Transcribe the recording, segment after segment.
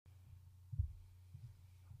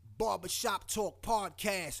Barbershop Talk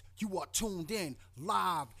Podcast. You are tuned in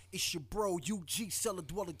live. It's your bro, UG Cellar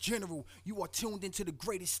Dweller General. You are tuned into the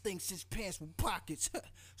greatest thing since pants with pockets.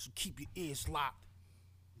 So keep your ears locked.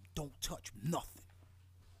 Don't touch nothing.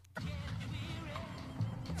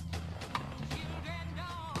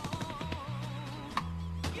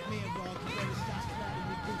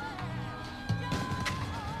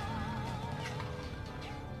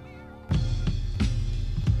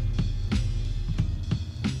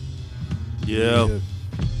 Yeah.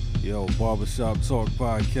 Yo, Barbershop Talk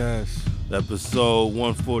Podcast. Episode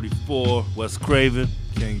 144, Wes Craven.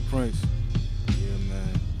 King Prince. Yeah,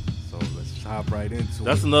 man. So let's hop right into it.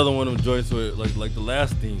 That's another one of them joints where, like the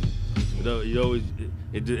last theme. You always,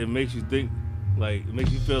 it makes you think, like, it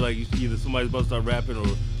makes you feel like either somebody's about to start rapping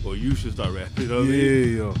or you should start rapping. You know what I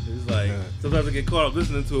mean? Yo. It's like, sometimes I get caught up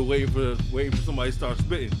listening to it, waiting for somebody to start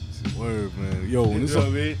spitting. Word, man. Yo, when You know what I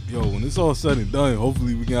mean? when it's all said and done,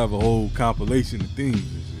 hopefully we can have a whole compilation of themes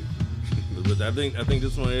and shit. But I think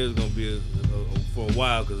this one is gonna be for a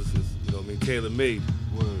while because it's you know what I mean, tailor made.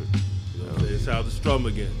 Word. You know, it's how to strum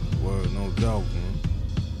again. Word, no doubt, man.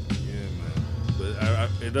 Yeah, man.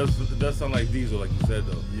 But it does sound like Diesel, like you said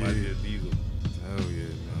though. Yeah. Might be a Diesel. Hell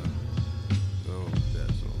yeah, man. Yo,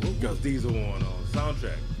 What was Diesel on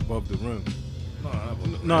soundtrack? Above the Rim. No, not above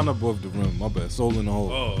the rim. No, not Above the Rim. My bad. Soul in the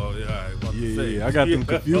Hole. Oh, yeah, all right. About to say. Yeah. I got them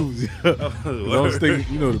confused. I was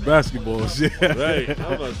thinking, the basketball shit. Right. I was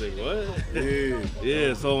about to say, what? Yeah.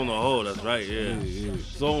 Yeah, Soul in the Hole. That's right, yeah. Yeah.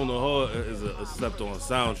 Soul in the Hole is a stepped on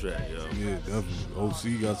soundtrack, yo. Yeah,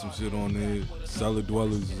 definitely. OC got some shit on there. Cellar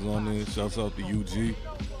Dwellers is on there. Shouts out to UG.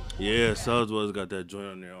 Yeah, Cellar Dwellers got that joint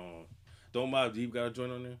on there. Don't Mob Deep got a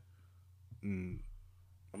joint on there?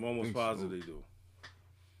 I'm almost positive they do.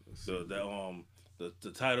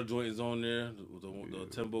 The title joint is on there. The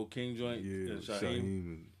Timbo King joint. Yeah, and Shaheem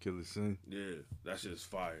and Killer Sin. Yeah, that shit is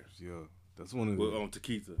fire. Yeah, that's one of With the.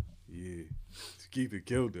 Takita. Yeah, Keith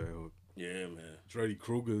killed that. Yeah, man. Freddy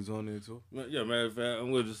Krueger is on there too. Yeah, matter of fact,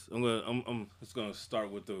 I'm just gonna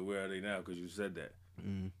start with the Where Are They Now because you said that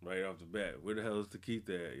right off the bat. Where the hell is Takita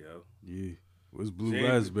at, yo? Yeah, where's Blue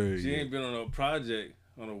Raspberry? She ain't been on a project,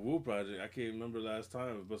 on a Wu project. I can't remember last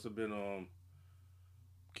time. It must have been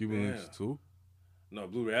Cuban Links too. No,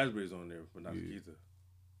 Blue Raspberry's on there, but not Yeah. Takita.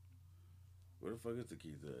 Where the fuck is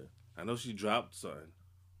Takita at? I know she dropped something,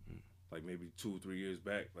 like maybe 2 or 3 years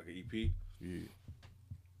back, like an EP. Yeah.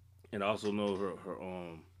 And I also know her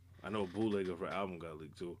I know a bootleg of her album got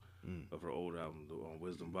leaked too, of her old album, the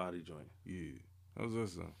Wisdom Body joint. Yeah. How's that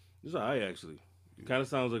sound? It's alright actually. It kind of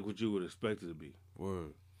sounds like what you would expect it to be.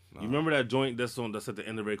 Word. Nah. You remember that joint that's at the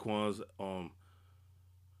end of Raekwon's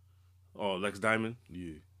Lex Diamond?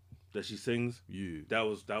 Yeah. That she sings? Yeah. That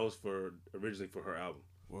was originally for her album.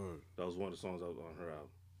 Word. That was one of the songs that was on her album.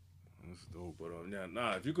 That's dope. But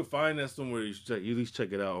if you could find that somewhere, you should at least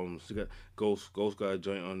check it out. She got Ghost got a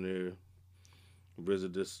joint on there.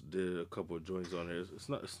 RZA just did a couple of joints on there.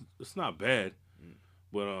 It's not bad,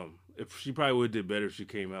 but if she probably would have did better if she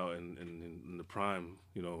came out in the prime,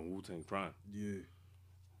 Wu-Tang prime. Yeah.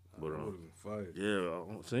 But would have been fired.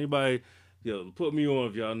 yeah. So anybody, put me on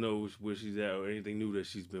if y'all know where she's at or anything new that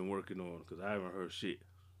she's been working on because I haven't heard shit.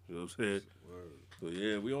 You know what I'm saying? Word. So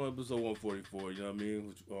yeah, we on episode 144. You know what I mean?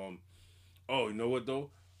 Which, oh, you know what though?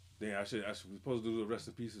 Damn, we supposed to do the rest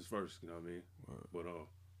in pieces first. You know what I mean? Word. But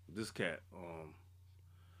this cat,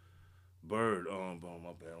 Bird, my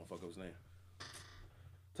bad, I don't fuck up his name.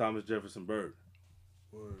 Thomas Jefferson Bird.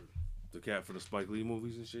 Word. The cat for the Spike Lee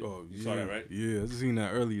movies and shit. Oh, You saw that, right? Yeah, I just seen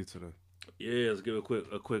that earlier today. Yeah, let's give a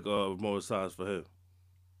quick more size for him.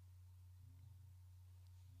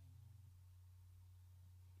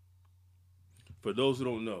 For those who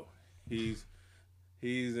don't know, he's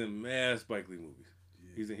in mad Spike Lee movies.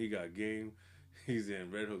 Yeah. He got Game. He's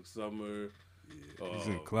in Red Hook Summer. Yeah. He's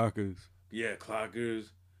in Clockers. Yeah, Clockers.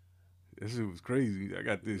 That shit was crazy. I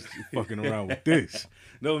got this fucking around with this.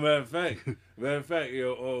 No, matter of fact,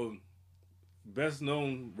 best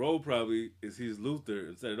known role probably is he's Luther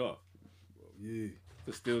and Set It Off. Yeah.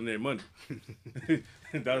 For stealing their money.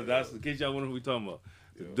 That's in case y'all wonder who we talking about.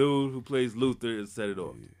 The dude who plays Luther and Set It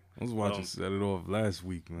Off. Yeah. I was watching Set It Off last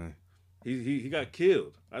week, man. He got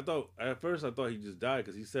killed. At first I thought he just died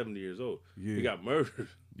because he's 70 years old. Yeah. He got murdered.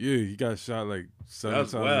 Yeah, he got shot like 7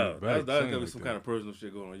 times. That's wild. That's gotta be some kind of personal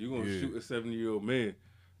shit going on. You're gonna shoot a 70-year-old man.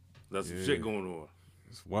 That's some shit going on.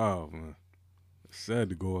 It's wild, man. It's sad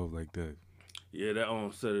to go off like that. Yeah,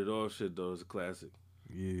 that Set It Off shit though is a classic.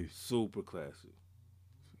 Yeah. Super classic.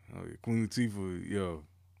 Oh yeah, Queen Latifah,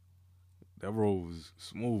 that role was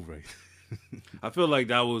smooth, right? I feel like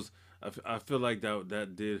that was. I feel like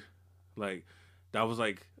that did, like, that was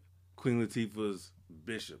like Queen Latifah's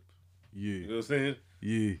Bishop. Yeah. You know what I'm saying?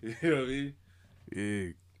 Yeah. You know what I mean?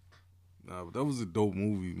 Yeah. Nah, but that was a dope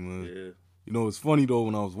movie, man. Yeah. You know, it's funny though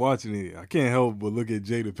when I was watching it, I can't help but look at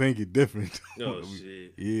Jada Pinkett different. Oh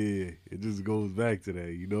shit. Yeah, it just goes back to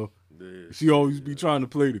that, you know. Yeah, she always be trying to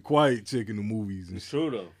play the quiet chick in the movies. And it's true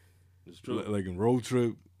though. It's true. Like in Road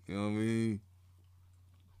Trip, you know what I mean?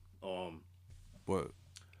 But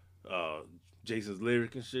Jason's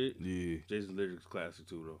lyric and shit. yeah, Jason's lyrics classic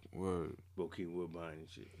too though. word. Bokeem Woodbine and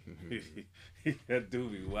shit. That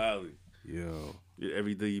dude be wildly. Yo. Yeah,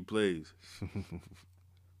 everything he plays.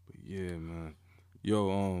 But yeah, man.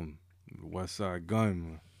 Yo, West Side Gun,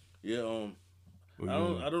 man. Yeah,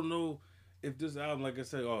 I don't know if this album, like I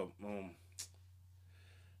said,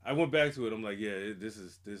 I went back to it. I'm like, yeah, this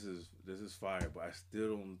is fire, but I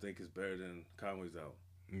still don't think it's better than Conway's album.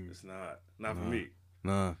 It's not for me.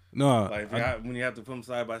 Nah. Like when you have to put them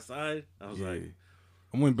side by side, I was like,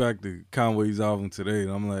 I went back to Conway's album today,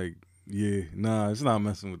 and I'm like, yeah, it's not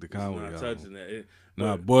messing with the Conway album. It's not touching that.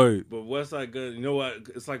 But West Side Gun, you know what?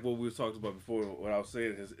 It's like what we were talking about before. What I was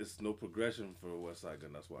saying is, it's no progression for West Side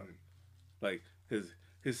Gun. That's why, like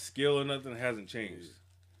his skill or nothing hasn't changed.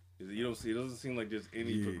 You don't see. It doesn't seem like there's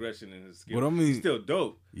any progression in his skill. But I mean, he's still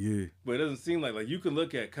dope. Yeah. But it doesn't seem like you can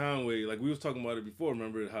look at Conway. Like we was talking about it before.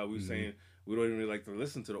 Remember how we were saying we don't even really like to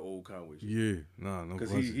listen to the old Conway shit. Yeah. No.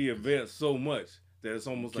 Because he advanced so much that it's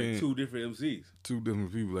almost like two different MCs. Two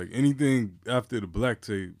different people. Like anything after the Black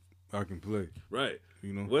Tape, I can play. Right.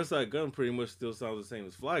 You know. West Side Gun pretty much still sounds the same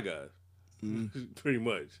as Fly Guys. Pretty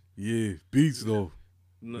much. Yeah. Beats though.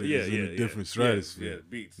 No, in a different stratosphere. Yeah,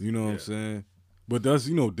 beats. You know what I'm saying? But that's,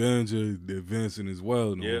 Danger advancing as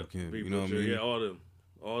well in the whole camp. You know what I mean?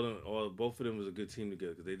 Yeah, both of them was a good team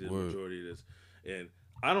together because they did the majority of this. And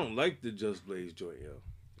I don't like the Just Blaze joint, yo.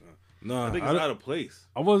 Nah, I think it's out of place.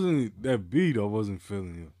 I wasn't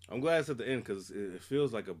feeling it. I'm glad it's at the end because it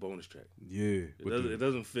feels like a bonus track. Yeah, it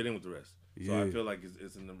doesn't fit in with the rest. So I feel like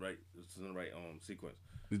it's in the right sequence.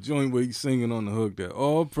 The joint where he's singing on the hook that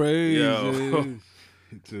all praises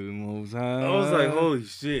to the Most High. I was like, holy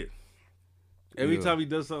shit. Every time he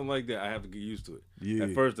does something like that, I have to get used to it. Yeah.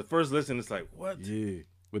 At the first listen, it's like, what? Yeah.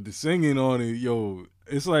 But the singing on it,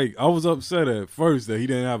 it's like I was upset at first that he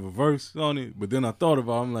didn't have a verse on it, but then I thought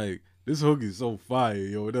about it, I'm like, this hook is so fire,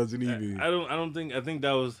 it doesn't even. I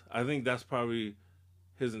think that's probably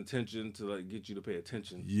his intention to like get you to pay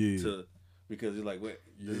attention. Yeah. Because you're like, wait,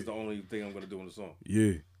 this is the only thing I'm gonna do in the song.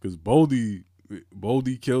 Yeah, because Boldy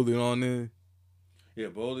killed it on there. Yeah,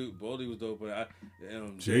 Boldy was dope, but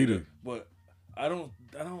Jada. But I don't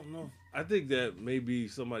know. I think that maybe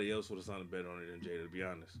somebody else would have sounded better on it than Jada, to be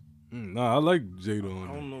honest. Nah, I like Jada on it.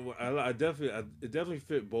 I don't know. It definitely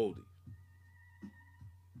fit Boldy.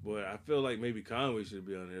 But I feel like maybe Conway should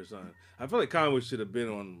be on there or something. I feel like Conway should have been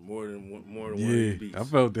on more than one of these beats. I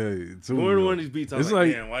felt that too. More than one of these beats. I was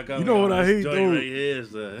like, damn, why Conway? You know what I hate though? Right here,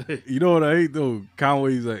 son. You know what I hate though?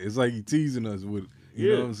 Conway's like, it's like he teasing us with.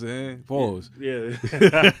 You know what I'm saying? Pause. Yeah.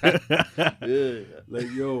 Like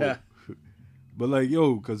but like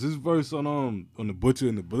cause his verse on the Butcher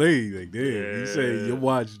and the Blade, like he said you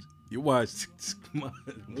watch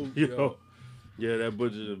Yeah, that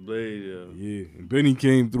Butcher and the Blade, yeah. And Benny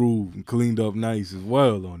came through and cleaned up nice as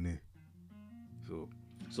well on there.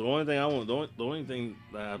 So the only thing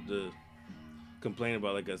that I have to complain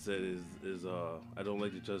about, like I said, is I don't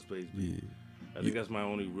like the Just Blaze beat. Yeah. I think that's my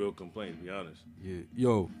only real complaint, to be honest.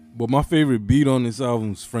 Yeah, but my favorite beat on this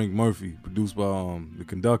album is Frank Murphy, produced by the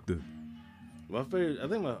Conductor. My favorite, I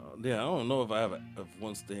don't know if I have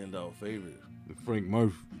one standout favorite. The Frank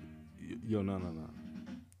Murphy, no.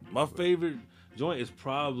 My favorite joint is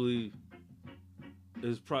probably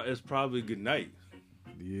Good Night.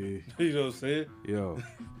 Yeah, you know what I'm saying? Yo,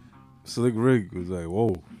 Slick Rick was like,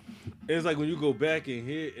 whoa. It's like when you go back and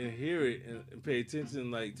hear it and pay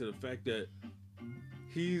attention like to the fact that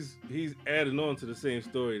he's adding on to the same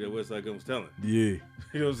story that West Side Gun was telling. Yeah.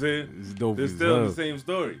 You know what I'm saying? It's dope. It's still the same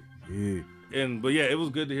story. Yeah. But it was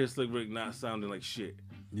good to hear Slick Rick not sounding like shit.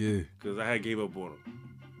 Yeah. Because I had gave up on him.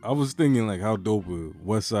 I was thinking like how dope a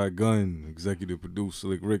West Side Gun executive produced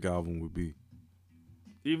Slick Rick album would be.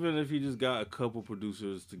 Even if he just got a couple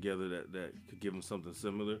producers together that could give him something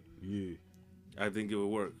similar. Yeah. I think it would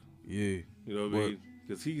work. Yeah. You know what I mean?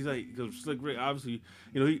 Because because Slick Rick obviously,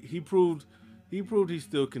 he proved he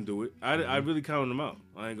still can do it. I really counted him out.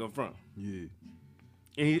 I ain't gonna front. Yeah.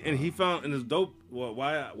 And he found, and it's dope. Well,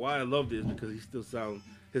 why I loved it is because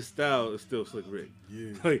his style is still Slick Rick.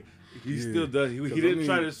 Yeah. Like he still does. He didn't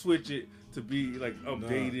try to switch it to be like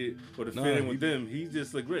updated or to fit in with them. He's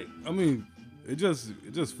just Slick Rick. I mean, it just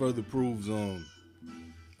further proves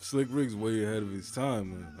Slick Rick's way ahead of his time,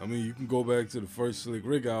 man. I mean, you can go back to the first Slick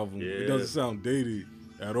Rick album. Yeah. It doesn't sound dated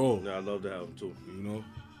at all. Yeah, I love that album too. You know?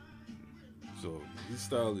 So his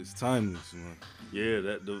style is timeless, man.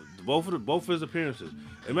 Yeah, both his appearances.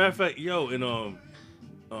 As a matter of fact, yo, in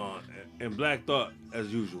Black Thought,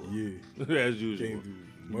 as usual. Yeah. As usual. Came through,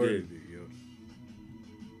 murdered it, yo.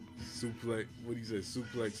 Suplex, what he said,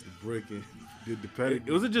 suplex the brick and did the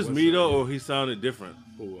pedigree. Was it just me though, or he sounded different?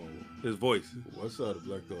 His voice. What side of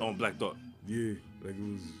Black Thought? On Black Thought. Yeah, like it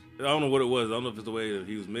was. I don't know what it was. I don't know if it's the way that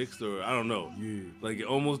he was mixed or I don't know. Yeah. Like it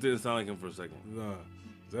almost didn't sound like him for a second. Nah,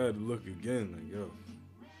 I had to look again, like yo.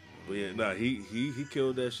 But yeah, nah, he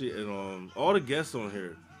killed that shit, and all the guests on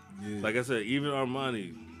here, Yeah. like I said, even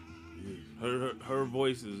Armani, Yeah. her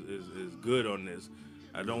voice is good on this.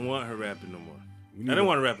 I don't want her rapping no more. I We didn't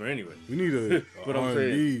want to rap her anyway. We need a What I'm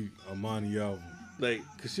R&B Armani album. Like,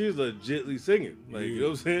 cause she's legitly singing. Like, Yeah. you know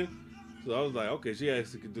what I'm saying? So I was like, okay, she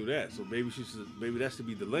actually could do that. So maybe that should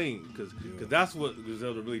be the lane, cause that's what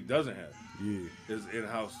Griselda really doesn't have. Yeah. Is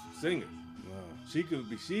in-house singing. Wow. She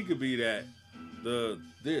could be that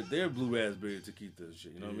their blue raspberry to keep the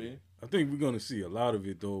shit. You know what I mean? I think we're gonna see a lot of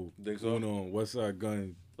it though. Think so? Going on Westside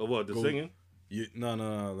Gun. Or what? The singing? Yeah,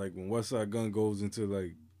 no. Like when Westside Gun goes into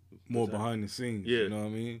like more behind the scenes. Yeah. You know what I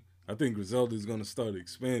mean? I think Griselda's gonna start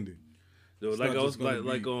expanding. Yo, It's like not I was just gonna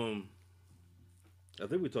like be- I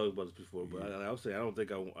think we talked about this before, but I was saying I don't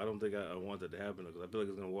think I want that to happen because I feel like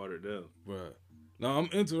it's gonna water it down. Right. Now I'm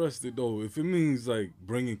interested though. If it means like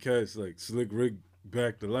bringing cats like Slick Rick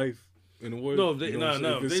back to life in a way. No, if they, you know what I'm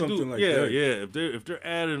saying? If if it's they something do, like yeah, that. yeah. If they're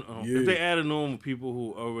adding, if they adding on people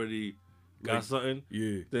who already got Like, something,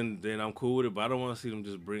 Yeah. then I'm cool with it. But I don't want to see them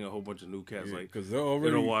just bring a whole bunch of new cats. Yeah, Like, because they're already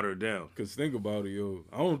it'll water it down. Because think about it, yo.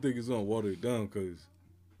 I don't think it's gonna water it down. Because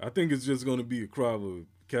I think it's just gonna be a crowd of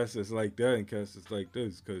cats that's like that and cats that's like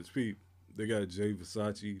this. Because they got Jay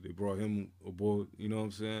Versace. They brought him aboard. You know what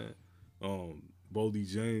I'm saying? Boldy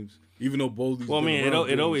James. Even though Boldy's Well, I been mean, around it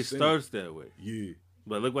doing always the same- starts that way. Yeah.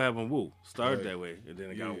 But look what happened. Woo started Right. that way, and then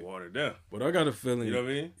it Yeah. got watered down. But I got a feeling. You know what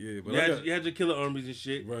I mean? Yeah. But You had your Killer Armies and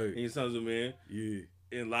shit, Right. And your Sons of Men, Yeah.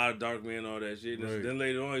 and a lot of Dark Men, and all that shit. And Right. then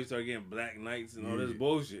later on, you start getting Black Knights and all Yeah. this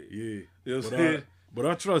bullshit. Yeah. You know what I'm But saying? But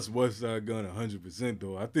I trust Westside Gun 100%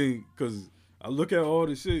 though. I think because I look at all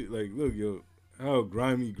the shit like, look, yo, how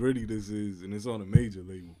grimy, gritty this is, and it's on a major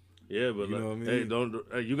label. Yeah, but You like, know what I mean? hey,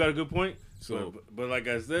 don't. You got a good point. So- but like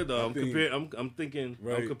I said, though, I'm comparing. I'm thinking. I'm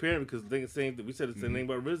Right. comparing because the same. We said the same thing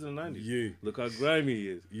about RZA in the '90s. Yeah. Look how grimy he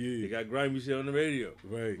is. Yeah. He got grimy shit on the radio.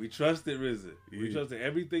 Right. We trusted RZA. We Yeah. trusted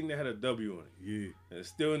everything that had a W on it, Yeah. and it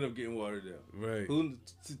still ended up getting watered down. Right. Who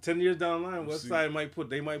 10 years down the line, See. Westside might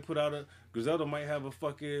put out a Griselda might have a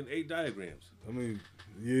fucking 8 diagrams. I mean,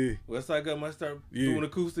 yeah. Westside Gun might start Yeah. doing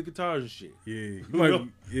acoustic guitars and shit. Yeah. know?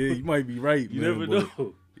 You might be right, You man. never but-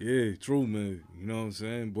 know. Yeah, true, man. You know what I'm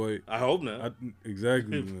saying? But I hope not.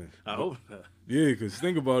 exactly, man. I hope not. Yeah, because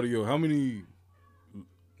think about it, yo. How many,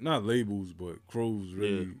 not labels, but crows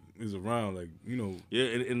really is around? Like, you know. Yeah,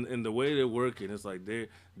 and the way they're working, it's like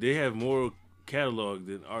they have more catalog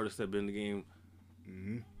than artists that been in the game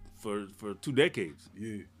for 2 decades.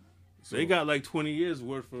 Yeah. So, They got like 20 years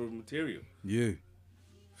worth of material. Yeah.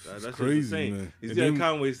 That's just crazy, insane. man. You And see how then-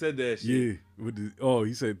 Conway said that shit. Yeah.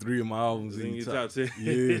 He said 3 of my albums In in your the top 10.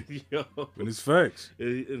 Yeah. Yo. But it's facts.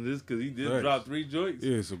 And this because he did Facts. drop 3 joints.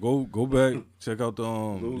 Yeah, so go back, check out the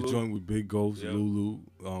Lulu. joint with Big Ghost, Yep. Lulu,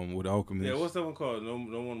 with Alchemist. Yeah, what's that one called? No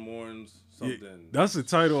one mourns something. Yeah, that's the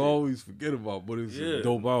title I Shit. always forget about, but it's Yeah. a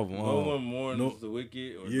dope album. No one mourns no- the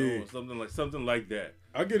wicked or Yeah. something like that.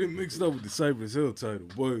 I get it mixed up with the Cypress Hill title,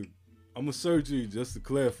 but I'm gonna search it just to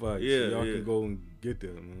clarify it, Yeah, so y'all yeah. can go and get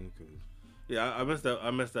that, man. 'Cause- Yeah, I messed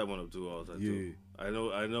that one up too all the time too. I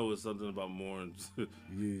know it's something about mourns. yeah.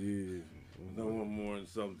 No one mourns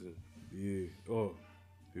something. Yeah. Oh,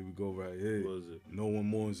 here we go right here. What was it? No one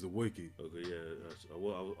mourns the wicked. Okay,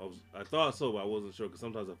 yeah. I thought so, but I wasn't sure because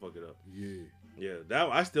sometimes I fuck it up. Yeah. Yeah, that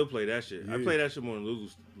I still play that shit. I Yeah. play that shit more than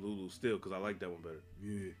Lulu still because I like that one better.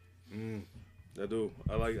 Yeah. Mm, I do.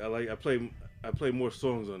 I play more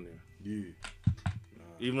songs on there, yeah.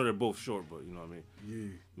 even though they're both short. But you know what I mean.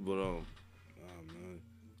 Yeah. But Man.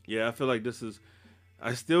 yeah, I feel like this is.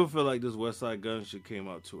 I still feel like this West Side Gun shit came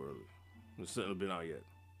out too early. It shouldn't have been out yet.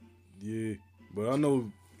 Yeah. But I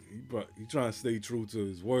know he trying to stay true to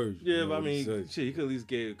his words. Yeah, you know but I what he mean, said. shit, he could at least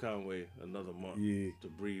give Conway another month Yeah. to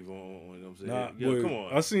breathe on. You know what I'm saying? Nah, Yo, but come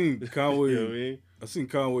on. I seen Conway. You know what I mean? I seen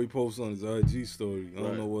Conway post on his IG story. I don't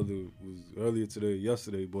Right. know whether it was earlier today or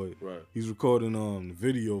yesterday, but Right. he's recording the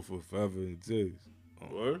video for Forever and Days.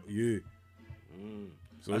 Word? Yeah.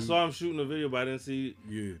 So I saw him shooting a video, but I didn't see.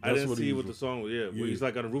 Yeah, I didn't see what the song was. Yeah, where he's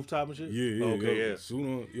like on a rooftop and shit. Yeah, Oh, okay, yeah. Suit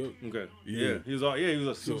on, yep. Okay, yeah. He was all. Yeah, he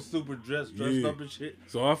was super dressed up and shit.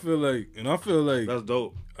 So I feel like that's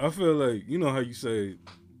dope. I feel like, you know how you say,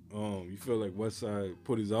 you feel like Westside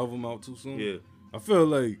put his album out too soon. Yeah, I feel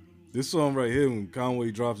like this song right here, when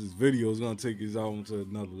Conway drops his video, is gonna take his album to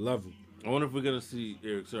another level. I wonder if we're gonna see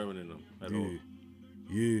Eric Sermon in them at all.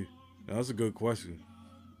 Yeah, that's a good question.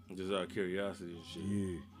 Just out of curiosity and shit.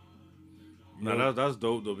 Yeah. Now that's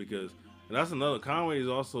dope though, because and that's another. Conway is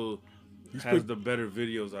also has the better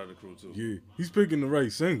videos out of the crew too. Yeah, he's picking the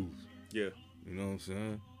right singles. Yeah, you know what I'm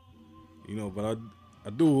saying. You know, but I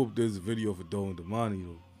do hope there's a video for Doe and Damani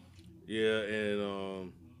though. Yeah,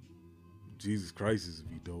 and Jesus Christ is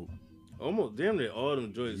be dope. Almost damn near all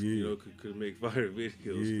them joints, you know, could make fire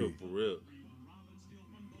videos for real.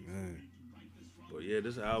 Man. But yeah,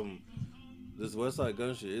 this album, this Westside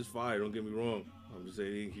Gun shit, it's fire. Don't get me wrong. I'm just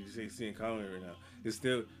saying, he just ain't seeing Conway right now. It's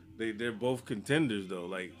still they're both contenders though.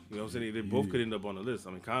 Like, you know what I'm saying? They both could end up on the list.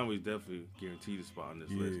 I mean, Conway's definitely guaranteed a spot on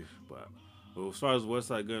this list. But as far as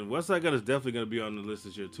Westside Gun is definitely gonna be on the list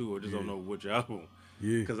this year too. I just don't know which album.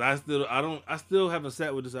 Yeah. Because I still haven't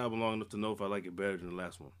sat with this album long enough to know if I like it better than the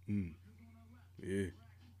last one. Yeah.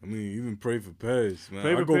 I mean, even Pray for Paris, man.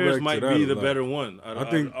 Pray for Paris might be the better one. Out of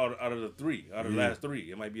the three, out of the last three,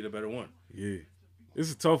 it might be the better one. Yeah.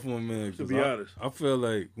 It's a tough one, man. To be honest. I feel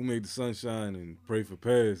like Who Made the Sunshine and Pray for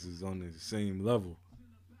Paris is on the same level.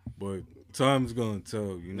 But time's gonna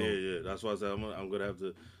tell, you know. Yeah. That's why I said I'm gonna have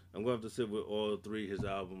to sit with all three his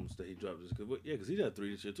albums that he dropped. Because he got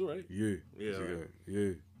 3 this year too, right? Yeah. Right.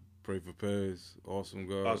 Yeah. Pray for Paris, Awesome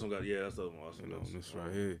God. Awesome God, yeah, that's the other one. Awesome God. This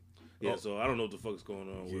right here. Yeah, so I don't know what the fuck's going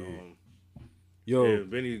on with Yo,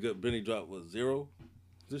 Benny dropped 0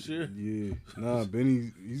 this year. Yeah, nah,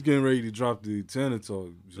 Benny, he's getting ready to drop the Tanner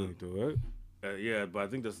Talk joint though, right? Yeah, but I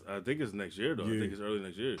think it's next year though. I think it's early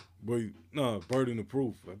next year. But nah, Burden of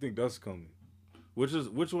Proof. I think that's coming. Which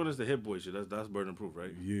one is the Hit Boy shit? That's Burden of Proof,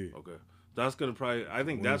 right? Yeah. Okay, that's gonna probably. I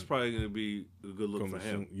think that's probably gonna be a good look for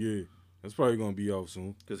him. Soon. Yeah, that's probably gonna be out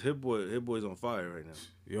soon. Cause Hit Boy's on fire right now.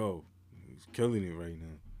 Yo, he's killing it right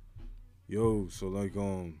now. Yo, so like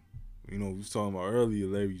you know, we was talking about earlier,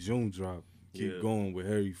 Larry June drop. Keep going with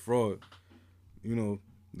Harry Fraud. You know,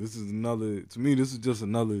 this is just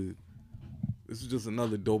another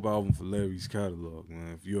dope album for Larry's catalog,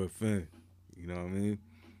 man. If you're a fan, you know what I mean?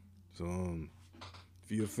 So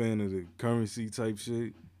if you're a fan of the Currency type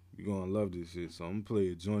shit, you're gonna love this shit. So I'm gonna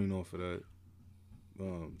play a joint off of that.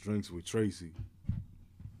 Drinks with Tracy.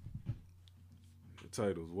 The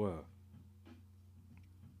title's Wild.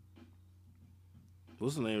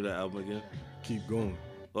 What's the name of that album again? Keep Going.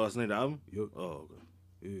 Oh, that's the name of the album? Yep. Oh, okay.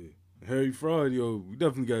 Yeah. Harry Fraud, yo, we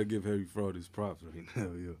definitely gotta give Harry Fraud his props right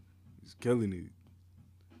now, yo. He's killing it.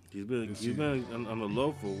 He's been on the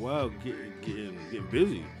low for a while, getting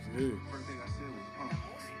busy. Yeah.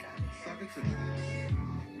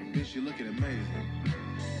 Bitch, you looking amazing.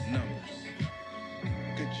 Numbers.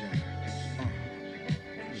 Good job.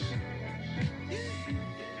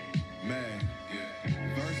 Man,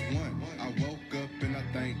 verse 1, I woke up and I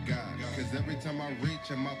thank God. Cause every time I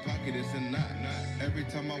reach in my pocket, it's a knot. Every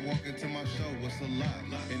time I walk into my show, it's a lot.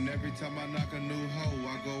 And every time I knock a new hoe,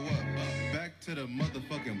 I go up. Back to the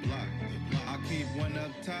motherfucking block. I keep one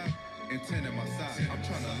up top and 10 at my side. I'm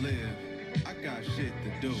trying to live. I got shit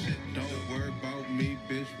to do. Don't worry about me,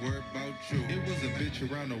 bitch, worry about you. It was a bitch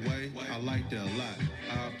around the way, I liked it a lot.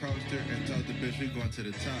 I approached her and told the bitch we going to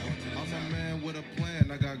the top. I'm a man with a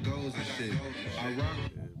plan, I got goals and shit. I rock.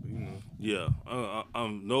 Yeah,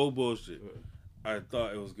 I'm no bullshit. I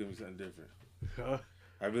thought it was gonna be something different.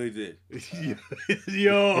 I really did.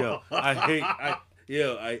 Yo. I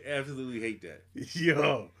absolutely hate that.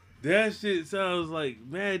 Yo. That shit sounds like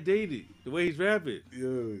mad dated. The way he's rapping.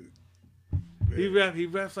 Yo. He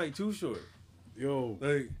raps like Too Short. Yo.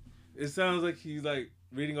 Like, it sounds like he's like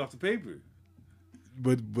reading off the paper.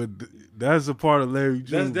 But that's a part of Larry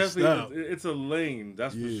June's That's style. definitely it's a lane.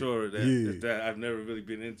 That's for sure. That I've never really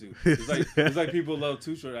been into. It's like people love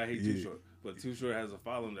Too Short. I hate Too Short, but Too Short has a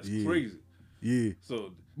following that's crazy. Yeah.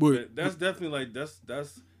 So but that's definitely like that's.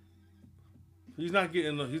 He's not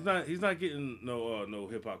getting no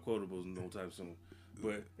hip hop quotables no time soon.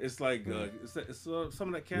 But it's like it's some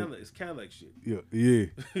of that Cadillac. It's Cadillac shit. Yeah.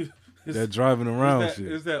 That driving around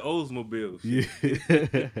shit. It's that Oldsmobile shit.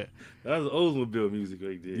 Yeah. That's Oldsmobile music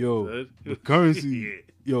right there. Yo, but Currency.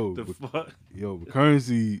 Yo, the fuck. Yo, but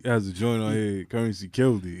Currency has a joint on here. Currency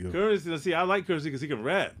killed it. Yo. Currency. See, I like Currency because he can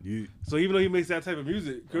rap. Yeah. So even though he makes that type of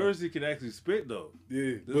music, Currency can actually spit though.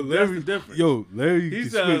 Yeah. But Larry, that's the difference. Yo, Larry can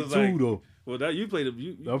spit like, too though. Well, that you played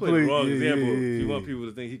the I played the wrong yeah, example. yeah, If you yeah. want people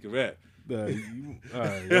to think he can rap. Nah, all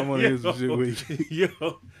right, I want to hear some shit with you.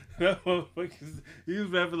 Yo, that motherfucker, he was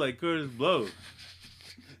rapping like Curtis Blow.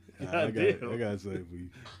 Nah, I got something for you.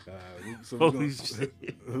 So we Holy gonna, shit.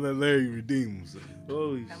 let Larry redeem himself.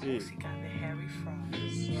 Holy That shit. Lucy got the hairy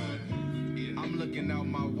frogs. I'm looking out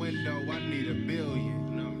my window, I need $1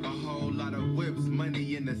 billion. A whole lot of whips,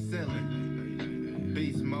 money in the ceiling.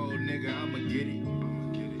 Beast mode, nigga, I'ma get it.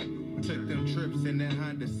 Took them trips in that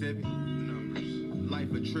Honda Civic.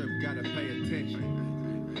 Life a trip, gotta pay attention.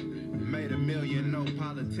 Made $1 million, no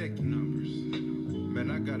politicking. Man,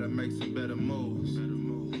 I gotta make some better moves.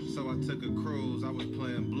 So I took a cruise, I was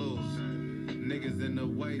playing blues. Niggas in the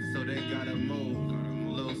way, so they gotta move.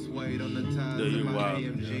 Little suede on the ties Yeah, of you my wild.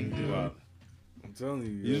 AMG. You wild. I'm telling you.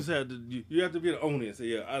 You just have to you have to be the owner and say,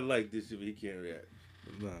 yeah, I like this shit, but he can't rap.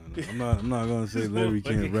 Nah, I'm not gonna say Larry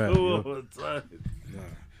can't rap. Go Yo. all the time. Nah.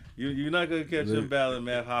 You're not gonna catch him battling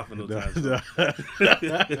Matt Hoffman no time.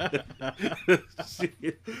 Shit.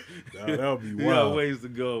 Nah, that would be You got wild. ways to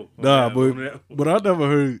go. Nah, on that. but I never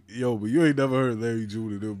heard but you ain't never heard Larry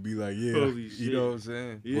June and they'll be like, yeah, Holy you shit. know what I'm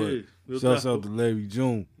saying? Yeah, But no shouts doubt. out to Larry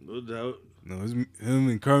June. No doubt. No, it's him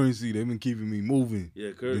and Currency. They've been keeping me moving.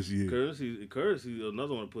 Yeah, this year. Currency,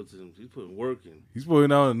 another one puts him. He's putting work in. He's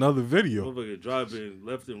putting out another video. Motherfucker driving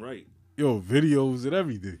left and right. Yo, videos and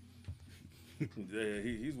everything. Yeah,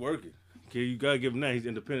 he's working. Okay, you gotta give him that. He's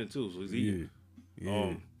independent too, so he's eating.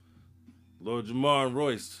 Yeah. Lord Jamar and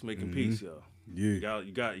Royce making Mhm. peace, y'all. Yeah.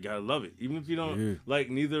 You gotta love it. Even if you don't Yeah. like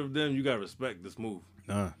neither of them, you gotta respect this move.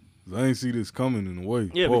 Nah. I ain't see this coming in a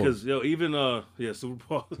way. Yeah, Pause. because even Super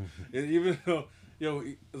Bowl, and even though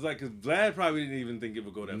it's like, cause Vlad probably didn't even think it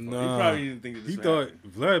would go that far. Nah. He probably didn't think it. He thought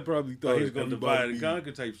Vlad probably thought he was gonna divide everybody and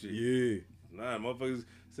conquer type shit. Yeah. Nah, motherfuckers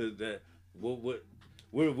said that. We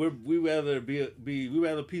rather we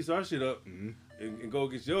rather piece our shit up and go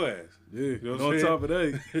get your ass. Yeah. You know And what I'm on saying? top of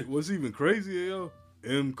that, what's even crazier, yo?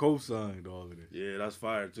 M co-signed all of that. Yeah, that's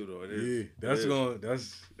fire too, though. It is. Yeah,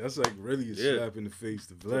 that's like really a Yeah. slap in the face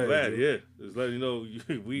to So Vlad. Vlad, yo. yeah, it's letting you know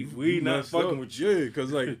we You not messed fucking up. with you. Yeah,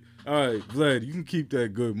 because like, all right, Vlad, you can keep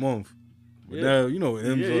that good month, but Yeah. now you know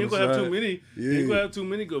Yeah, M's you on ain't the gonna have side. too many. Yeah. You ain't gonna have too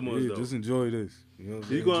many good ones Yeah, though. just enjoy this. You know what I'm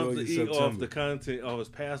saying? You're gonna have Enjoy to your eat off September. the content of his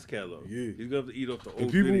past catalog. Yeah. He's gonna have to eat off the old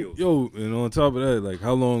And people, videos. yo, and on top of that, like,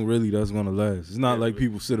 how long really that's gonna last? It's not Yeah, like but-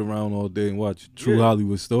 people sit around all day and watch true Yeah.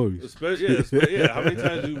 Hollywood stories. Especially, How many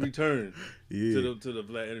times do you return Yeah, to the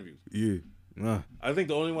Vlad interviews? yeah, nah, I think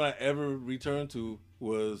the only one I ever returned to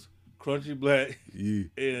was Crunchy Black yeah,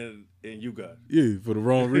 and You Got yeah, for the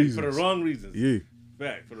wrong reasons. for the wrong reasons. Yeah,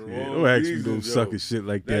 Fact for the yeah. wrong Don't ask me reasons. those yo. sucker shit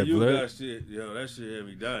like That that, You Vlad. Got shit, yo, that shit had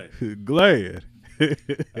me dying. Glad.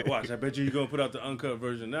 Watch, I bet you're gonna put out the uncut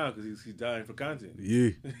version now because he's dying for content. Yeah.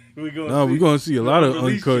 We're Gonna see a lot of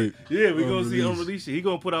unreleased uncut. shit. Yeah, we're gonna see unreleased. unreleased shit. He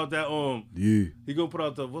gonna put out that Yeah. He gonna put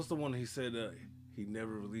out the what's the one he said he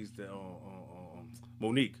never released that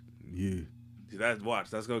Monique. Yeah. See, that's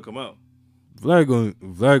gonna come out.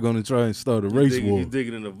 Vlad gonna try and start a race war. He's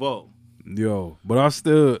digging in the vault. Yo, but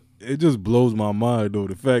it just blows my mind though,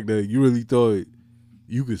 the fact that you really thought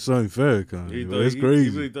you could sign Farrakhan. He Yo, thought that's he crazy.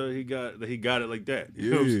 really thought he got it like that.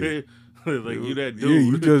 You know what I'm Yeah. saying? Like you that dude. Yeah,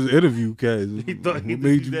 you just interviewed cats. He thought What he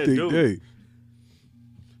made was you that think dude. that?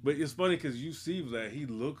 But it's funny because you see that he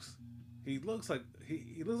looks like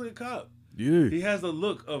he looks like a cop. Yeah. He has a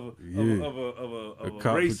look of a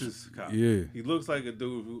cop racist cop. Yeah. He looks like a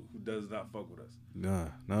dude who does not fuck with us. Nah,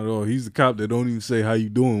 not at all. He's the cop that don't even say how you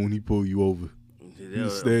doing when he pull you over. Yeah, He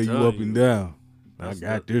stare you up and down. I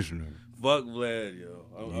got this one. Fuck Vlad,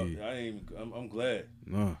 yo. Yeah. I'm glad.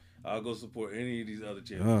 Nah. I'll go support any of these other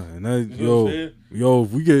channels. Nah, and that, You know what I'm saying?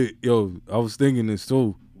 if we get, I was thinking this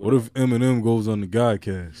too. What if Eminem goes on the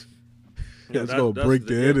Godcast? Yeah, That's gonna break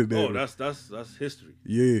the internet. Oh, that's history.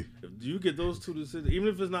 Yeah, If you get those two to sit, even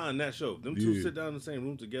if it's not on that show, them two Yeah. sit down in the same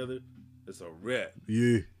room together, it's a wrap.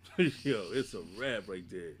 yeah, Yo, it's a wrap right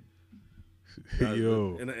there.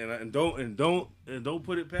 yo. and don't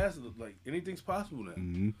put it past it. Like anything's possible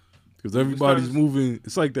now. Because everybody's started- moving.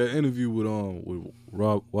 It's like that interview with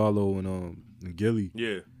Rob Wallow and Gilly.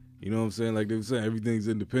 Yeah, You know what I'm saying? Like they were saying, everything's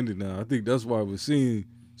independent now. I think that's why we're seeing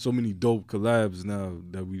so many dope collabs now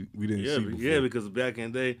that we didn't see before. yeah. Because back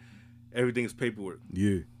in the day, everything's paperwork.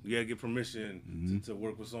 Yeah, You gotta get permission to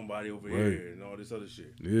work with somebody over Right. here and all this other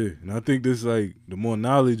shit. yeah. And I think this, like, the more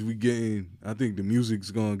knowledge we getting, I think the music's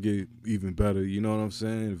gonna get even better. You know what I'm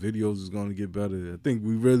saying? The videos is gonna get better. I think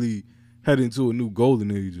we really head into a new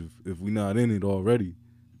golden age if we're not in it already.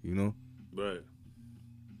 You know? Right.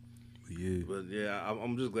 Yeah. But yeah,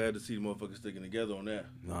 I'm just glad to see the motherfuckers sticking together on that.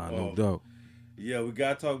 Nah, no doubt. Yeah, we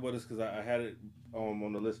gotta talk about this because I had it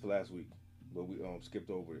on the list for last week. but we skipped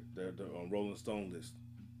over it. They're on Rolling Stone list.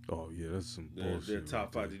 Oh yeah, that's some bullshit. They're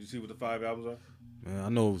top 5. Did you see what the 5 albums are? Man, I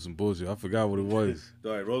know it was some bullshit. I forgot what it was.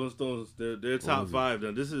 All right, Rolling Stones. They're top 5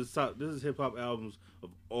 now. This is hip hop albums of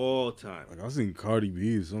all time. Like I seen Cardi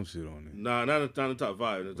B or some shit on it. Nah, not the top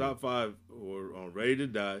 5. The top 5 were on Ready to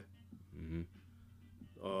Die.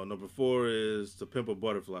 Number 4 is To Pimp a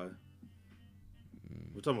Butterfly.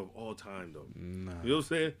 We're talking about all time though. Nah. You know what I'm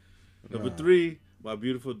saying? Number 3, My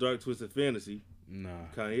Beautiful Dark Twisted Fantasy. Nah.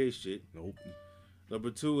 Kanye shit. Nope.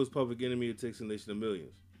 Number 2 is Public Enemy. It Takes a Nation of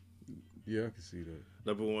Millions. Yeah, I can see that.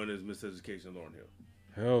 Number 1 is Miseducation of Lauryn Hill.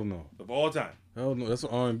 Hell no. Of all time. Hell no. That's an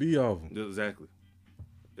R&B album. Exactly.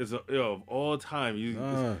 It's of all time.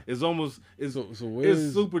 It's almost it's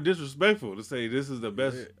where's, super disrespectful to say this is the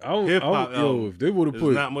best hip hop album. Yo, if they would have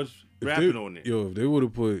put not much rapping on it. Yo, if they would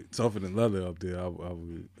have put Tougher Than Leather up there, I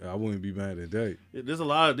wouldn't be mad at that. There's a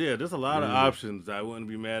lot of options that I wouldn't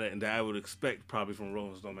be mad at and that I would expect probably from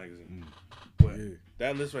Rolling Stone magazine. But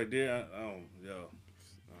that list right there, Nah,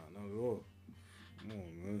 not at all. Come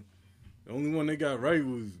on, man. The only one they got right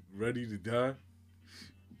was Ready to Die.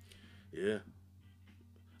 Yeah.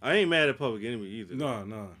 I ain't mad at Public Enemy either.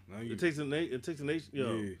 Nah. It takes a nation.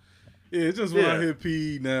 Yo. Yeah. Yeah, it's just when I hear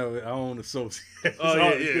P now, I don't associate. Oh,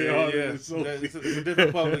 yeah. It's a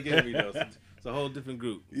different Public Enemy, though. It's a whole different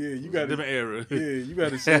group. Yeah, you got different era. Yeah, you got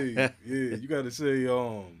to say, you got to say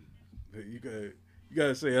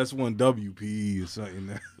S1WPE or something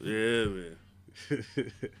now. Yeah, man.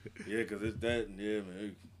 Yeah, because it's that,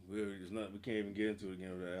 man. We can't even get into it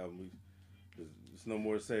again with that album. There's no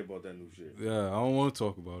more to say about that new shit. Yeah, I don't want to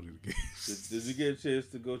talk about it again. Did you get a chance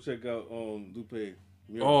to go check out Lupe?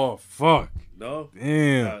 Oh, fuck. No?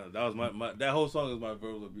 Damn. That was my that whole song is my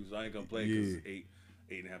verbal abuse. I ain't gonna play it because it's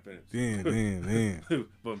 8.5 minutes. Damn.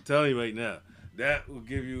 But I'm telling you right now, that will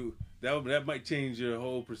give you that might change your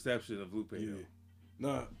whole perception of Lupe. Yeah.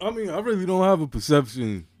 Nah, I mean, I really don't have a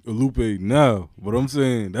perception of Lupe now, but I'm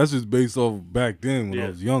saying that's just based off back then when I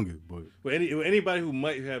was younger. But anybody who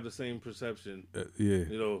might have the same perception, of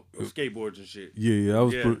skateboards and shit. Yeah, I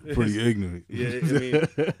was pretty ignorant. Yeah, I mean,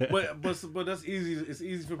 but that's easy. It's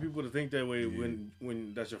easy for people to think that way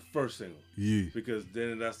when that's your first single. Yeah, because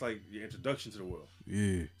then that's like your introduction to the world.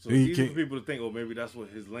 Yeah, so it's easy for people to think, oh, maybe that's what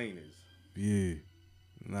his lane is. Yeah,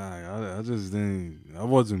 nah, I just didn't. I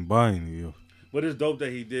wasn't buying it, yo. But it's dope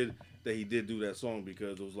that he did do that song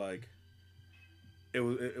because it was like it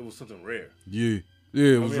was something rare. Yeah,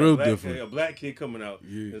 it was real different. A black kid coming out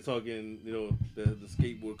and talking, the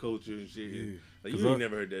skateboard culture and shit. Yeah. Like you ain't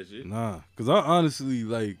never heard that shit. Nah, because I honestly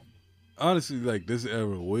like this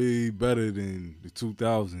era way better than the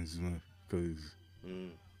 2000s, man. Because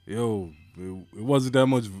it wasn't that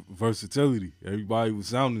much versatility. Everybody was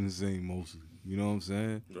sounding the same mostly. You know what I'm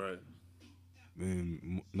saying? Right.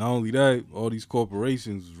 And not only that, all these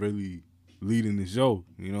corporations was really leading the show.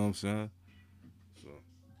 You know what I'm saying? So,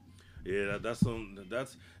 yeah,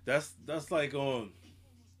 that's like on.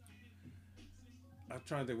 I'm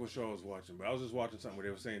trying to think what show I was watching, but I was just watching something where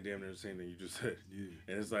they were saying damn near the same thing you just said. Yeah.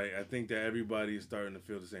 And it's like I think that everybody is starting to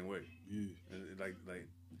feel the same way. Yeah. And like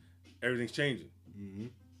everything's changing. Mm-hmm.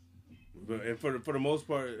 But and for the most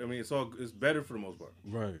part, I mean, it's better for the most part.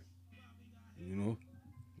 Right. You know.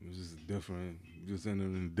 It's just just in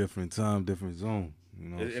a different time, different zone. You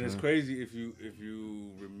know, and it's crazy if you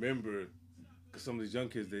remember, because some of these young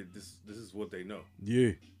kids, this is what they know.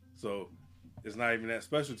 Yeah. So it's not even that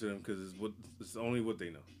special to them because it's only what they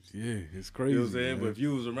know. Yeah, it's crazy. You know what I'm saying? Man. But if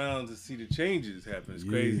you was around to see the changes happen, it's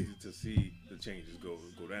crazy to see the changes go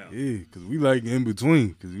down. Yeah, because we like in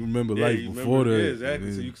between. Because you remember life before that. Yeah,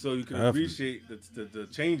 exactly. So you can appreciate the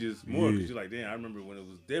changes more because you're like, damn, I remember when it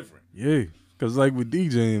was different. Yeah. Because, like, with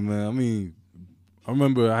DJing, man, I mean, I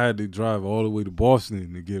remember I had to drive all the way to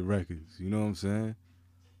Boston to get records. You know what I'm saying?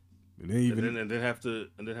 And then have to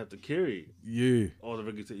carry all the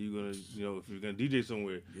records that you're gonna, if you're gonna DJ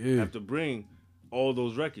somewhere, have to bring all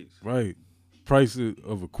those records. Right. Price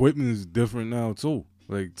of equipment is different now too.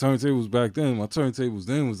 Like turntables back then, my turntables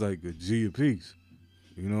then was like a G a piece.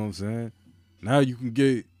 You know what I'm saying? Now you can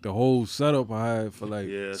get the whole setup I had for like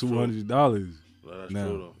 $200. That's now,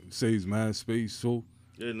 true though. It saves mad space, so.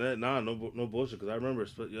 Yeah, no bullshit. Because I remember,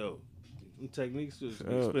 them Techniques was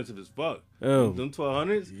expensive as fuck. Them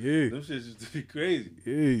 1200s, them shits used to be crazy.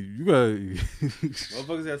 Yeah, you got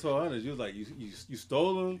motherfuckers had 1200s. You was like, you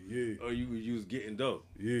stole them, or you was getting dope.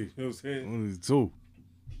 Yeah, you know what I'm saying? One of the two.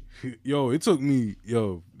 It took me,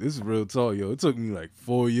 this is real talk, it took me like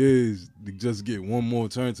 4 years to just get one more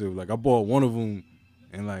turntable. Like I bought one of them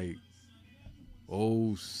in like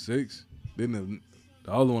 06. Then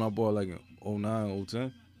the other one I bought like in 09,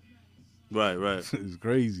 010. Right. It's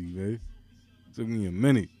crazy, man. Took me a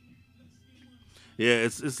minute. Yeah,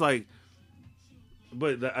 it's like,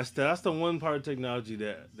 but that's the one part of technology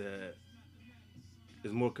that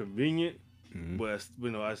is more convenient, but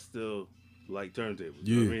I still like turntables.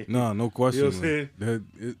 Yeah, you know what I mean? nah, no question. You know what I'm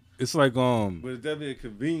saying? It's like But it's definitely a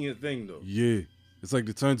convenient thing though. Yeah, it's like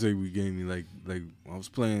the turntable you gave me. Like I was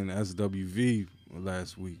playing SWV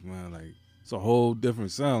last week, man. Like it's a whole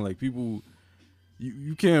different sound. Like people,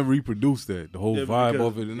 you can't reproduce that. The whole vibe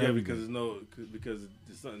of it and everything. Because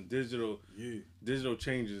it's something digital. Yeah, digital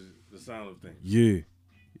changes the sound of things. Yeah,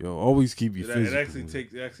 yo, always keep your physical.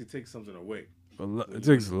 It actually takes something away. It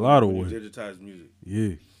takes a lot away. Digitized music.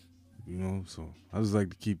 Yeah. You know, so I just like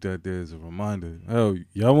to keep that there as a reminder. Hell,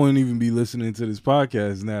 y'all wouldn't even be listening to this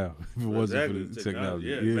podcast now if it wasn't for the technology.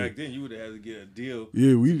 Yeah, back then you would have had to get a deal.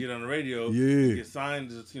 Yeah, to get on the radio. Yeah, get signed.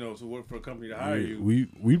 To work for a company to hire you.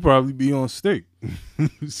 We probably be on stick.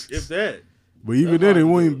 If that. But even then, it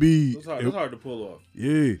wouldn't be. It's hard to pull off.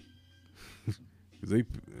 Yeah.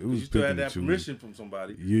 You still had to have permission from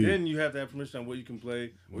somebody. Yeah. Then you have to have permission on what you can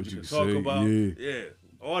play, what you can talk about. Yeah.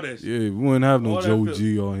 All that shit. Yeah, we wouldn't have no Joe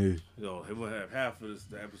G on here. No, it wouldn't have half of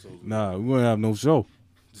the episodes. Nah, we wouldn't have no show.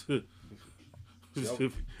 We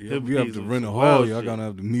have to rent a hall. Y'all gonna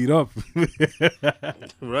have to meet up.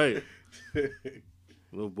 Right.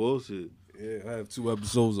 No bullshit. Yeah, I have 2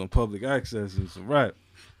 episodes on public access and it's a wrap.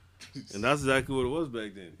 And that's exactly what it was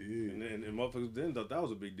back then. Yeah. And motherfuckers then thought that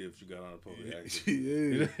was a big deal if you got on a public access.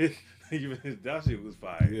 Yeah. That shit was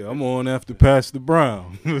fire. Yeah, I'm on after Pastor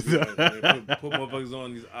Brown. Put motherfuckers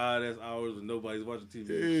on these odd ass hours when nobody's watching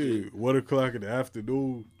TV. Yeah, 1 o'clock in the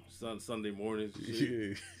afternoon. Sunday mornings.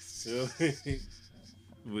 Yeah. You know what I mean?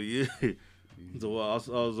 But yeah. So I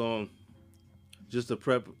was on just to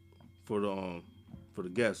prep for the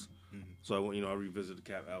guests. Mm-hmm. So I revisited the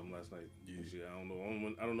Cap album last night. Yeah. Shit, I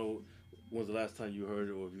don't know when's the last time you heard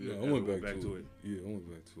it or if you I went back to it. Yeah, I went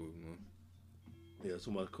back to it, man. Yeah,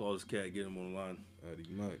 somebody call this cat, get him on the line. Addie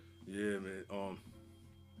Mak. Yeah, man.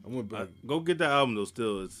 I went back. Go get that album though.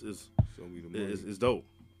 Still, it's show me the money. It's dope.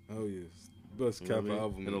 Oh yeah, best Cap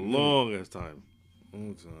album in a long ass time.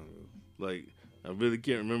 Long time. Yo. Like I really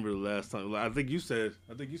can't remember the last time. Like, I think you said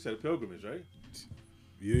Pilgrimage, right?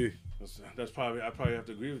 Yeah. That's probably I probably have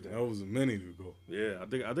to agree with that. That was a minute ago. Yeah, I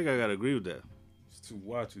think I gotta agree with that. It's 2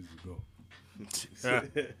 watches ago.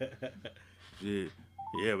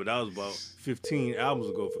 Yeah, but that was about 15 albums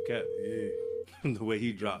ago for Cap. Yeah. The way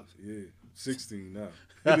he drops. Yeah. 16 now.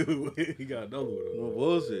 He got another one. What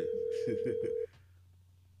was it?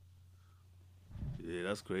 Yeah,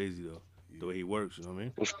 that's crazy though. Yeah. The way he works, you know what I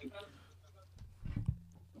mean?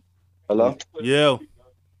 Hello? Yeah.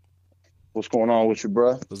 What's going on with you,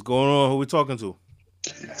 bro? What's going on? Who we talking to?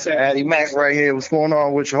 It's Addie Mak right here. What's going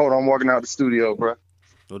on with you? Hold on, I'm walking out the studio, bro.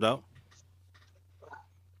 No doubt.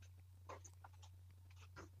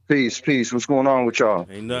 Peace. What's going on with y'all?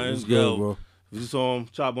 Ain't nothing. It's good, bro. Just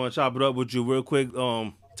chop it up with you real quick.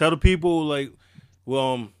 Tell the people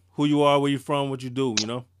who you are, where you from, what you do. You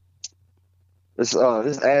know. This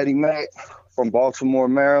Addie Mak from Baltimore,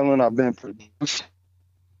 Maryland. I've been producing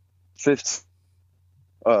 15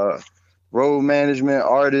 road management,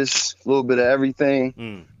 artist, a little bit of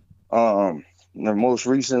everything. And most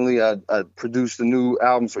recently, I produced a new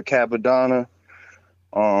album for Capadonna.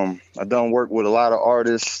 I done work with a lot of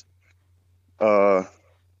artists, and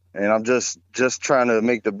I'm just trying to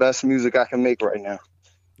make the best music I can make right now.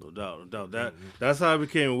 No doubt. That's how I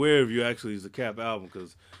became aware of you. Actually, is the Cap album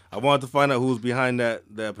because I wanted to find out who was behind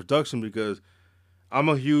that production because I'm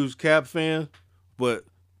a huge Cap fan, but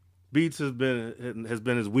beats has been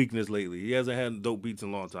his weakness lately. He hasn't had dope beats in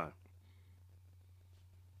a long time.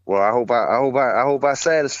 Well, I hope I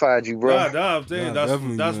satisfied you, bro. Nah, I'm saying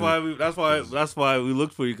that's why we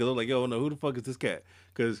looked for you because I'm like, yo, no, who the fuck is this cat?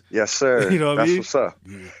 Because yes, sir. You know what I mean? That's what's up.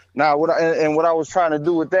 Yeah. Now, what I was trying to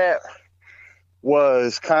do with that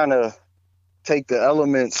was kind of take the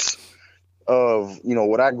elements of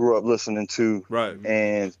what I grew up listening to, right,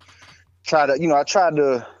 and I tried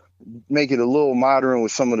to make it a little modern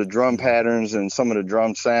with some of the drum patterns and some of the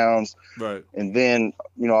drum sounds, right, and then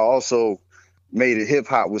I also made it hip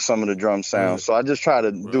hop with some of the drum sounds. Right. So I just try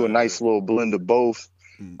to do a nice little blend of both.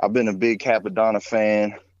 I've been a big Capadonna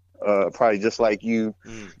fan, probably just like you.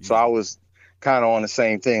 So I was kind of on the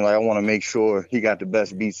same thing. Like I want to make sure he got the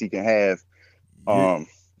best beats he can have,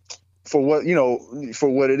 for what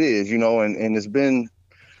it is, and it's been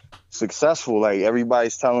successful. Like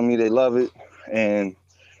everybody's telling me they love it, and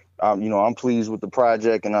I'm pleased with the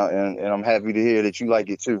project, and I'm happy to hear that you like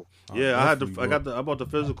it too. Yeah, I bought the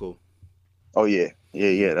physical. Oh yeah.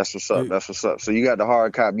 That's what's up. That's what's up. So you got the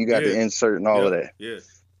hard copy, you got the insert and all of that. Yeah.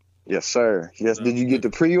 Yes, sir. Yes. Did you get the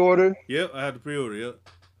pre-order? Yep, I had the pre-order. Yep.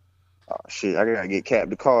 Oh shit, I gotta get Cap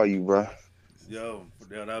to call you, bro. Yo,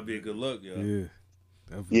 that'd be a good look, yo.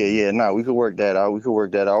 Yeah. Yeah. Nah, we could work that out.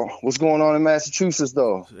 What's going on in Massachusetts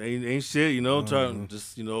though? Ain't shit, you know. Trying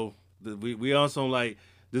just, you know, we also like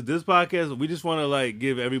this podcast. We just want to like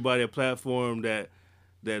give everybody a platform that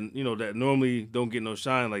you know that normally don't get no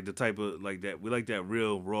shine, like the type of like that. We like that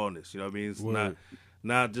real rawness. You know what I mean? It's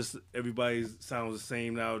not just everybody sounds the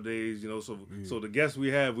same nowadays. You know, so the guests we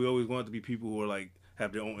have, we always want it to be people who are like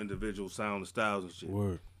have their own individual sound and styles and shit.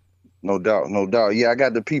 Word. No doubt. Yeah, I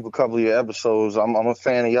got to peep a couple of your episodes. I'm a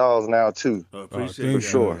fan of y'all's now too. Appreciate for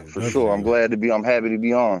sure. I'm happy to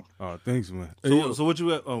be on. Oh, thanks, man. So what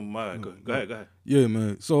you? Oh my, go ahead. Yeah,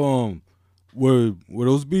 man. So were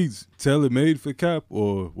those beats tailor made for Cap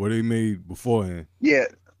or were they made beforehand? Yeah,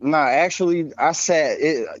 nah. Actually,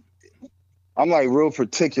 I'm like real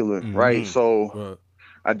particular, right? So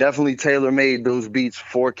I definitely tailor made those beats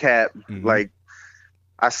for Cap. Like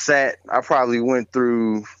I probably went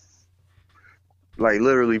through like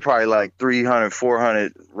literally probably like 300,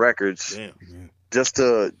 400 records. Damn. Just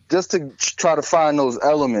to try to find those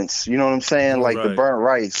elements, you know what I'm saying? Like the burnt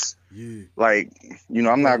rice. Yeah. Like, you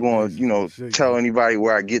know, I'm not going to, you know, tell anybody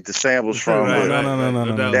where I get the samples from. No.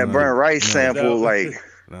 That burnt rice sample, like,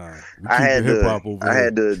 I had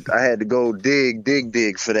to go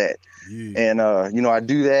dig for that. Yeah. And, you know, I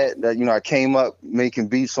do that, you know, I came up making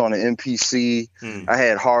beats on an MPC. I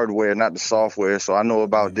had hardware, not the software. So I know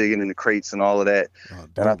about digging in the crates and all of that.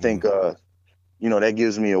 And I think, you know, that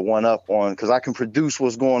gives me a one-up on, because I can produce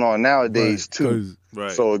what's going on nowadays, too.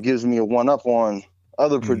 So it gives me a one-up on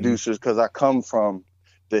other producers, because I come from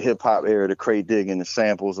the hip-hop era, the crate digging, the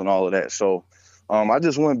samples, and all of that. So I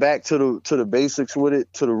just went back to the basics with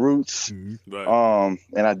it, to the roots. And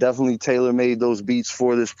I definitely tailor-made those beats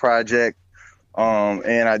for this project.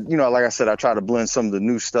 And I, you know, like I said, I try to blend some of the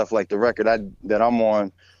new stuff, like the record that I'm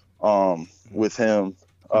on with him,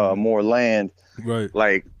 More Land.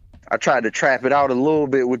 Like, I tried to trap it out a little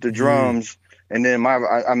bit with the drums, and then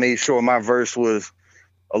I made sure my verse was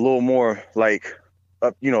a little more like,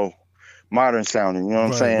 you know, modern sounding. You know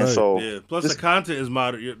what I'm saying? So yeah. Plus the content is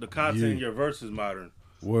modern. The content in your verse is modern.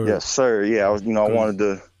 Yes, sir. Yeah, I wanted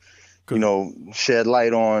to, you know, shed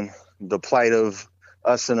light on the plight of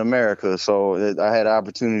us in America. So I had an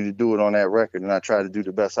opportunity to do it on that record, and I tried to do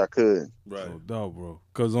the best I could. Right. No doubt, bro.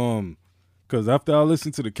 Cause after I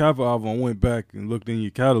listened to the Kappa album, I went back and looked in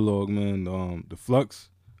your catalog, man. The Flux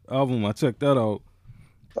album, I checked that out.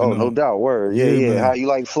 Oh, no doubt. Word. Yeah. How you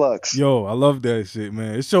like Flux? Yo, I love that shit,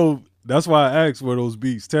 man. It showed. That's why I asked where those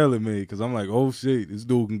beats tailor made, because I'm like, oh shit, this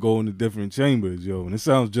dude can go into different chambers, yo, and it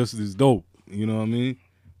sounds just as dope. You know what I mean?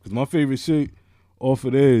 Because my favorite shit off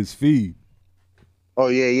of there is Feed. Oh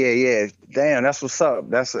yeah. Damn, that's what's up.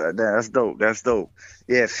 That's dope.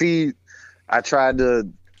 Yeah, Feed. I tried to.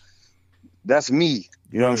 That's me.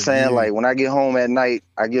 You know what I'm saying? Yeah. Like when I get home at night,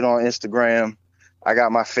 I get on Instagram. I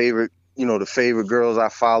got my favorite, you know, the favorite girls I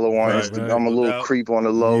follow on Instagram. I'm a little creep on the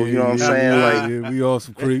low. You know what I'm saying? Like we all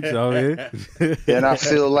some creeps out here. and I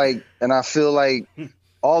feel like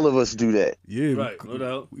all of us do that. Yeah, right. No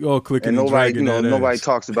doubt. We all clicking and nobody, you know, nobody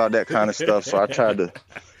talks about that kind of stuff. So I tried to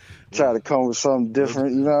come with something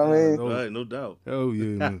different. You know what I mean? Right. No doubt. Hell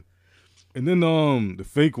yeah, man. And then the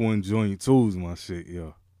Fake One joint too is my shit,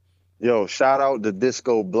 yo. Yo, shout out to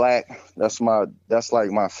Disco Black. That's like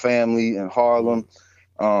my family in Harlem.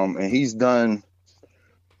 And he's done,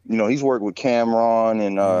 you know, he's worked with Cameron,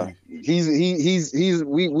 and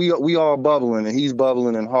we all bubbling, and he's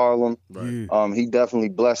bubbling in Harlem. Right. He definitely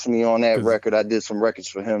blessed me on that record. I did some records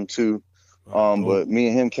for him too. But me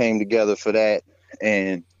and him came together for that,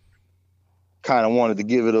 and kind of wanted to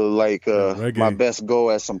give it my best go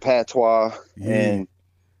at some patois and,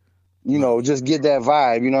 you know, just get that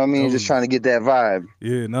vibe, you know what I mean? Just trying to get that vibe.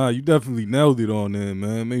 Yeah, nah, you definitely nailed it on there,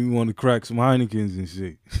 man. Made me want to crack some Heinekens and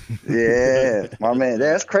shit. Yeah, my man.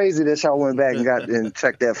 That's crazy that y'all went back and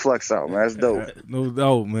checked that Flux out, man. That's dope. No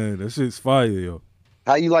doubt, man. That shit's fire, yo.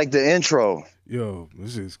 How you like the intro? Yo,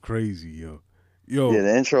 this shit's crazy, yo. Yeah,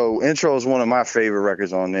 the intro is one of my favorite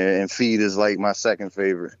records on there, and Feed is like my second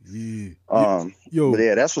favorite. Yeah. But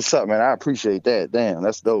yeah, that's what's up, man. I appreciate that. Damn,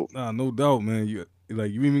 that's dope. Nah, no doubt, man. You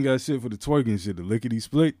even got shit for the twerking shit, the lickety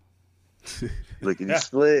split. Lickety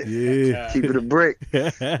split. Yeah. Keep it a brick.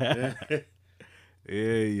 Yeah,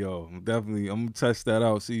 yo. I'm gonna test that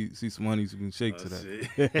out, see some honeys who can shake to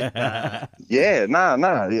that. Yeah,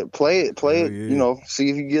 nah. Yeah, play it, you know, see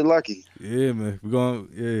if you get lucky. Yeah, man.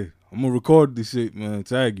 I'm gonna record this shit, man,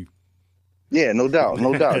 tag you. Yeah, no doubt,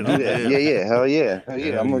 no doubt. Do that. Yeah. Yeah, hell yeah, hell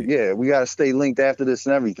yeah. Yeah, we gotta stay linked after this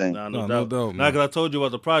and everything. Nah, No no doubt. doubt, Nah, man. because I told you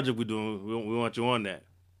about the project we're doing. We want you on that.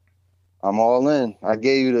 I'm all in. I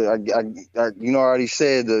gave you I already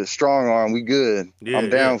said the strong arm. We good. Yeah, I'm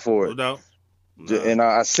down yeah. for No it. doubt. Nah. And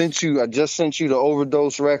I just sent you the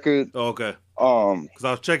Overdose record. Oh, okay. Um, Because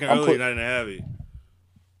I was checking I'm earlier and I didn't have it.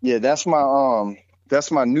 yeah, that's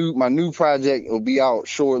my new project. It'll be out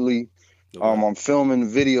shortly. Okay. I'm filming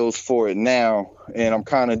videos for it now, and I'm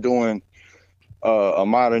kind of doing a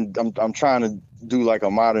modern. I'm trying to do like a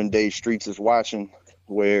modern day Streets is Watching,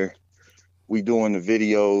 where we doing the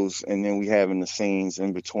videos and then we having the scenes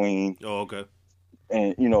in between, Oh, okay.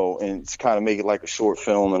 and and it's kind of make it like a short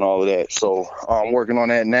film and all of that. So I'm working on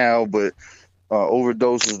that now, but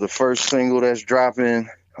Overdose is the first single that's dropping.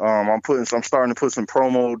 I'm starting to put some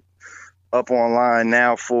promo up online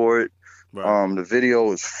now for it. Right. The video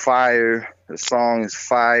is fire. The song is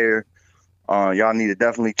fire. Y'all need to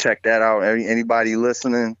definitely check that out. Anybody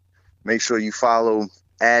listening, make sure you follow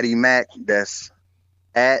Addie Mak. That's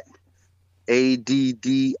at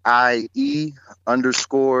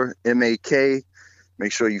ADDIE_MAK.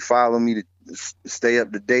 Make sure you follow me to stay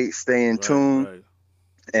up to date, stay in tune, Right.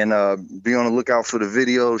 and be on the lookout for the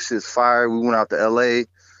video. Shit's fire. We went out to LA. It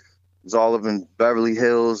was all up in Beverly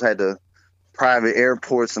Hills. Had the private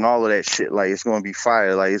airports and all of that shit. Like, it's gonna be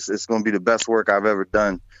fire. Like, it's gonna be the best work I've ever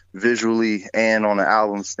done visually and on an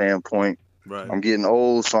album standpoint. Right. I'm getting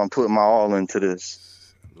old, so I'm putting my all into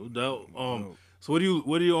this. No doubt. So who do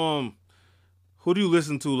you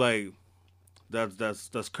listen to, like,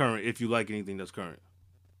 that's current, if you like anything that's current?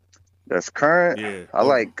 That's current. Yeah. I'm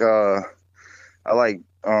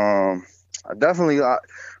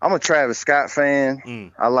a Travis Scott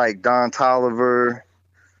fan. I like Don Toliver.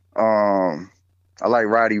 I like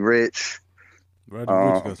Roddy Ricch. Roddy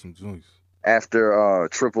Ricch got some joints. After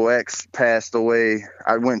Triple X passed away,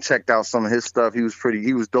 I went and checked out some of his stuff. He was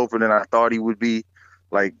doper than I thought he would be.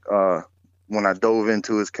 Like when I dove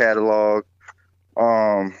into his catalog.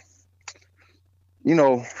 I'm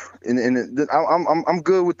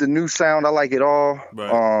good with the new sound. I like it all.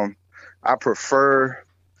 Right. I prefer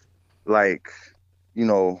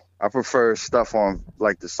I prefer stuff on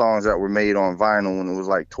like the songs that were made on vinyl when it was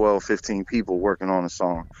like 12, 15 people working on a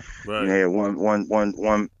song. Right. You had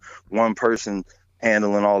one person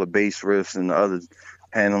handling all the bass riffs and the other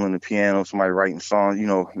handling the piano, somebody writing songs.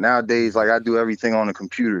 Nowadays, like, I do everything on the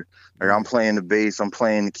computer. Like, I'm playing the bass, I'm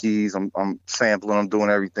playing the keys, I'm sampling, I'm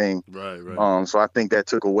doing everything. Right. So I think that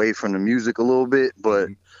took away from the music a little bit, but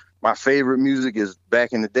my favorite music is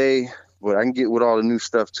back in the day, but I can get with all the new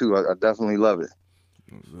stuff too. I definitely love it.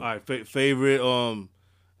 All right, favorite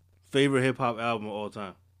hip hop album of all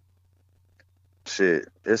time. Shit,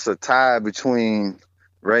 it's a tie between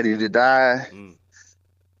Ready to Die.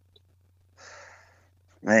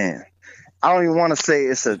 Man, I don't even want to say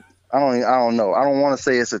it's a. I don't know. I don't want to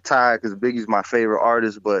say it's a tie because Biggie's my favorite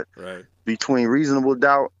artist, but between Reasonable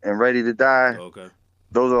Doubt and Ready to Die,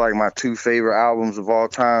 those are like my two favorite albums of all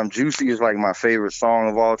time. Juicy is like my favorite song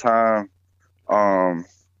of all time.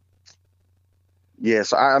 Yeah,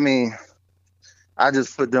 so I mean, I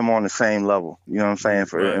just put them on the same level. You know what I'm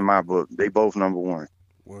saying? In my book, they both number one.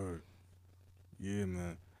 Word. Yeah,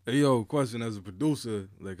 man. Hey, yo, question as a producer,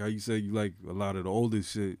 like how you say you like a lot of the older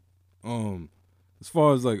shit. As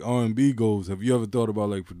far as like R&B goes, have you ever thought about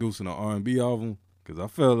like producing an R&B album? Because I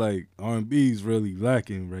feel like R&B is really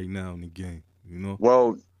lacking right now in the game.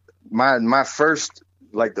 Well, my first,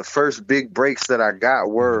 like, the first big breaks that I got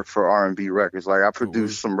were for R&B records. Like, I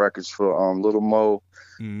produced some records for Little Mo,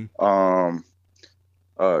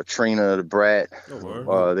 Trina the Brat.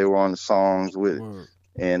 They were on the songs with,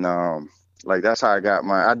 and like, that's how I got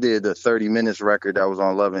I did the 30 Minutes record that was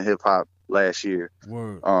on Love and Hip Hop last year.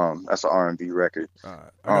 That's an R&B record.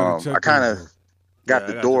 I kind of got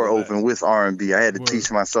the door open with R&B. I had to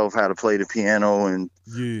teach myself how to play the piano and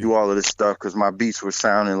do all of this stuff because my beats were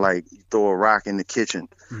sounding like you throw a rock in the kitchen.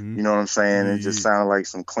 You know what I'm saying? It just sounded like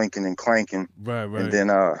some clinking and clanking. And then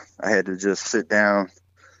I had to just sit down,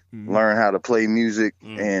 learn how to play music,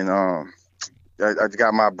 and I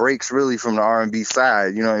got my breaks really from the R&B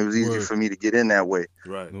side. It was easier for me to get in that way.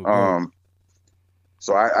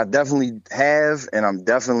 So I definitely have, and I'm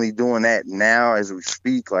definitely doing that now as we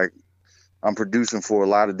speak. Like, I'm producing for a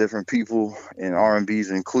lot of different people, and R&B's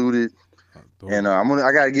included. And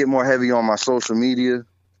I got to get more heavy on my social media.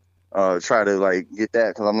 try to like get that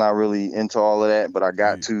because I'm not really into all of that, but I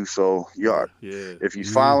got to. So if you're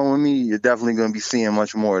following me, you're definitely gonna be seeing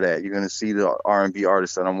much more of that. You're gonna see the R&B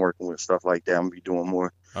artists that I'm working with, stuff like that. I'm gonna be doing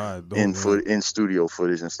more in studio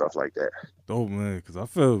footage and stuff like that. Dope, man, because I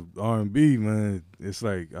feel R&B, man. It's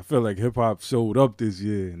like I feel like hip hop showed up this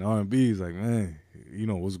year, and R&B is like, man, you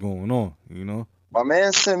know what's going on, you know. My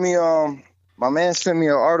man sent me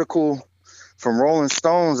an article from Rolling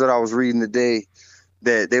Stones that I was reading today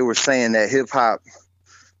that they were saying that hip hop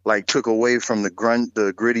like took away from the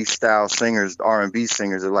gritty style singers, the R&B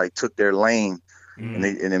singers, that like took their lane and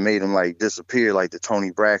it made them like disappear, like the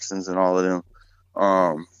Tony Braxtons and all of them.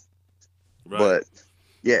 But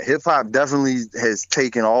yeah, hip hop definitely has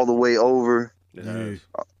taken all the way over. Yeah.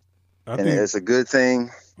 And it's a good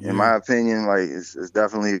thing, in my opinion. Like it's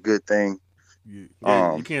definitely a good thing.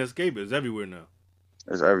 Yeah, you can't escape it. It's everywhere now.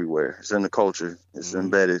 It's everywhere. It's in the culture. It's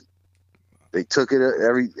embedded. They took it.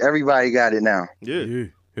 Everybody got it now. Yeah.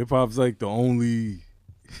 Hip hop's like the only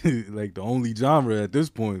genre at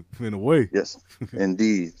this point, in a way. Yes,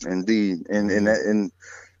 indeed.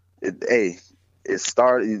 It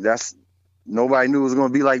started. Nobody knew it was going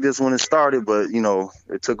to be like this when it started, but you know,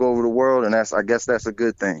 it took over the world, and I guess that's a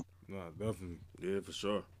good thing. Nah, definitely. Yeah, for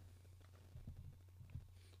sure.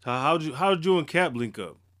 How'd you and Cap link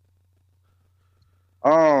up?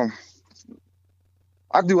 I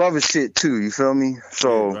do other shit too, you feel me?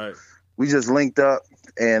 So we just linked up,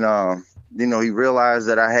 and you know, he realized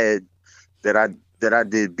that I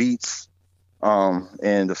did beats,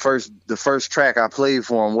 and the first track I played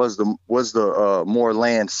for him was the More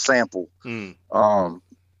Land sample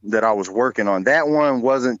that I was working on. That one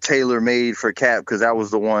wasn't tailor made for Cap because that was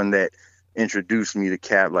the one that introduced me to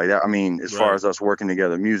Cap, like that. I mean, as far as us working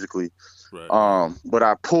together musically. But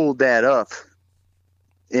I pulled that up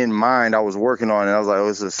in mind. I was working on it. I was like, oh,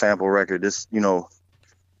 this is a sample record. This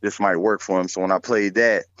might work for him. So when I played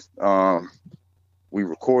that, we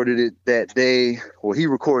recorded it that day. Well, he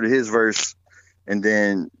recorded his verse, and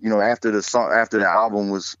then, you know, after the album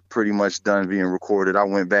was pretty much done being recorded, I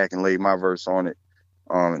went back and laid my verse on it,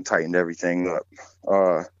 and tightened everything up.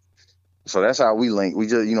 So that's how we linked. We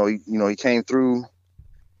just, he came through,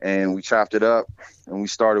 and we chopped it up, and we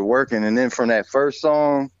started working. And then from that first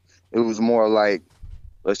song, it was more like,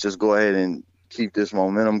 let's just go ahead and keep this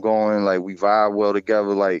momentum going. Like, we vibe well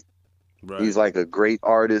together. Like, he's like a great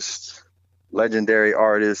artist, legendary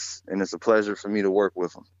artist, and it's a pleasure for me to work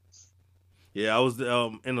with him. Yeah, I was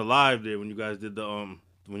in the live there when you guys did when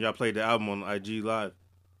y'all played the album on IG Live.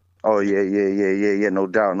 Oh yeah. No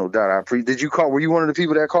doubt. Did you call? Were you one of the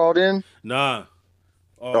people that called in? Nah.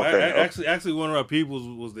 Actually, one of our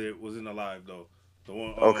people was in the live though. The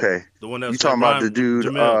one. The one that you talking about the dude?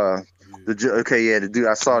 Jamel. The dude.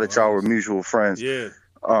 I saw that y'all were mutual friends. Yeah.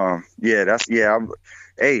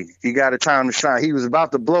 Hey, he got a time to shine. He was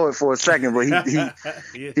about to blow it for a second, but he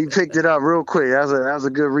picked it up real quick. That was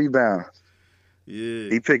a good rebound. Yeah.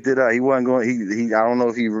 He picked it up. He wasn't going. He I don't know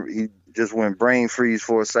if he just went brain freeze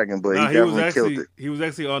for a second, but he definitely killed it. He was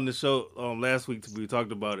actually on the show last week. We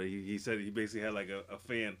talked about it. He said he basically had like a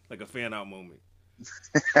fan out moment.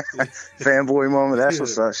 Fanboy moment. That's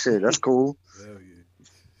what's up. Shit, that's cool. Hell yeah.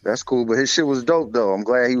 That's cool. But his shit was dope though. I'm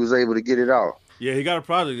glad he was able to get it out. Yeah, he got a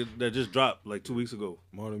project that just dropped like 2 weeks ago.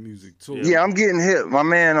 Modern Music too. Yeah, I'm getting hip. My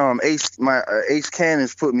man, Ace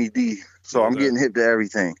Cannons put me D, so I'm getting hip to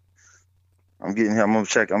everything. I'm getting him. I'm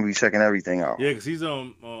gonna be checking everything out. Yeah, because he's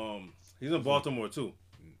in Baltimore too.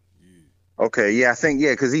 Okay, yeah, I think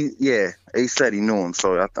because Ace said he knew him,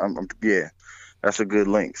 so I'm that's a good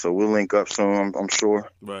link. So we'll link up soon. I'm sure.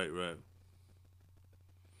 Right.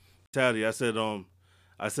 Tally, I said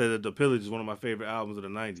that The Pillage is one of my favorite albums of the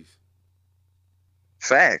 '90s.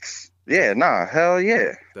 Facts. Yeah. Nah. Hell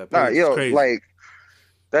yeah. Nah. Yo, crazy. Like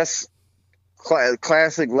that's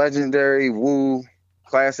classic, legendary Wu,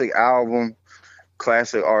 classic album.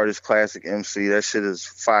 Classic artist, classic MC. That shit is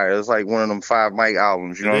fire. It's like one of them 5 mic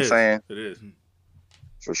albums. You know what I'm saying? It is.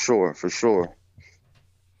 For sure.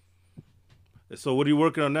 So what are you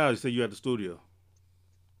working on now? You said you at the studio.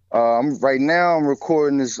 Right now I'm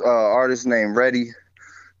recording this artist named Reddy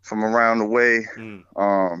from around the way.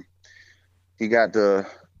 He got the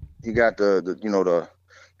the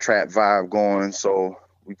trap vibe going. So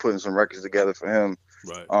we putting some records together for him.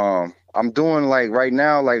 Right. I'm doing like right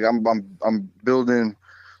now, like I'm building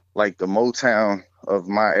like the Motown of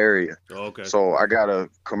my area. Oh, okay. So I got a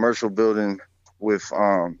commercial building with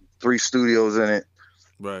 3 studios in it.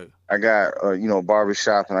 Right. I got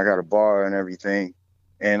barbershop, and I got a bar and everything.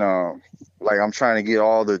 And like I'm trying to get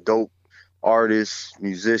all the dope artists,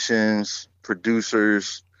 musicians,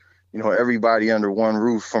 producers, everybody under one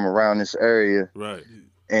roof from around this area. Right.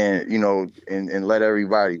 and and let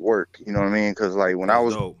everybody work. You know what I mean? Because like when I That's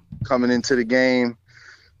was dope. coming into the game,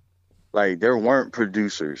 like there weren't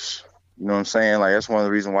producers. You know what I'm saying? Like that's one of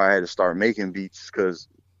the reasons why I had to start making beats, because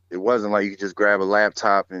it wasn't like you could just grab a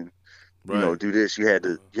laptop and Right. do this. You had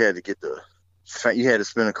to spend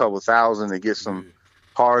a couple $1,000 to get some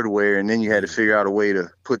hardware, and then you had to figure out a way to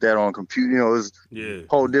put that on computer. It was a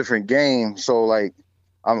whole different game. So like,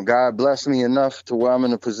 God blessed me enough to where I'm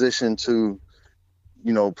in a position to,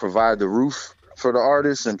 provide the roof for the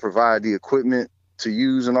artists and provide the equipment to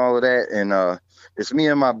use and all of that. And it's me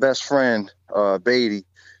and my best friend, Beatty.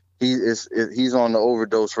 He's on the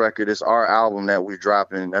Overdose record. It's our album that we're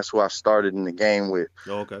dropping. That's who I started in the game with.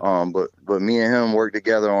 Oh, okay. But me and him work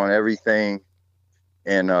together on everything,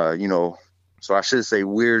 and so I should say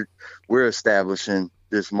we're establishing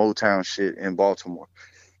this Motown shit in Baltimore,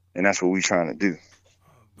 and that's what we're trying to do.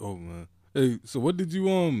 Oh man. Hey, so what did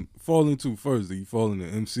you fall into first? Did you fall into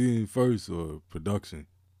MCing first or production?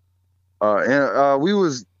 We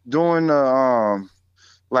was doing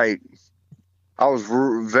like. I was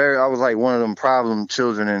like one of them problem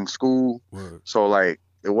children in school. Word. So like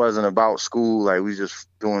it wasn't about school. Like we just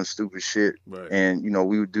doing stupid shit. Right. And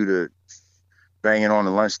we would do the banging on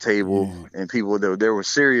the lunch table, and people there were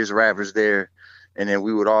serious rappers there, and then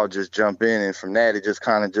we would all just jump in, and from that it just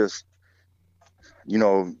kind of just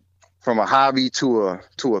from a hobby to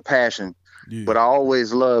a passion. Yeah. But I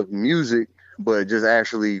always loved music, but just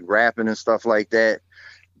actually rapping and stuff like that,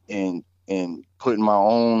 and putting my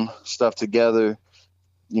own stuff together,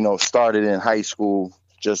 started in high school,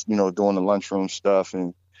 just, doing the lunchroom stuff,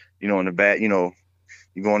 and, in the back, you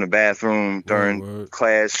go in the bathroom during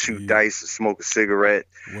class, shoot dice, smoke a cigarette,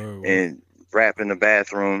 and rap in the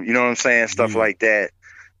bathroom, you know what I'm saying? Stuff like that.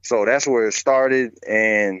 So that's where it started,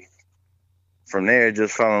 and from there,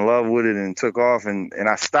 just fell in love with it and took off, and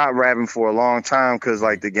I stopped rapping for a long time because,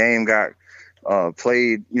 like, the game got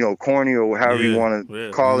played, corny or however you want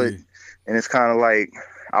to call it. And it's kind of like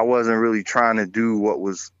I wasn't really trying to do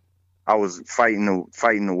I was fighting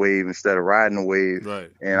the wave instead of riding the wave.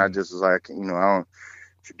 Right. And I just was like, I don't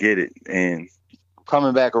forget it. And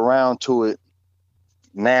coming back around to it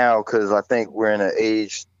now, because I think we're in an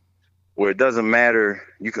age where it doesn't matter.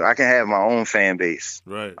 I can have my own fan base.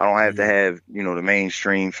 Right. I don't have to have, the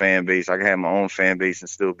mainstream fan base. I can have my own fan base and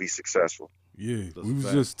still be successful. Yeah. We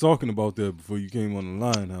was just talking about that before you came on the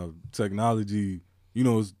line, how technology,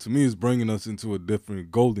 to me, it's bringing us into a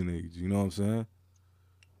different golden age. You know what I'm saying?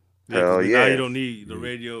 Hell yeah. Now you don't need the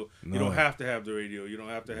radio. No. You don't have to have the radio. You don't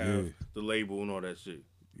have to have the label and all that shit.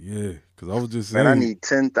 Yeah, because I was just saying. Man, I need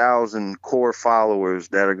 10,000 core followers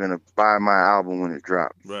that are going to buy my album when it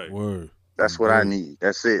drops. Right. Word. That's what I need.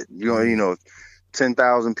 That's it.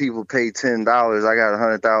 10,000 people pay $10. I got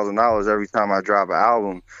 $100,000 every time I drop an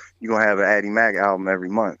album. You're going to have an Addie Mak album every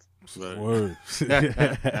month. Right. Word.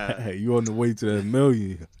 You on the way to that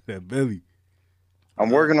million, that Billy.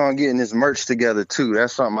 I'm working on getting this merch together too.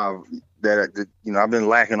 That's something I've been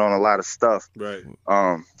lacking on a lot of stuff. Right.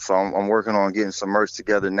 So I'm working on getting some merch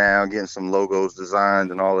together now, getting some logos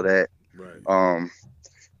designed and all of that. Right.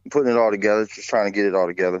 Putting it all together, just trying to get it all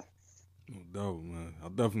together. No doubt, man. I'll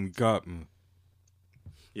definitely cop, man.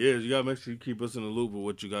 Yeah, you gotta make sure you keep us in the loop of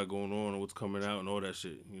what you got going on and what's coming out and all that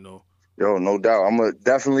shit. Yo, no doubt. I'm gonna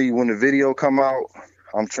definitely, when the video come out,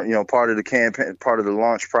 I'm part of the campaign, part of the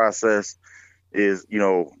launch process is,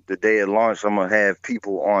 the day it launched, I'm gonna have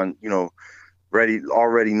people on,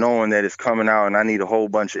 already knowing that it's coming out, and I need a whole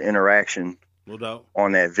bunch of interaction. No doubt.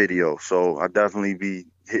 On that video. So I'll definitely be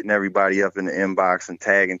hitting everybody up in the inbox and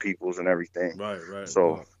tagging peoples and everything. Right.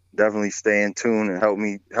 So definitely stay in tune and help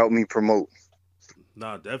me promote.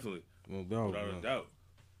 Nah, definitely. No doubt. Without a doubt.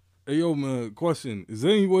 Hey, yo, man, question. Is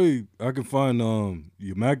there any way I can find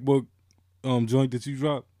your MacBook joint that you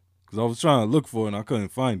dropped? Because I was trying to look for it and I couldn't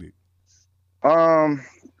find it. The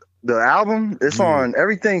album, it's on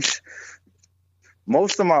everything.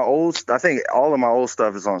 Most of my I think all of my old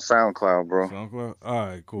stuff is on SoundCloud, bro. SoundCloud? All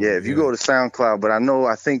right, cool. Yeah, if you go to SoundCloud, but I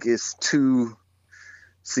think it's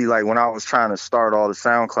like when I was trying to start all the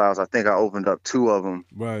SoundClouds, I think I opened up 2 of them.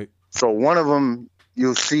 Right. So one of them,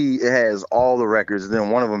 you'll see it has all the records.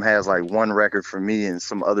 Then one of them has like 1 record for me and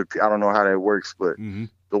some other. I don't know how that works, but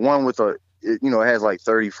the one with it has like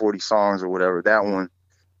 30, 40 songs or whatever. That one,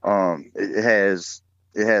 it has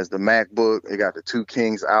the MacBook. It got the 2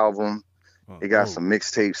 Kings album. It got some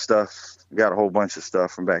mixtape stuff. It got a whole bunch of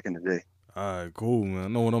stuff from back in the day. All right, cool, man. I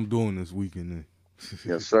know what I'm doing this weekend then.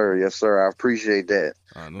 Yes, sir. I appreciate that.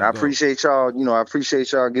 No I appreciate y'all. I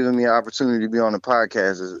appreciate y'all giving me an opportunity to be on the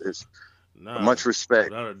podcast. It's Much respect.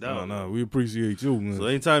 Without a doubt. Nah, we appreciate you, man. So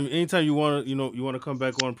anytime you want to come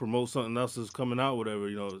back on and promote something else that's coming out, whatever,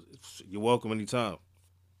 you're welcome anytime.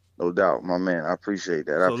 No doubt, my man. I appreciate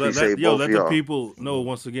that. So I appreciate both let of y'all. the people know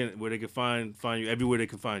once again where they can find you, everywhere they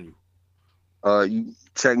can find you. You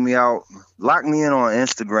check me out. Lock me in on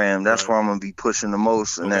Instagram. That's where I'm gonna be pushing the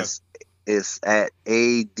most, and it's at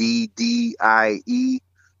ADDIE_MAK.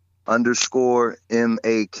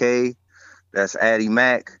 That's Addie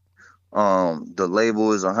Mak. The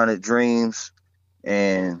label is 100 Dreams,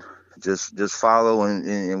 and just follow,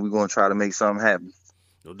 and we're gonna try to make something happen.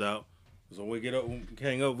 No doubt. So when we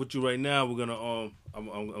hang up with you right now, we're gonna I'm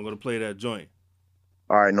gonna play that joint.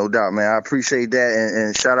 All right, no doubt, man. I appreciate that,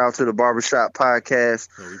 and shout out to the Barbershop Podcast.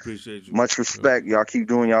 So we appreciate you. Much respect. Y'all keep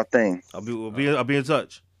doing y'all thing. I'll be in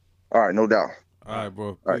touch. All right, no doubt. All right, bro.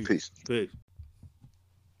 All right, peace. All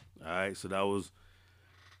right, so that was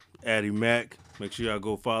Addie Mak. Make sure y'all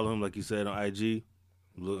go follow him, like he said, on IG.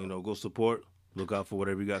 Look, go support. Look out for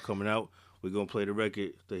whatever he got coming out. We're gonna play the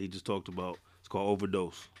record that he just talked about. It's called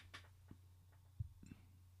Overdose.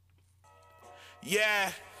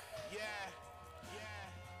 Yeah.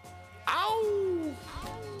 Ow.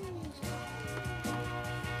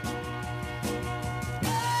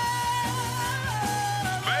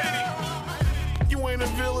 Baby, you ain't a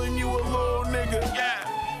villain, you a little nigga.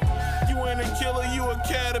 Yeah. You ain't a killer, you a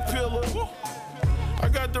caterpillar. I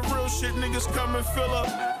got the real shit, niggas come and fill up.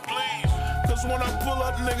 Please. Cause when I pull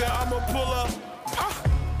up, nigga, I'ma pull up.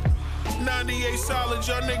 98 solid,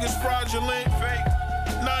 y'all niggas fraudulent.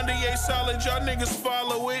 98 solid, y'all niggas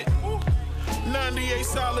follow it. 98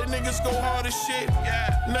 solid, niggas go hard as shit.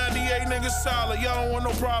 98 niggas solid, y'all don't want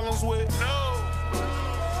no problems with. No.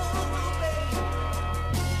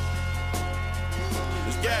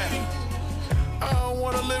 Yeah. I don't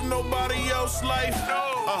wanna live nobody else's life.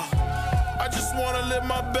 I just wanna live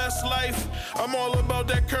my best life. I'm all about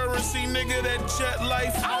that currency, nigga, that jet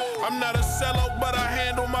life. I'm not a sellout, but I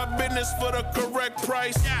handle my business for the correct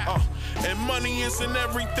price. And money isn't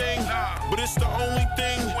everything, but it's the only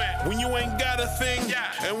thing when you ain't got a thing.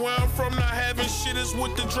 And where I'm from, not having shit is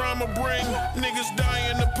what the drama bring. Niggas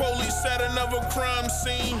dying, the police at another crime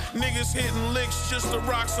scene. Niggas hitting licks just to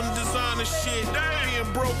rock some designer shit.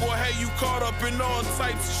 Being broke will have you caught up in all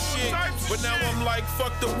types of shit. But now I'm like,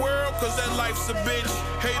 fuck the world, cause that life's a bitch.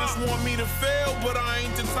 Haters want me to fail, but I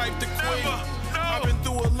ain't the type to quit. I've been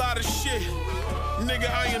through a lot of shit.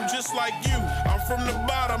 Nigga, I am just like you. I'm from the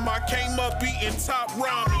bottom, I came up eating top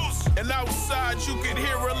ramen. And outside you could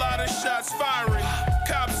hear a lot of shots firing.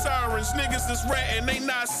 Cop sirens, niggas is ratting, they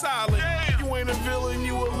not silent. You ain't a villain,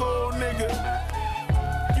 you a little nigga.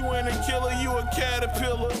 You ain't a killer, you a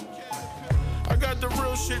caterpillar. I got the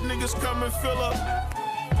real shit, niggas come and fill up.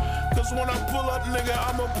 Cause when I pull up, nigga,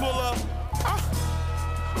 I'ma pull up.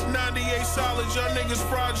 98 solid, y'all niggas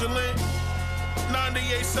fraudulent.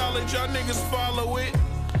 98 solid, y'all niggas follow it.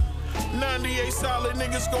 98 solid,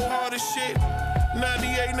 niggas go hard as shit.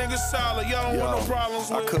 98 niggas solid, y'all don't want no problems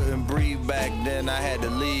with. I couldn't breathe back then, I had to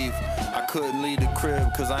leave. I couldn't leave the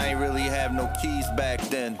crib cause I ain't really have no keys back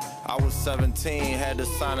then. I was 17, had to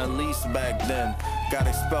sign a lease back then. Got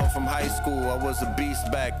expelled from high school, I was a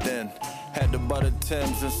beast back then. Had the butter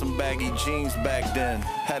Timbs and some baggy jeans back then.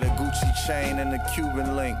 Had a Gucci chain and a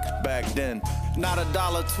Cuban link back then. Not a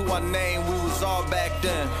dollar to our name, we was all back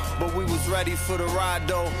then. But we was ready for the ride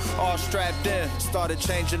though, all strapped in. Started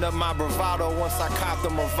changing up my bravado once I copped a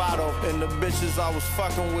Movado. And the bitches I was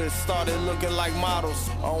fucking with started looking like models.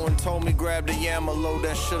 Owen told me grab the Yammer, load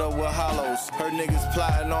that shit up with hollows. Heard niggas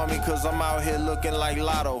plotting on me cause I'm out here looking like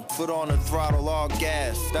Lotto. Foot on the throttle, all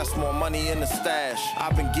gas, that's more money in the stash.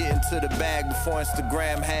 I've been getting to the bag before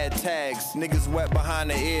Instagram had tags. Niggas wet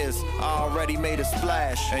behind the ears, I already made a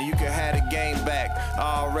splash. And you can have the game back,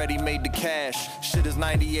 I already made the cash. Shit is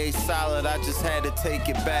 98 solid, I just had to take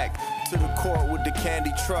it back. To the court with the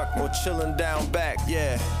candy truck or chillin' down back,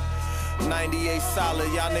 yeah. 98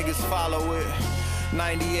 solid, y'all niggas follow it.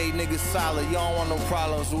 98 niggas solid, y'all don't want no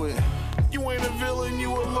problems with. You ain't a villain,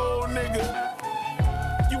 you a little nigga.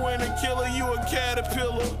 You ain't a killer, you a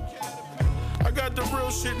caterpillar. I got the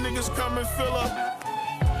real shit, niggas come and fill up.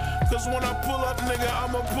 Cause when I pull up, nigga,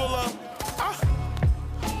 I'ma pull up.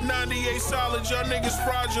 98 solid, y'all niggas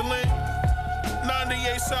fraudulent.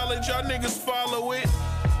 98 solid, y'all niggas follow it.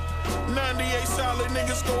 98 solid,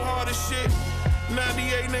 niggas go hard as shit.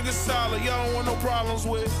 98 niggas solid, y'all don't want no problems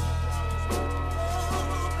with.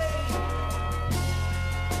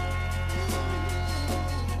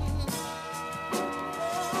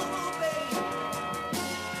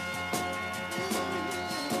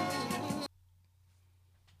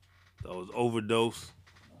 That was Overdose.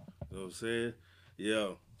 You know what I'm saying? Yeah.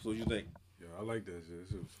 So what you think? Yeah, I like that shit.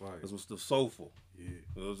 That shit was fire. This was the soulful. Yeah.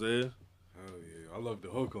 You know what I'm saying? Hell yeah. I love the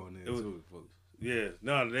hook on there too. Yeah.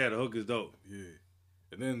 No, the hook is dope. Yeah.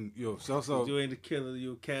 And then, yo, shouts out. You ain't a killer,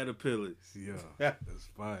 you a caterpillar. Yeah, that's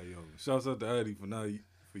fire, yo. Shouts out to Addie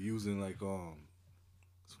for using like some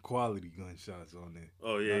quality gunshots on there.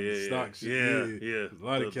 Oh yeah, Not yeah, the stock shit. Yeah. A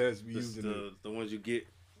lot of cats be using the ones you get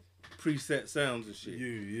preset sounds and shit.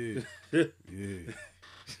 Yeah.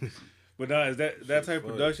 Yeah. But now is that type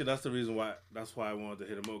of production? That's the reason why. That's why I wanted to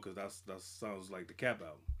hit him up, because that sounds like the Cap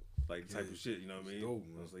album, like the type of shit. You know what I mean? Dope,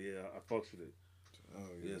 I was like, yeah, I fucks with it. Oh,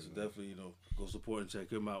 Yeah, so man. definitely, go support and check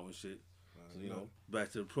him out and shit. So, Yeah. back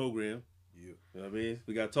to the program. Yeah. You know what I mean?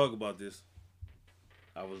 We got to talk about this.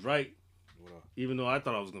 I was right, What up? even though I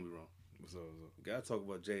thought I was going to be wrong. What's up? We got to talk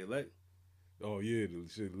about Jay Elect. Oh, yeah, the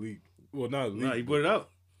shit leaked. Well, not leaked. Nah, he put it out.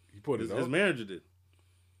 He put it His out. manager did.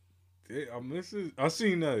 I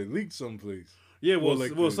seen that it leaked someplace. Yeah, well,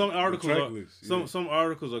 the some articles track are, list, some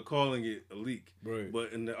articles are calling it a leak. Right.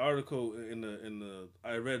 But in the article,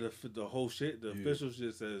 I read the whole shit. The official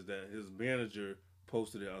shit says that his manager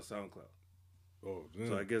posted it on SoundCloud. Oh, damn.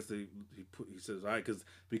 So I guess he says, all right,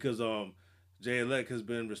 because Jay Elect has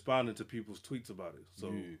been responding to people's tweets about it.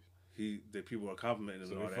 So people are complimenting him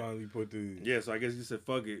So and all they that. finally put the... Yeah, so I guess he said,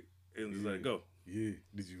 fuck it, and just let it go. Yeah.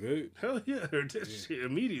 Did you hear it? Hell yeah, I heard that shit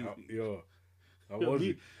immediately. How was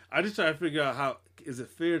it? I just try to figure out how, is it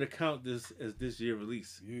fair to count this as this year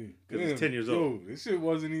release? Yeah. Because it's 10 years old. Yo, this shit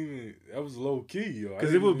wasn't even... That was low key, yo.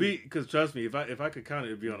 Because it would be... Because trust me, if I could count it,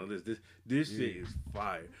 it'd be on the list. This shit is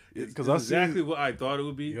fire. It's exactly what I thought it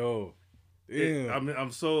would be. Yo. Damn.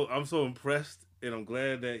 I'm so impressed, and I'm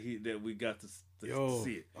glad that we got to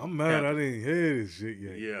see it. I'm mad I didn't hear this shit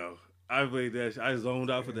yet. Yeah. I played that shit. I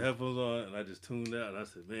zoned out with the headphones on, and I just tuned out, and I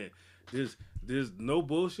said, man, there's no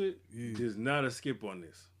bullshit. Yeah. There's not a skip on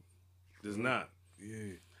this. There's not.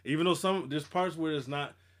 Yeah. Even though there's parts where it's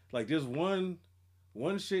not, like there's one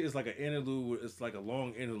shit is like an interlude, where it's like a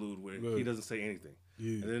long interlude where he doesn't say anything.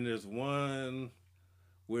 Yeah. And then there's one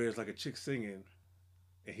where it's like a chick singing,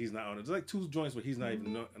 and he's not on it. There's like two joints where he's not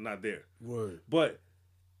even not there. Word. But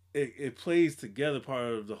it plays together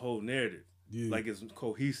part of the whole narrative. Yeah. Like it's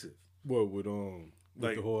cohesive. What, with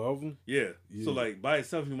like the whole album? Yeah. So like by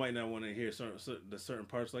itself, you might not want to hear certain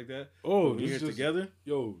parts like that. Oh, but when you hear it together.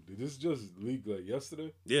 Yo, did this just leak like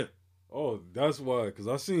yesterday? Yeah. Oh, that's why. Because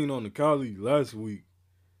I seen on the Kali last week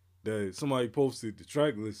that somebody posted the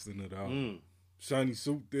track listing of the album. Shiny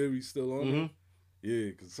Suit Theory still on there. Yeah,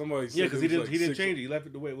 because somebody said because he didn't change it. He left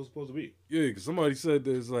it the way it was supposed to be. Yeah, because somebody said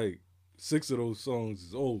there's like 6 of those songs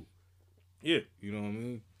is old. Yeah. You know what I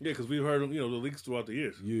mean? Yeah, because we've heard them, the leaks throughout the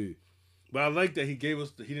years. Yeah. But I like that he gave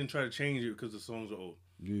us, he didn't try to change it because the songs are old.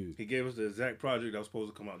 Yeah. He gave us the exact project that was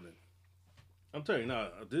supposed to come out then. I'm telling you now,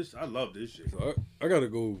 I love this shit. So I gotta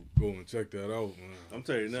go and check that out, man. I'm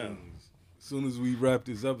telling you now. As soon as we wrap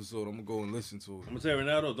this episode, I'm gonna go and listen to it. I'm gonna tell you right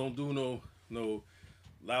now though, don't do no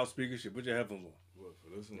loudspeaker shit. Put your headphones on. What,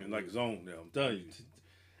 for this one? And like zone now. I'm telling you.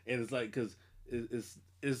 And it's like, cause it's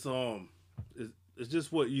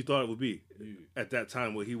just what you thought it would be at that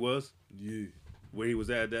time where he was. Yeah. Where he was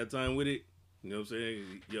at that time with it. You know what I'm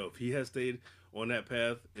saying? Yo, if he had stayed on that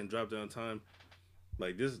path and dropped down time,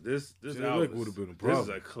 like this album would have been a problem. This is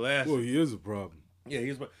a classic. Well, he is a problem. Yeah,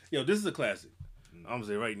 this is a classic. I'm gonna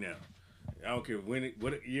say right now. I don't care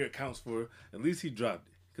what year it counts for. At least he dropped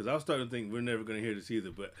it. Because I was starting to think we're never gonna hear this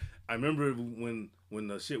either. But I remember when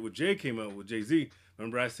the shit with Jay came out with Jay-Z.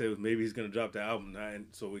 Remember I said maybe he's gonna drop the album now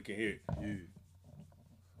so we can hear it. Yeah.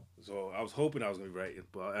 So I was hoping I was gonna be right,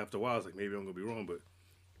 but after a while I was like, maybe I'm gonna be wrong. But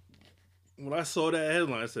when I saw that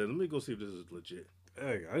headline, I said, let me go see if this is legit.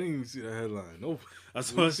 Hey, I didn't even see that headline. Nope. I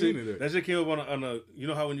saw that shit came up on a. You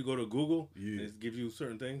know how when you go to Google, it gives you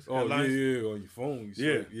certain things. Oh headlines? yeah, on your phone.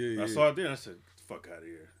 I saw it there. And I said, "Fuck out of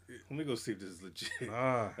here." Let me go see if this is legit.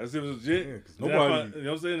 I see if it's legit. Yeah, nobody, you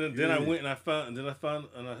know what I'm saying? And then I went and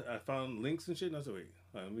I found links and shit. And I said, wait,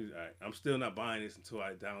 all right, I'm still not buying this until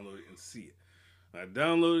I download it and see it. I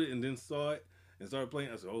downloaded it and then saw it and started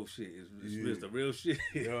playing. I said, oh shit, it's the real shit.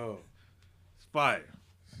 Yo, it's fire.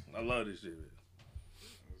 I love this shit, man.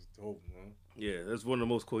 That's dope, man. Yeah, that's one of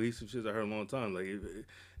the most cohesive shits I heard in a long time. Like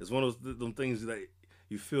it's one of those things that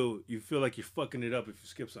you feel like you're fucking it up if you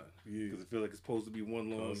skip something. Yeah, because I feel like it's supposed to be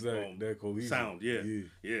one long that cohesive sound.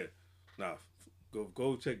 Yeah. Nah,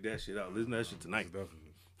 go check that shit out. Listen to that shit tonight.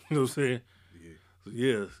 Definitely. You know what I'm saying? Yeah. So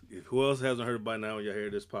yeah. If who else hasn't heard it by now when y'all hear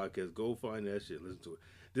this podcast, go find that shit. Listen to it.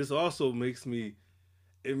 This also makes me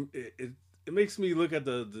it makes me look at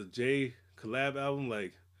the Jay collab album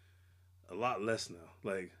like a lot less now.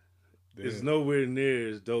 Like It's nowhere near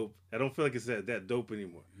as dope. I don't feel like it's that dope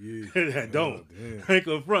anymore. Yeah. I don't. I ain't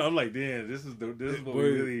gonna front. I'm like, damn, this is what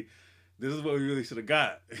we really should have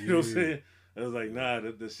got. You know what I'm saying? I was like, nah,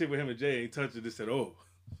 the shit with him and Jay ain't touching this at all.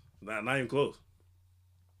 Not even close.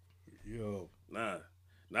 Yo. Nah.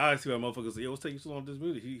 Now I see why motherfuckers say, yo, what's taking so long with this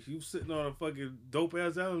music? He was sitting on a fucking dope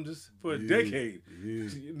ass album just for a decade. Yeah.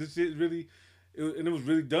 This shit really, and it was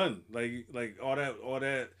really done. Like all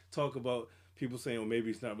that talk about people saying, well,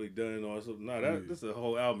 maybe it's not really done and all that stuff. Nah, this is a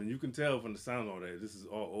whole album. You can tell from the sound of all that. This is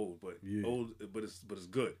all old, but it's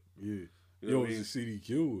good. Yeah. You know what I mean? It's a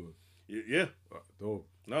CDQ. Yeah. Dope.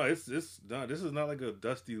 No, this is not like a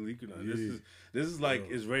dusty leak or nothing. Yeah. This is like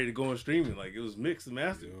it's ready to go on streaming. Like it was mixed and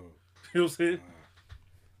mastered. You know what I'm saying?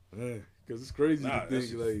 Man, because it's crazy to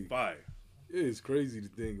think like fire. Yeah, it's crazy to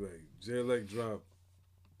think like J-Elect dropped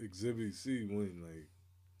Exhibit C when like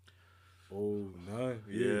 09.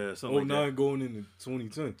 Yeah, something 09 like that. Going into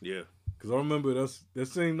 2010. Yeah. Because I remember that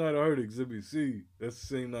same night I heard Exhibit C. That's the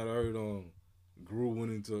same night I heard Gru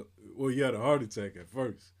went into, well, he had a heart attack at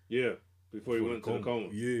first. Yeah, before he went to the coma.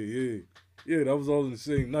 Yeah, that was all in the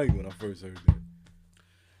same night when I first heard that.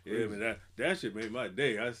 Yeah, man, that shit made my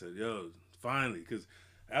day. I said, yo, finally, because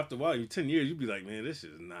after a while, 10 years, you'd be like, man, this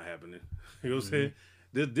shit is not happening. You know what I'm saying?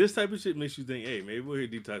 This type of shit makes you think, hey, maybe we'll hear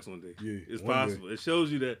Detox one day. Yeah, it's possible. Day. It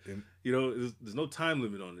shows you that, there's no time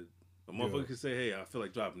limit on it. A motherfucker can say, hey, I feel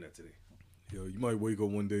like dropping that today. Yo, you might wake up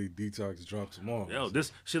one day, Detox drop tomorrow. Yo,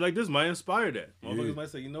 this shit like this might inspire that. Motherfuckers might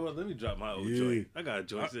say, you know what, let me drop my old joint. I got a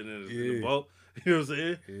joint sitting in the vault. You know what I'm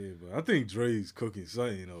saying? Yeah, but I think Dre's cooking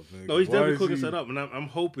something up, man. No, he's definitely cooking something up, and I'm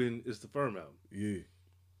hoping it's the firm album. Yeah.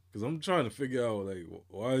 Because I'm trying to figure out, like,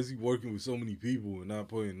 why is he working with so many people and not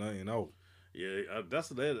putting nothing out? Yeah,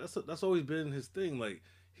 that's always been his thing. Like,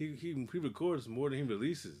 he records more than he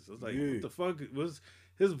releases. I was like, what the fuck?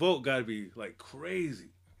 His vote got to be, like, crazy.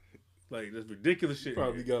 Like, that's ridiculous shit. He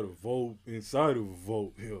probably got a vote inside of a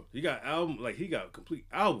vote. Yeah. He got he got complete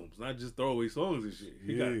albums, not just throwaway songs and shit.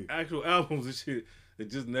 He got actual albums and shit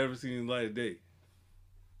that just never seen the light of day.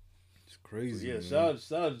 It's crazy. Yeah, man.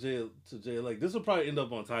 shout out to Jay. Like, this will probably end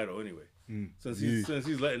up on Tidal anyway. Since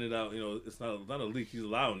he's letting it out, it's not a leak. He's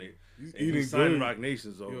allowing it. He's signing Rock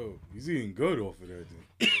Nation, so yo, he's eating good off of that.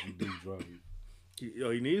 Then he do drop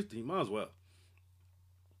it. He might as well.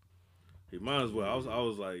 He might as well. I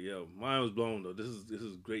was like, yo, mine was blown though. This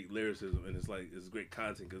is great lyricism and it's great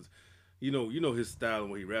content because, you know his style and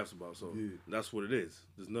what he raps about. So that's what it is.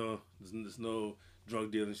 There's no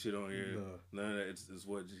drug dealing shit on here. None of that.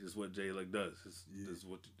 It's what J-Elect does. It's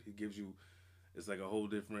what he gives you. It's like a whole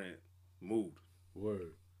different mood.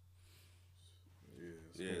 Word.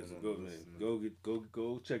 Yeah, it's good, man.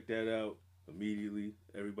 Go check that out immediately.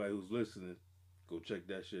 Everybody who's listening, go check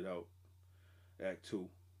that shit out. Act 2.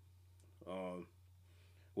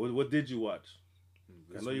 What did you watch?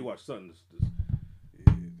 I know you watched something.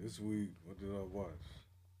 This week. What did I watch?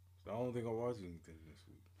 I don't think I watched anything this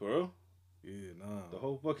week. For real? Yeah, nah. The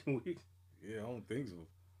whole fucking week? Yeah, I don't think so.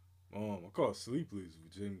 I caught Sleepless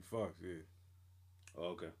with Jamie Foxx. Yeah. Oh,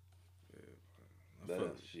 okay. Yeah.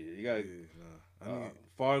 That shit. You got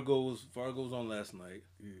Fargo's on last night.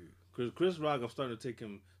 Yeah. Chris Rock, I'm starting to take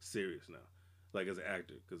him serious now, like as an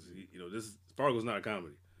actor, because Fargo's not a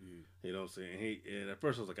comedy. Yeah. You know what I'm saying? And at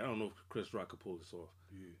first I was like, I don't know if Chris Rock could pull this off.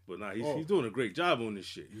 Yeah. But now he's doing a great job on this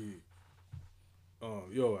shit. Yeah.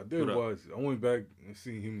 Yo, I did watch. I went back and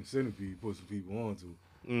seen Human Centipede put some people on to.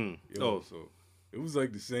 So it was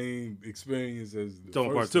like the same experience as the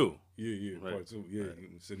first part 2. Yeah, right. Part 2. Yeah, right.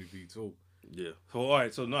 Human Centipede 2. Yeah. So all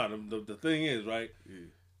right. So the thing is, right? Yeah.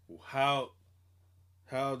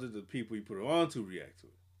 How did the people you put it on to react to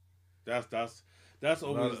it? That's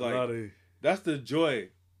always that's the joy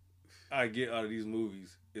I get out of these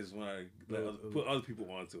movies is when I put other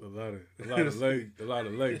people onto it. A lot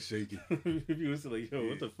of leg shaking. People was like, yo,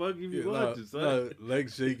 what the fuck you be watching, son? A lot of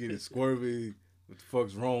leg shaking and squirming. What the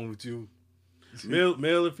fuck's wrong with you?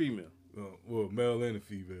 Male or female? Well, male and a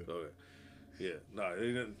female. Okay. Yeah,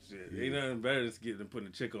 ain't nothing better than putting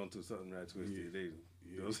a chick onto something right twisted.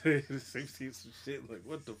 You know what I'm saying? Some shit like,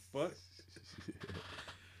 what the fuck?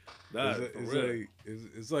 Nah,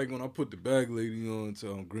 it's like when I put the bag lady on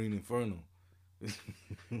to Green Inferno.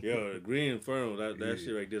 Yo, the Green Inferno, that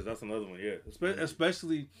shit right there, that's another one, yeah.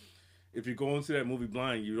 Especially if you go into that movie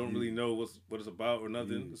blind, you don't really know what it's about or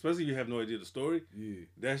nothing. Yeah. Especially if you have no idea the story. Yeah.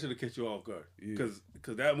 That should have catch you off guard. Because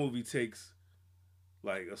that movie takes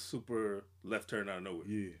like a super left turn out of nowhere.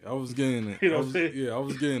 Yeah, I was getting I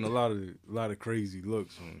was getting a lot of crazy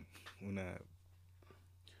looks when that.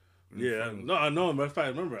 Yeah, no, I know. Matter of fact,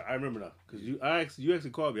 I remember now because you actually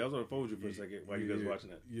called me. I was on the phone with you for a second while you guys were watching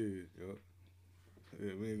that. Yeah.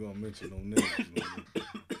 Yeah, we ain't gonna mention no names.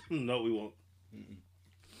 Man. No, we won't.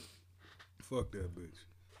 Fuck that bitch.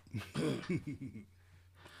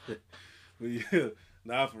 But yeah,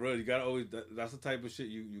 nah, for real, you gotta always. That's the type of shit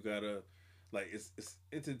you gotta like. It's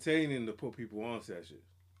entertaining to put people on to that shit,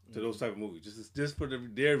 to those type of movies. Just for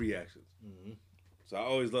their reactions. Mm-hmm. So I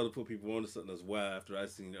always love to put people on to something that's wild after I've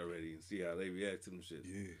seen it already and see how they react to them shit.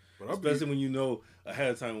 Yeah, but especially when you know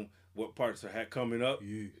ahead of time what parts are coming up.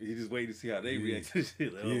 Yeah, you just wait to see how they react to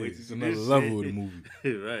shit. Like, yeah, wait to it's see another this level shit. of the movie.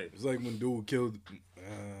 Right. It's like when dude killed.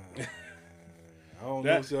 I don't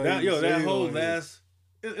know. That whole last.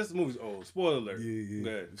 It's the movie's old. Spoiler alert.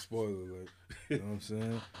 Yeah. Spoiler alert. You know what I'm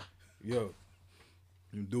saying? Yo,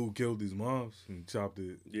 the dude killed his mom and chopped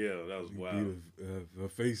it. Yeah, that was wild. Beat her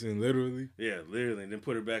face in literally. Yeah, literally, and then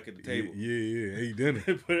put her back at the table. Yeah. He didn't.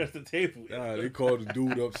 Put her at the table. Nah, they called the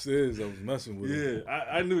dude upstairs that was messing with him. Yeah,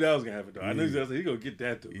 I knew that was gonna happen though. I knew he gonna get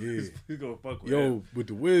that dude. Yeah. He's gonna fuck with him. But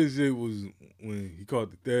the weird shit was when he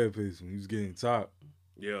called the therapist when he was getting top.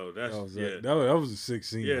 Yo, that was a sick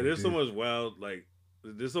scene. Yeah, there's so much wild, like,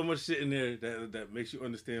 there's so much shit in there that makes you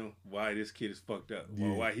understand why this kid is fucked up.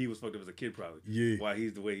 Or why he was fucked up as a kid, probably. Yeah. Why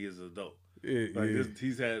he's the way he is as an adult. Yeah, like,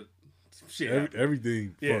 he's had some shit.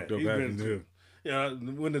 Everything fucked up happened to him. Yeah,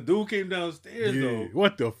 when the dude came downstairs, though.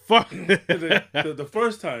 What the fuck? the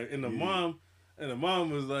first time, and the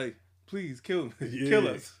mom was like, please kill me. Kill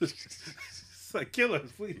us. It's like, kill us,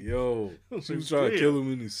 please. Yo, she was trying to kill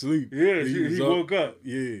him in his sleep. Yeah, he woke up.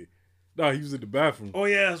 Yeah. Nah, he was in the bathroom. Oh,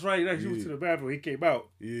 yeah, that's right. He was to the bathroom. He came out.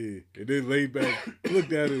 Yeah. And then laid back,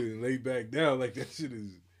 looked at her and laid back down like that shit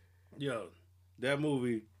is... Yo, that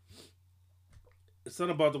movie, it's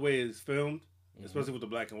something about the way it's filmed, especially with the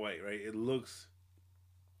black and white, right? It looks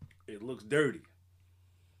dirty.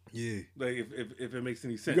 Yeah. Like, if it makes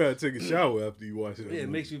any sense. You gotta take a shower after you watch it. Yeah, it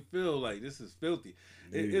makes you feel like this is filthy.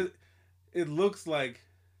 Yeah. It looks like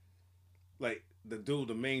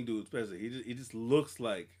the main dude, especially. He just looks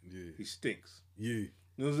like he stinks. Yeah.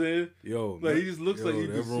 You know what I'm saying? Yo, like he just looks like you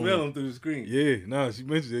can smell him through the screen. Yeah, nah, she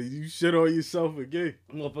mentioned that you shit on yourself again.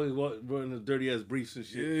 Motherfuckers running his dirty ass briefs and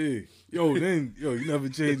shit. Yeah. Yo, he never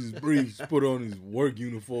changed his briefs, put on his work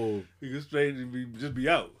uniform. He could straight and just be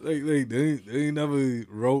out. Like they never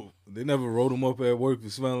wrote him up at work for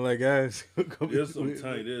smelling like ass. There's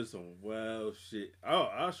some wild shit.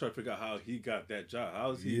 I was trying to figure out how he got that job.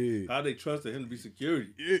 How they trusted him to be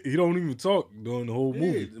security. Yeah, he don't even talk during the whole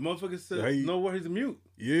movie. The motherfucker said no where he's a mute.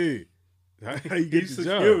 Yeah. How you get he's the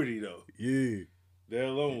security job? Though. Yeah. That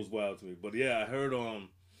alone was wild to me. But yeah, I heard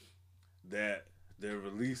that they're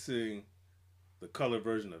releasing the color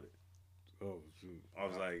version of it. Oh shoot. I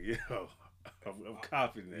was like, yo, I'm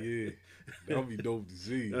confident that. Yeah. That'll be dope to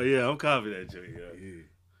see. Oh yeah, I'm confident that yeah.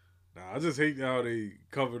 Nah, I just hate how they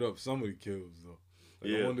covered up some of the kills though.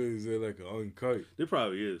 Like, I wonder is there like an uncut? There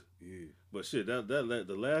probably is. Yeah. But shit,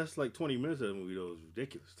 the last like 20 minutes of the movie though was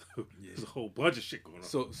ridiculous. Yeah. There's a whole bunch of shit going on.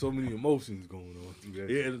 So many emotions going on through that.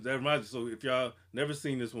 Yeah, that reminds me. So if y'all never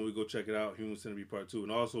seen this one, we go check it out. Human Centipede Part 2,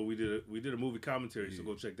 and also we did a movie commentary, so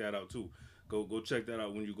go check that out too. Go check that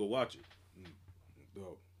out when you go watch it.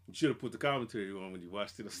 Dope. You should have put the commentary on when you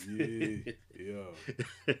watched it. Yeah.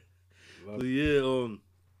 So yeah,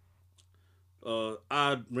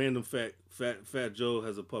 odd random fact. Fat Joe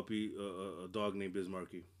has a puppy, a dog named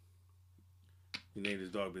Bismarcky. He named his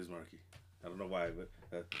dog Bismarcky. I don't know why, but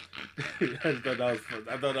I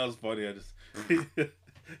thought that was funny.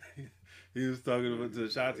 He was talking to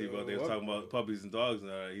Shanti about they was talking about puppies and dogs,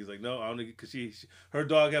 and he's like, no, I only because her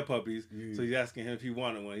dog had puppies, so he's asking him if he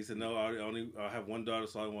wanted one. He said, no, I have one daughter,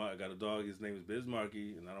 so I got a dog. His name is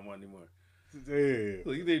Bismarcky, and I don't want any more. Damn.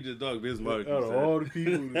 So he named his dog Bismarcky. Out of all the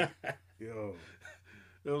people, yo.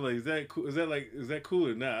 I was like, is that cool? Is that cool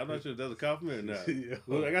or not? I'm not sure if that's a compliment or not.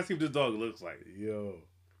 Well, I gotta see what this dog looks like. Yo,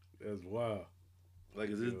 that's wild. Like,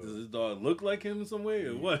 does this dog look like him in some way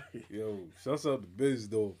or what? Yo, shouts out to Biz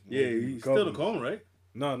though. Yeah, he's still in a coma, right?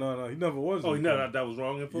 No, he never was. Oh, that was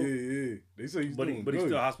wrong info. Yeah. They say he's doing good. But he's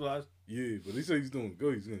still hospitalized. Yeah, but they say he's doing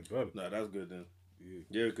good. He's getting better. No, that's good then.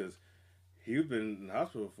 Yeah, because he's been in the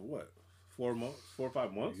hospital for what? 4 or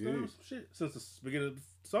 5 months? Yeah, some shit since the beginning of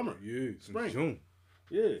summer. Yeah, spring, since June.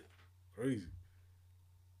 Yeah, crazy.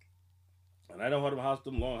 And I know how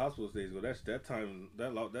them long hospital stays go. That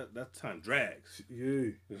time drags. Yeah,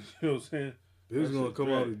 you know what I'm saying. It's gonna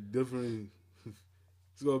come out of different.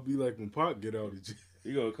 It's gonna be like when Pac get out of jail.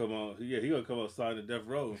 He gonna come out. Yeah, he gonna come out sign the Death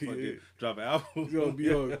Row and fucking drop an album. He's gonna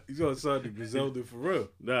be on. He's gonna sign the Griselda for real.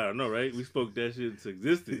 Nah, I know, right? We spoke that shit into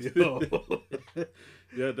existence.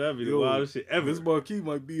 Yeah, that'd be the wildest shit ever. This Marquis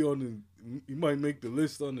might be on the. He might make the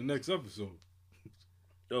list on the next episode.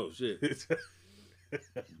 Oh shit.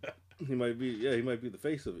 He might be the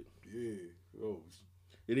face of it. Yeah. Oh,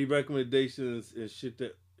 Any recommendations and shit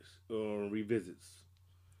that revisits?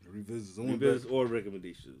 Revisits or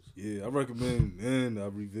recommendations? Yeah, I recommend, and I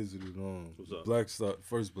revisited Black Star,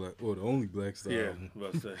 the only Black Star album.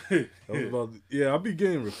 About to say. I be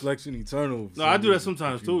getting Reflection Eternal. No, I do that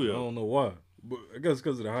sometimes too, yo. I don't know why, but I guess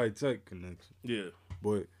because of the high tech connection. Yeah.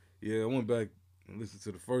 But I went back and listened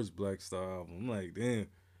to the first Black Star album. I'm like, damn,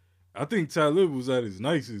 I think Talib was at his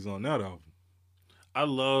nicest on that album. I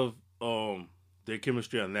love their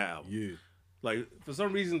chemistry on that album. Yeah. Like, for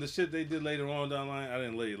some reason, the shit they did later on down the line, I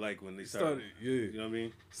didn't really like when they started. You know what I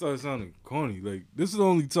mean? Started sounding corny. Like, this is the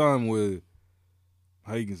only time where,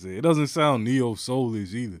 how you can say, it doesn't sound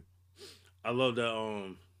neo-soulish either. I love that,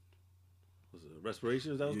 was it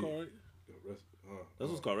Respirations that was called, right? That's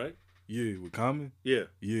what it's called, right? Yeah, with Common? Yeah.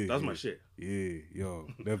 Yeah. That's my shit. Yeah, yo.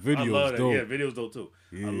 That video I love is dope. Yeah, video's dope too.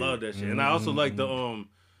 Yeah. I love that shit. And I also like the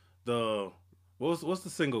what's the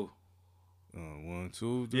single? 1,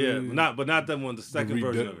 2, 3. Yeah, but not that one. The second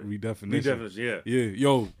version of it. Redefinition. Yeah. Yeah,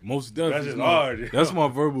 yo, most definitely. That's just hard. That's my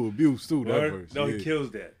verbal abuse too. That verse. No, he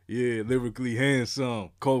kills that. Yeah, lyrically handsome.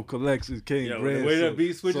 Cold collections came. Yeah, the way that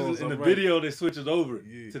beat switches in the video, they switches over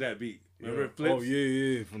to that beat. Remember it flips? Oh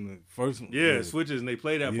yeah, from the first one. Yeah, it switches and they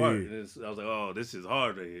play that part. And I was like, oh, this is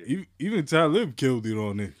hard right here. Even Talib killed it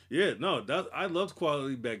on it. Yeah, no, I loved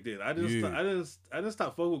Quality back then. I didn't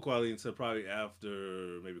stop fucking with Quality until probably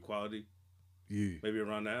after maybe Quality. Yeah. Maybe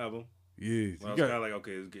around that album. Yeah. I was kind of like,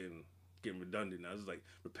 okay, it's getting redundant now. It's like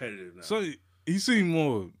repetitive now. So he seemed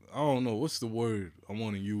more, I don't know, what's the word I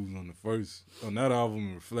want to use on that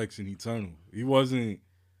album, Reflection Eternal. He wasn't,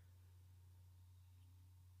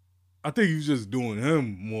 I think he was just doing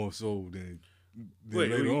him more so than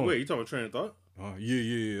later on. Wait, you talking about Train of Thought?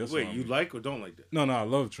 Yeah. That's wait, you like or don't like that? No, I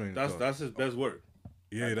love Train of Thought. That's his best work.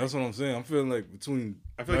 Yeah, that's what I'm saying. I'm feeling like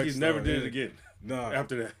I feel like he's never did it again. Nah.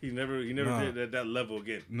 After that, he never did that level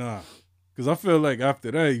again. Nah. Because I feel like after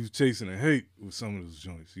that, he was chasing a hate with some of those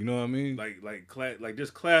joints. You know what I mean? Like there's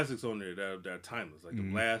classics on there that are timeless. Like The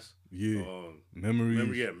Blast. Yeah. Memories.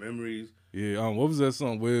 Memories. Yeah. What was that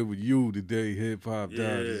song? Where with you the day hip hop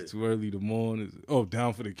dies? It's too early to mourn.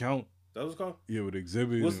 Down for the Count. That was called? Yeah, with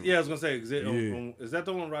Exhibit. I was gonna say Exhibit. Is that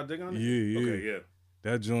the one Rod Dig on it? Yeah. Okay, yeah.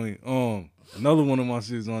 That joint. Another one of my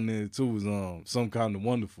shits on there too was Some Kind of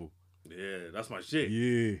Wonderful. Yeah, that's my shit.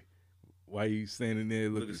 Yeah. Why you standing there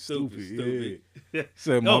looking stupid? Yeah.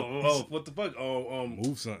 Said, what the fuck?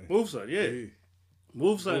 Move something. Move something, yeah.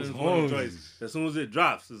 Move something is one of the choices. As soon as it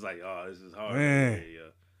drops, it's like, oh, this is hard. Man.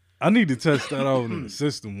 Yeah. I need to test that out in the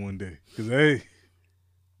system one day. Cause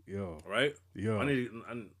yo. Right? Yo. I need to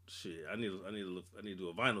do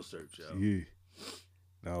a vinyl search, yo. Yeah.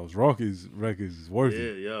 Now, Rockets records is worth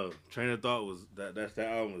it. Yeah, yo. Train of Thought was that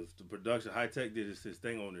album was the production. High Tech did his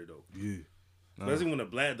thing on there though. Yeah. Especially when the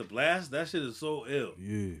blast, that shit is so ill.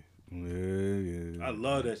 Yeah. Yeah. I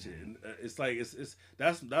love that shit. It's like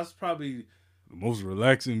that's probably the most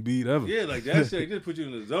relaxing beat ever. Yeah, like that shit just put you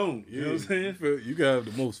in the zone. You know what I'm saying? You can have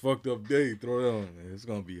the most fucked up day, throw it on, man. It's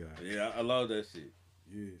gonna be alright. Yeah, I love that shit.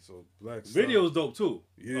 Yeah, so Black Star. Video's dope too.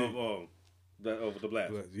 Yeah. Of the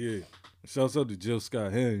blast. Yeah. Shouts out to Jill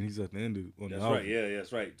Scott Henry. He's at the end of That's right. Yeah,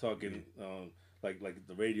 that's right. Talking like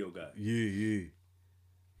the radio guy. Yeah.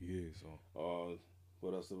 So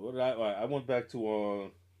what else? I went back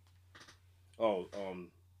to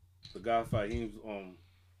the Guy Fahim's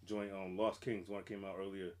joint Lost Kings one came out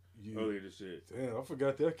earlier this year. Damn, I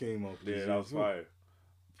forgot that came out. Yeah, that was fire.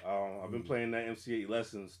 I've been playing that MC8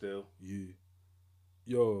 Lessons still. Yeah.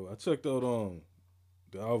 Yo, I checked out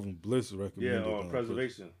the album Bliss recommended. Yeah,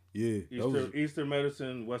 Preservation. Yeah. Eastern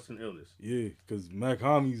Medicine, Western Illness. Yeah, because Mac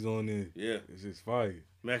Homie's on there. Yeah. It's just fire.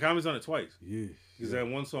 Mac Homie's on it twice. Yeah. He's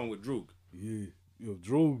had one song with Droog. Yeah. Yo,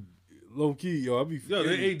 Droog, low key, yo, I be Yo,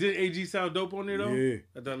 did AG sound dope on there though? Yeah.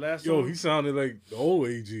 At that last song? Yo, he sounded like the old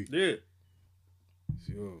AG. Yeah.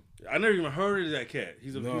 Yo. I never even heard of that cat.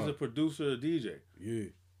 He's a producer, a DJ. Yeah.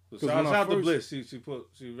 So shout out to Bliss. She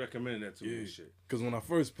recommended that to me and shit. Because when I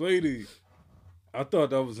first played it, I thought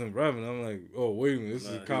that was him rapping. I'm like, oh, wait a minute, this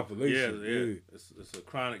is a compilation. Yeah. It's a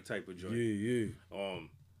chronic type of joint. Yeah.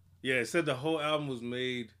 Yeah, it said the whole album was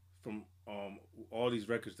made from all these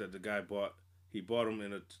records that the guy bought. He bought them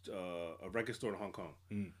in a record store in Hong Kong.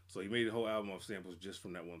 So he made the whole album of samples just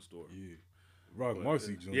from that one store. Yeah. Rock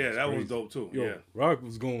Marcy joint. Yeah, that was dope too. Yo, yeah. Rock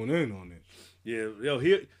was going in on it. Yeah, yo,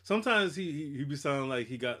 sometimes he be sounding like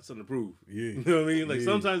he got something to prove. Yeah. You know what I mean? Like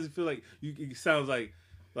sometimes you feel like he sounds like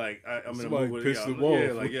I'm in a movie with pissed him off.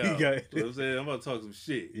 Yeah, like, yeah. You know what I'm saying? I'm about to talk some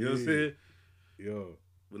shit. You know what I'm saying? Yo.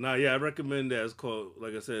 But nah, yeah, I recommend that. It's called,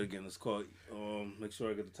 like I said again, it's called, make sure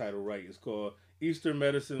I get the title right. It's called Eastern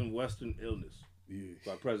Medicine, Western Illness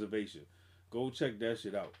by Preservation. Go check that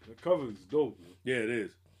shit out. The cover is dope, man. Yeah, it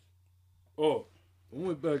is. Oh, I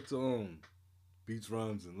went back to Beats,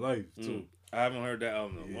 Rhymes, and Life, too. I haven't heard that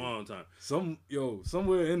album in a long time.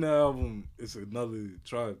 Somewhere in the album, it's another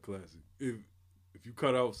Tribe classic. If you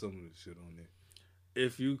cut out some of the shit on there.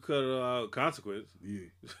 If you cut out Consequence. Yeah.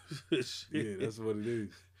 Yeah, that's what it is.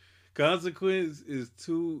 Consequence is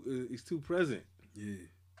too present. Yeah.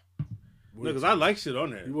 No, because I like shit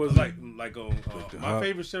on there. He was like on my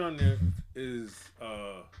favorite shit on there is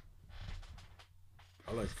I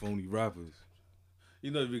like phony rappers.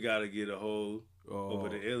 You know, we gotta get a hold over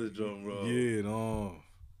the ill drum roll. Yeah, no.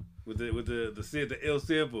 With the ill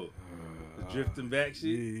sample. The drifting back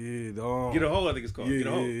shit. Yeah, dog. Get a hold, I think it's called. Get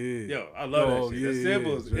a hold. Yeah. Yo, I love that shit. That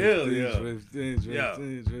sample is ill, yo. Drifting.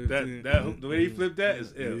 The way he flipped that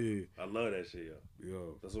is ill. Yeah. I love that shit,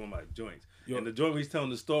 yo. That's one of my joints. Yo. And the joint where he's telling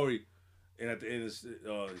the story, and at the end, he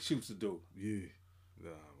shoots the dude. Yeah.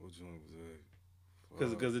 Nah, what joint was that?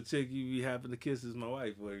 Because the chick you be having to kiss is my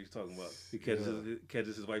wife, what he's talking about. He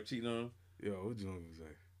catches his wife cheating on him. Yo, what joint was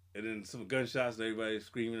that? And then some gunshots and everybody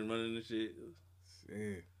screaming and running and shit.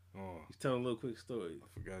 Yeah. He's telling a little quick story. I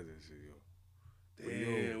forgot that shit, yo.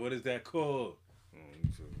 Damn, what is that called? Let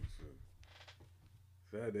me show.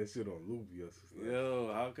 I had that shit on loop yesterday.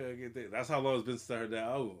 Yo, how can I get that? That's how long it's been since I heard that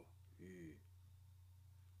album. Yeah.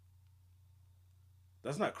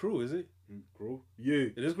 That's not Crew, is it? Crew? Yeah.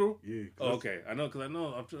 It is Crew? Yeah. Oh, okay. I know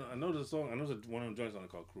the song. I know there's one of them joints on it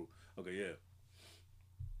called Crew. Okay, yeah.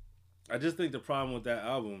 I just think the problem with that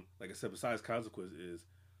album, like I said, besides Consequence, is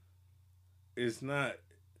it's not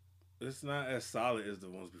as solid as the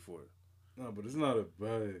ones before. No, but it's not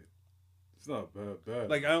bad.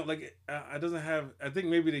 Like I doesn't have. I think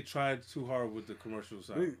maybe they tried too hard with the commercial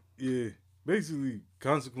side. Yeah, basically,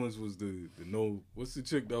 Consequence was the no. What's the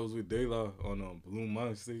chick that was with De La on Balloon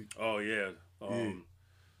Mind State? Oh yeah.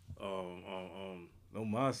 No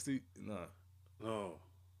Mind State. Nah. No.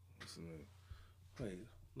 What's the name? Wait.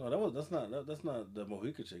 No, that's not the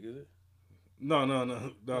Mohica chick, is it? No.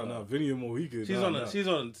 Vinny and Mohica. She's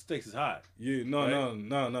on Stakes is High. Yeah, no.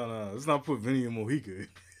 Let's not put Vinny and Mohica.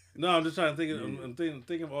 No, I'm just trying to think. I'm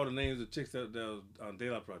thinking of all the names of chicks that was on De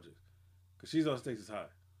La projects, cause she's on Stakes is High.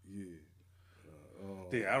 Yeah.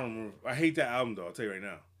 I don't remember. I hate that album though. I'll tell you right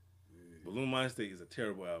now. Yeah. Balloon Mind State is a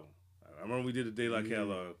terrible album. I remember we did the De La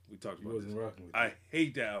catalog. We talked about this. I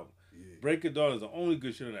hate that album. Yeah. Break of Dawn is the only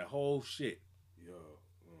good shit on that whole shit.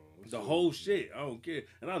 The whole shit. I don't care.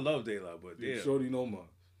 And I love De La, but yeah. Shorty No Mas.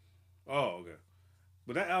 Oh, okay.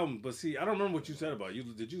 But that album, see, I don't remember what you said about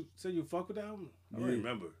it. Did you say you fuck with that album? I don't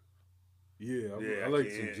remember. Yeah, I like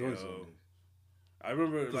some joints on it. I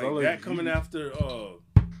remember like that coming after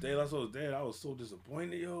De La Soul's Dead. I was so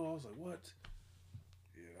disappointed, yo. I was like, what?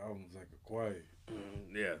 Yeah, that album was like a quiet.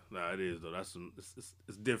 Yeah, nah, it is though. That's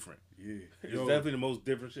it's different. Yeah, it's definitely the most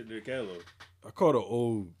different shit in their catalog. I caught an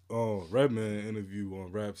old Redman interview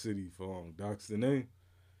on Rap City for Doc's the Name.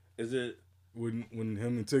 Is it when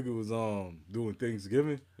him and Tigger was doing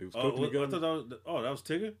Thanksgiving? They was cooking together. I thought that was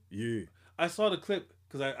Tigger. Yeah, I saw the clip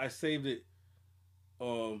because I saved it.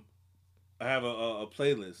 I have a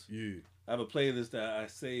playlist. Yeah, I have a playlist that I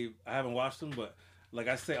save. I haven't watched them, but like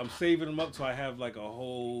I say, I'm saving them up so I have like a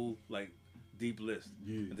whole like deep list.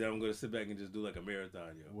 Yeah, and then I'm gonna sit back and just do like a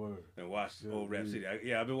marathon, Word. And watch old Rap City.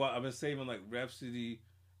 I've been saving like Rap City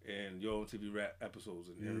and Yo MTV Rap episodes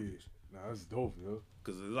and interviews. Nah, that's dope, yo.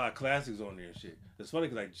 Cause there's a lot of classics on there and shit. It's funny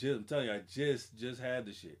cause I'm telling you, I just had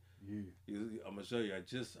the shit. Yeah, I'm gonna show you.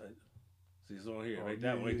 See, it's on here, right? Yeah,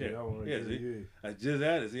 that one right there. That one right yeah, there, see? Yeah. I just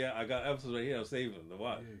had it. See, I got episodes right here. I'm saving them to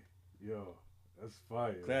watch. Yeah. Yo, that's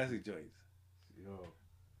fire. Classic joints.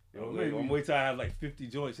 Yo, I'm wait till I have like 50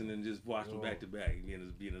 joints and then just watch them back to back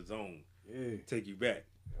and be in a zone. Yeah. Take you back.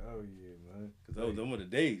 Oh yeah, man. Cause those were the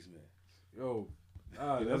days, man. Yo.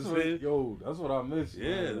 That's what I miss.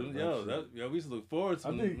 Yeah, we used to look forward to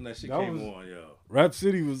when that shit came on, yo. Rap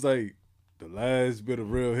City was like the last bit of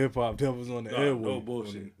real hip hop that was on the airwaves. No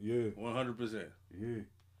bullshit. Yeah. 100%. Yeah.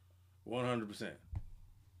 100%.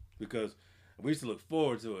 Because we used to look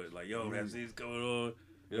forward to it. Like, yo, Rap City's going on.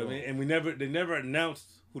 You know what I mean? And they never announced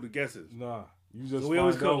who the guest is. Nah. You just so we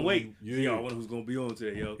always couldn't wait. Yeah. See, I wonder who's gonna be on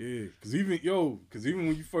today, yo. Yeah. Cause even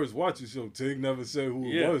when you first watch the show, Tig never said who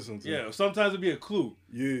it was sometimes. Yeah, sometimes it'd be a clue.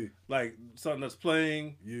 Yeah. Like something that's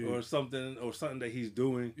playing or something that he's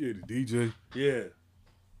doing. Yeah, the DJ. Yeah.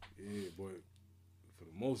 Yeah, but for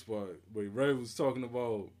the most part, but Ray was talking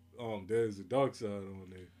about there's a dark side on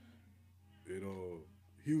there. You know,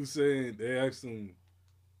 he was saying they asked him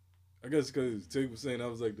I guess because Tate was saying I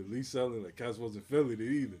was like the least selling, like cats wasn't feeling it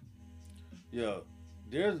either. Yo,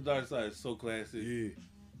 There's a Dark Side is so classic. Yeah.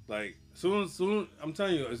 Like soon, I'm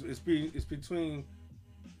telling you, it's between.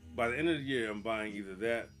 By the end of the year, I'm buying either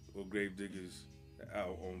that or Gravediggers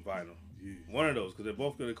out on vinyl. Yeah. One of those, because they're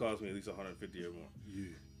both going to cost me at least $150 or more.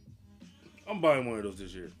 Yeah. I'm buying one of those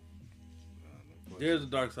this year. There's a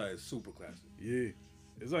Dark Side is super classic. Yeah.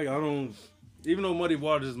 It's like I don't. Even though Muddy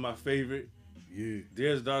Waters is my favorite, Yeah.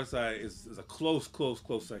 There's Dark Side is a close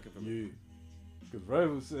second for me. Yeah. Because Red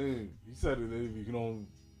was saying, he said it if you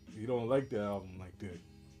don't like that album like that.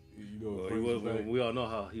 You know, Well, we all know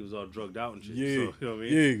how he was all drugged out and shit. Yeah. So, you know what I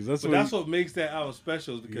mean? Yeah, 'cause that's what makes that album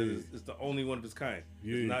special is because Yeah. it's the only one of its kind.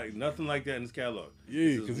 Yeah. It's not nothing like that in his catalog.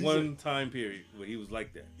 Yeah, because he one time period where he was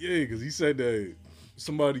like that. Yeah, because he said that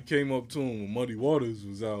somebody came up to him when Muddy Waters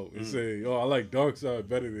was out and said, "Yo, I like Dark Side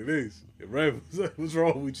better than this." And Red was like, "What's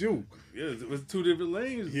wrong with you?" Yeah, it was two different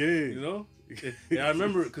lanes. Yeah. You know? And I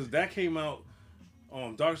remember because that came out,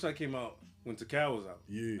 Dark Side came out when Takao was out.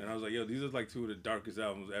 Yeah. And I was like, yo, these are like two of the darkest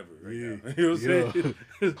albums ever right Yeah. now. You know what I'm saying?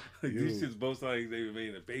 Like, Yeah. these shits both sound like they were made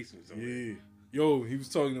in the basement somewhere. Yeah. Yo, he was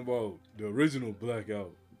talking about the original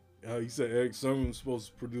Blackout. How he said Eric Sermon was supposed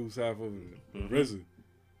to produce half of it. RZA.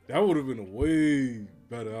 That would have been a way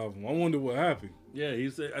better album. I wonder what happened. Yeah, he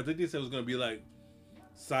said. I think he said it was gonna be like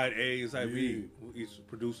side A, side B, each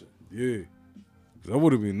producer. Yeah. That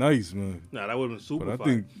would have been nice, man. Nah, that would have been super. But I fire.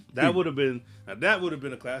 think that would have been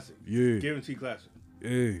a classic. Yeah. Guaranteed classic.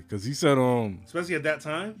 Yeah, because he said especially at that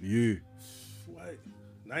time. Yeah. What,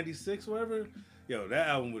 96, whatever. Yo, that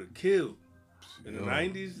album would have killed in the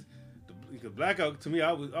 90s. The Blackout, to me,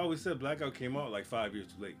 I always said Blackout came out like 5 years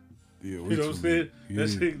too late. Yeah, you know what I'm saying? Yeah.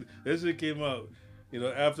 That shit came out, you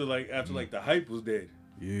know, after the hype was dead.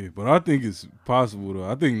 Yeah, but I think it's possible though.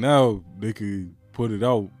 I think now they could put it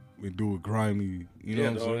out and do a grimy. You know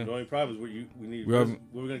what I'm saying? The only problem is where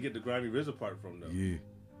we're gonna get the grimy RZA part from though. Yeah.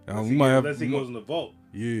 Unless he goes in the vault.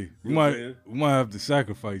 Yeah, we might have to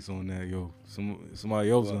sacrifice on that, yo.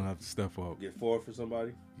 Somebody else gonna have to step up. Get 4 for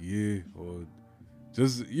somebody. Yeah, or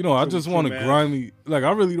just I just want a grimy. Like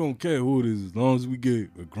I really don't care who it is, as long as we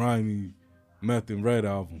get a grimy Meth and Red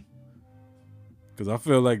album. Cause I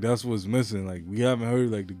feel like that's what's missing. Like we haven't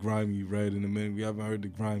heard like the grimy Red in a minute. We haven't heard the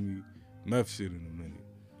grimy Meth shit in a minute.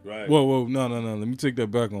 Right. Whoa, no. Let me take that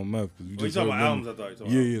back on Meth. You talking about albums? I thought you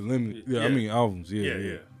talking about. Limit. Yeah, I mean albums.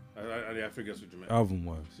 Yeah. I forget what you meant. Album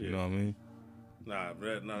wise, you know what I mean?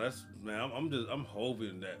 That's man. I'm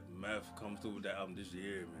hoping that Meth comes through with that album this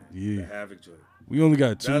year, man. Yeah. The Havoc joint. We only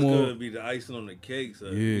got 2 more. That's gonna be the icing on the cake. So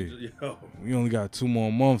Yeah. Yo. We only got 2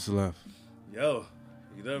 more months left. Yo,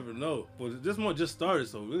 you never know. But this month just started,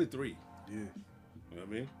 so really 3. Yeah. You know what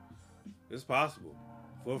I mean? It's possible.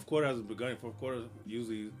 Fourth quarter hasn't begun. Fourth quarter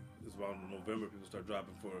usually is around November. People start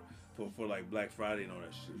dropping for like Black Friday and all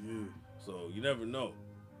that shit. Yeah. So you never know.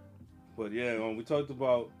 But yeah, we talked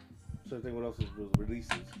about. I'm trying to think what else was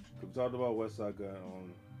releases. We talked about West Side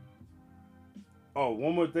Gun.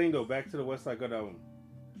 One more thing though. Back to the West Side Gun album.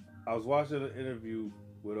 I was watching an interview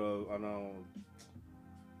with not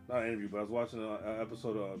an interview, but I was watching an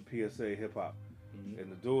episode of PSA Hip Hop,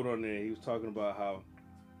 and the dude on there, he was talking about how.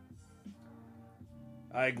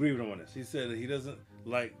 I agree with him on this. He said that he doesn't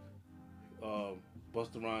like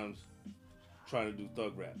Busta Rhymes trying to do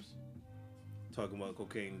thug raps, talking about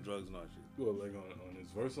cocaine, drugs, and all that shit. Well, like on his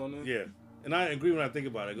verse on there? Yeah. And I agree when I think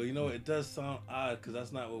about it. I go, it does sound odd because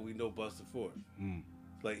that's not what we know Busta for.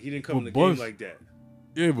 Like, he didn't come in the game like that.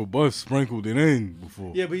 Yeah, but Bus sprinkled it in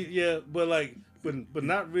before. Yeah, but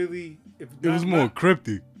not really. It was more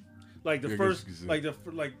cryptic. Like the first,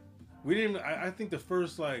 we didn't. I think the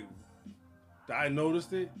first that I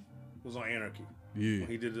noticed it was on Anarchy. Yeah. When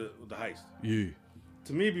he did the heist. Yeah.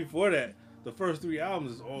 To me, before that, the first 3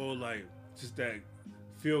 albums is all like just that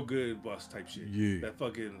feel good bus type shit. Yeah. That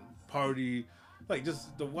fucking party, like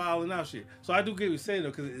just the wild and out shit. So I do get what you're saying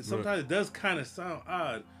though, because sometimes it does kind of sound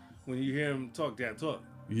odd when you hear him talk that talk.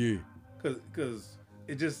 Yeah. Because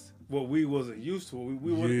it just what we wasn't used to.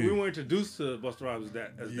 We weren't introduced to Busta Rhymes as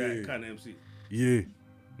that kind of MC. Yeah.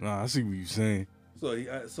 Nah, I see what you're saying.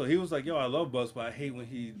 So he was like, yo, I love Busta, but I hate when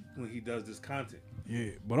he does this content.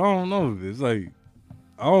 Yeah, but I don't know. It's like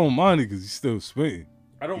I don't mind it because he's still spitting.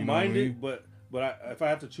 I don't mind it, but if I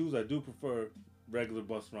have to choose, I do prefer regular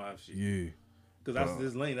Busta Rhymes shit. Yeah. Because that's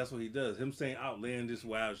his lane. That's what he does. Him saying outlandish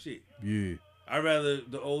wild shit. Yeah. I'd rather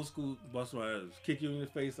the old school Busta Rhymes kick you in the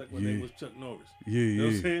face like when they was Chuck Norris. Yeah, you know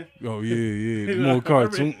what I'm saying? Oh, yeah. More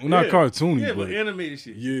cartoon. Well, not cartoony, but animated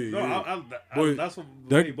shit. Yeah, that's what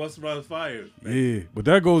made Busta Rhymes fire. Man. Yeah, but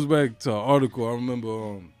that goes back to an article. I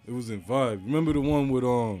remember it was in Vibe. Remember the one with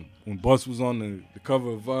when Bus was on the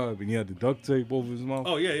cover of Vibe and he had the duct tape over his mouth.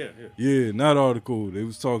 Oh yeah. Yeah, in that article they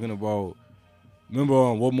was talking about.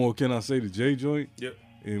 Remember What More Can I Say, the Jay joint? Yep.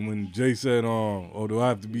 And when Jay said, "Oh, do I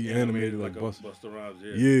have to be animated like Bus?" Busta Rhymes,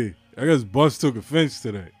 Yeah, I guess Bus took offense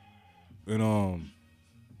to that, and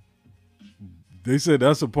they said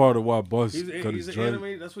that's a part of why Bus cut his he's dreads.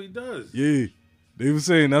 animated. That's what he does. Yeah, they were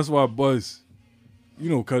saying that's why Bus,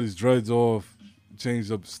 cut his dreads off,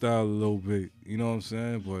 changed up the style a little bit. You know what I'm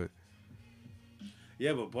saying? But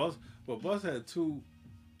yeah, but Bus had two.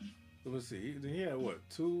 Let me see. He had what?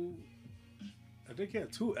 Two. I think he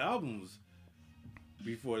had 2 albums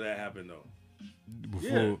before that happened though.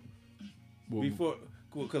 Before,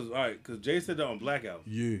 because Jay said that on Black Album.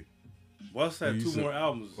 Yeah. Bus had 2 more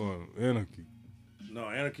albums. Anarchy. No,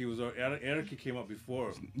 Anarchy came out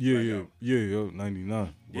before. Yeah,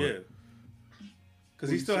 99. Yeah. Because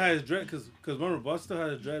he still had his dread. Because remember, Bus still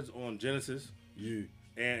had his dreads on Genesis. Yeah.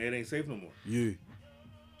 And It Ain't Safe No More. Yeah.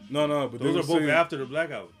 No, but those are both after the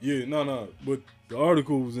Black Album. Yeah, no, but the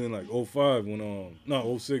article was in like 05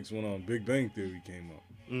 when 06 when Big Bang Theory came out.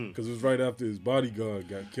 Because it was right after his bodyguard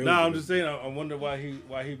got killed. No, I'm just saying. I wonder why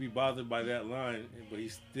he'd be bothered by that line, but he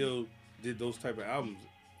still did those type of albums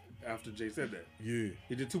after Jay said that. Yeah,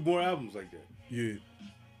 he did 2 more albums like that. Yeah,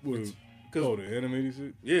 the animated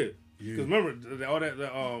shit. Yeah, because remember all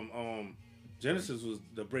that Genesis was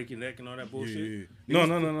the breaking neck and all that bullshit. Yeah.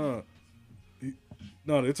 No.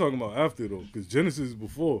 No, they're talking about after though, because Genesis is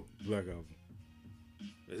before Black Album.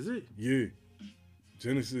 Is it? Yeah.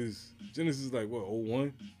 Genesis is like what,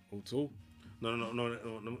 01, 02?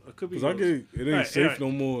 No. It could be. Because It Ain't Safe No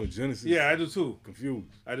More. Genesis. Yeah, I do too. Confused.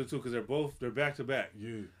 I do too, because they're back to back.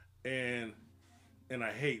 Yeah. And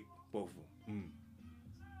I hate both of them.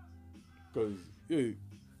 Because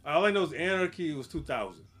all I know is Anarchy was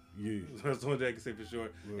 2000. Yeah. That's the only thing I can say for sure.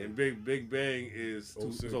 Right. And Big Bang is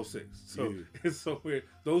 06. So it's so weird.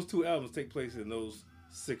 Those 2 albums take place in those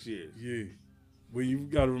 6 years. Yeah. But you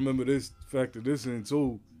got to remember this, factor this in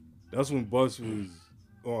too. That's when Bus was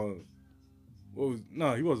on.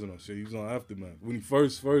 He wasn't on shit. He was on Aftermath when he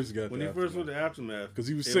first got. When he first went to Aftermath, because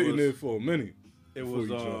he was sitting there for a minute. It was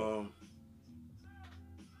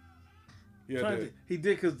he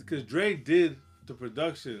did because Dre did the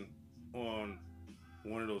production on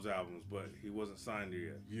one of those albums, but he wasn't signed there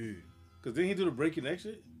yet. Yeah. Because didn't he do the Breaking Neck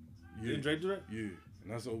shit? Yeah. Didn't Drake do that? Yeah. And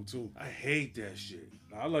that's 02. I hate that shit.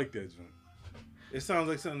 I like that joint. It sounds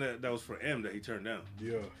like something that was for M that he turned down.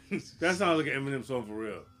 Yeah. That sounds like an Eminem song for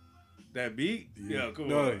real. That beat? Yeah,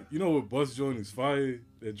 come on. You know what Bus joint is fire?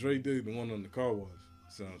 That Dre did, the one on the Car Wash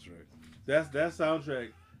soundtrack. That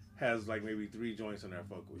soundtrack has like maybe 3 joints on that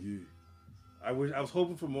fuck with. Yeah. I was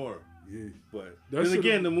hoping for more. Yeah. But then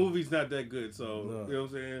again, the movie's not that good, so you know what I'm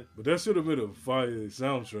saying? But that should have been a fire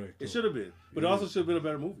soundtrack. It should have been. But it also should have been a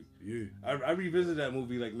better movie. Yeah. I revisited that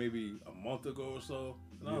movie like maybe a month ago or so.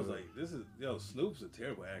 And I was like, Snoop's a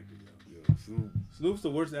terrible actor, yo. Snoop's the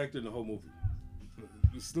worst actor in the whole movie.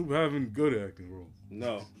 Snoop having good acting role.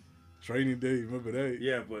 No. Training Day, remember that?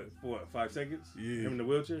 Yeah, but for what, 5 seconds? Yeah. Him in the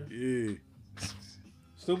wheelchair? Yeah.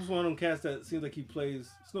 Snoop's one of them cats that seems like he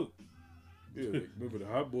plays Snoop. Yeah, like, remember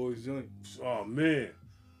the Hot Boys joint? Oh man,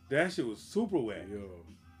 that shit was super whack. Yo,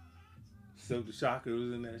 Silk the Shocker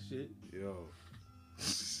was in that shit. Yo.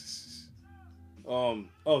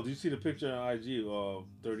 Oh, did you see the picture on IG of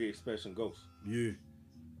 38 Special Ghost? Yeah.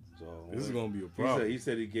 So this is gonna be a problem. He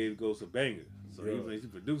said he gave Ghost a banger. So he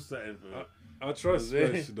produced something for. I trust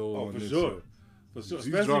Special though. Oh, on for this sure. show. For sure. He's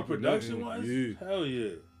Especially production wise. Yeah. Hell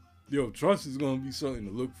yeah. Yo, Trust is gonna be something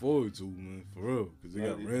to look forward to, man. For real, because they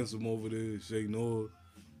got Ransom over there, Shay Nord.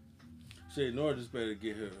 Shay Nord just better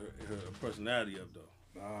get her personality up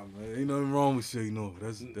though. Nah, man, ain't nothing wrong with Shay Nord.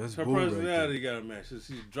 That's her bull personality got to match.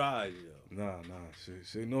 She's dry, yo. Nah,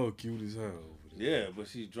 Shay Nord cute as hell. Over there. Yeah, but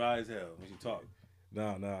she's dry as hell when she talk.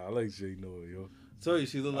 Nah, I like Shay Nord, yo. Tell you,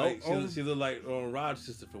 she look like Rod's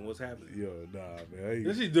sister from What's Happening. Yo, nah, man.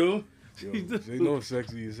 Yes, she do. Yo, Shay Nord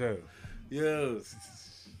sexy as hell. Yeah.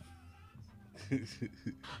 Did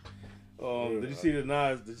you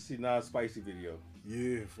see Nas Spicy video?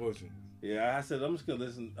 Yeah, fortunately. Yeah, I said I'm just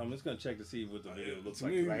gonna check to see what the video looks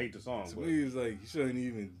like. I hate the song. To me, it's like you shouldn't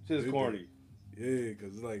even. Shit's corny. Yeah,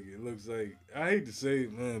 because like it looks like, I hate to say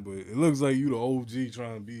it, man, but it looks like you the OG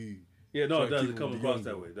trying to be. Yeah, no, it does. It comes across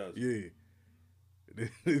that way. It does. Yeah.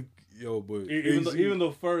 Yo, but even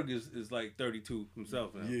though Ferg is like 32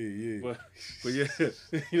 himself now. Yeah. But yeah,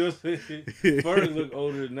 you know what I'm saying? Ferg look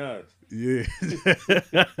older than Nas. Yeah.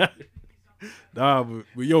 Nah,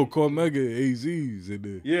 but yo, Cormega AZ's in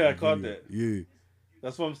there. Yeah, I caught that. Yeah.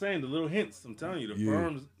 That's what I'm saying. The little hints. I'm telling you, the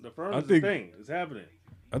firms is the thing. It's happening.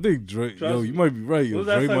 I think Drake. Trust Yo, me. you might be right. When Yo, was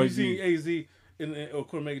the last Drake time you might seen be. AZ or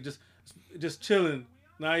Cormac just chilling,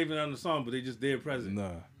 not even on the song, but they just there present?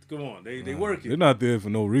 Nah, Come on, they working. they're not there for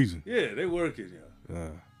no reason. Yeah, they working. Yeah.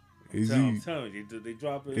 Nah. I'm AZ telling you, they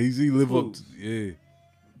drop it. live up. clues. Yeah.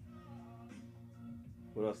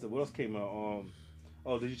 What else? What else came out?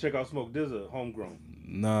 Oh, did you check out Smoke Dizza, Homegrown?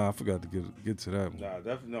 Nah, I forgot to get to that one. Nah,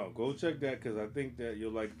 definitely no. Go check that because I think that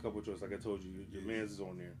you'll like a couple of choices. Like I told you, your man's is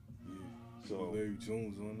on there. Yeah. So Larry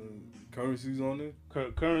Jones on there. Currency's on there.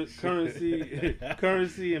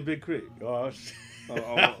 currency, and Big Crit. Oh shit.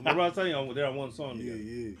 Remember I tell you, they're on one song Yeah,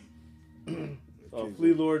 together. yeah.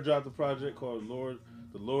 Flea Lord dropped a project called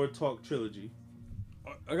the Lord Talk Trilogy.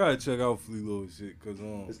 I gotta check out Flea Lord shit, cause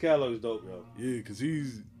His catalog is dope, yo. yeah, cause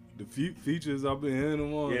he's the features I've been hearing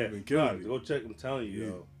him on. Yeah, Been killing it. go check. I'm telling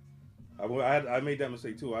you, yo. I made that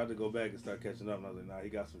mistake too. I had to go back and start catching up, and I was like, nah, he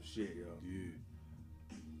got some shit, yo. Yeah.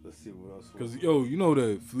 Let's see what else. Cause yo, you know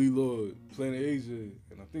that Flea Lord, Planet Asia,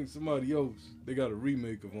 and I think somebody else, they got a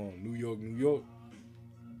remake of New York, New York.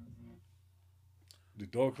 The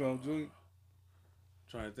Dog Pound joint.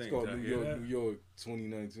 Trying to think. It's called Did I New hear York, that? New York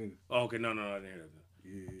 2019. Oh, okay, no, I didn't hear that.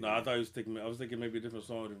 Yeah. No, I thought I was thinking maybe a different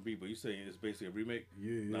song, different beat, but you saying it's basically a remake?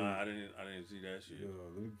 Yeah. Nah, I didn't see that shit. Yeah,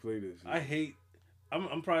 let me play this. I hate.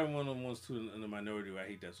 I'm probably one of the ones too in the minority where I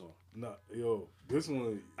hate that song. Nah, yo, this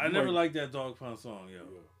one. I never liked that Dog Pound song, yo.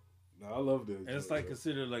 Nah, I love that. And it's like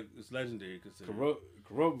considered like it's legendary. Considered.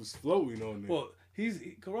 Corrupt was floating on there. Well,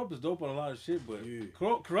 Corrupt is dope on a lot of shit, but Yeah.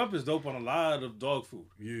 Corrupt is dope on a lot of dog food.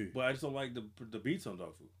 Yeah. But I just don't like the beats on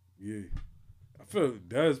dog food. Yeah. I felt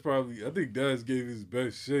I think Daz gave his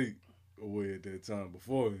best shake away at that time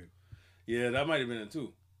before him. Yeah, that might have been it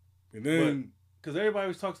too. And then, because everybody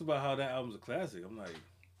always talks about how that album's a classic. I'm like,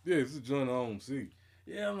 yeah, it's a joint I don't see.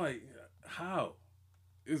 Yeah, I'm like, how?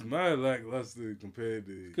 It's mad lackluster compared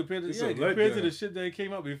to the shit that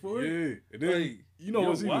came out before. Yeah, and then like, you know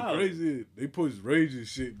what's even crazy? They pushed Rage's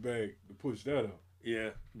shit back to push that out. Yeah,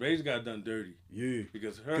 Rage got done dirty. Yeah,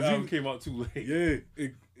 because her album came out too late. Yeah,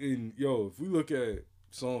 and if we look at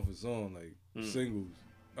song for song, like singles,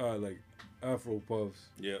 like Afro Puffs,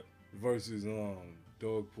 versus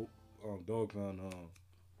Dog Pound,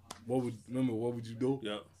 what would you do?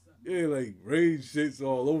 Yeah. Yeah, like Rage shit's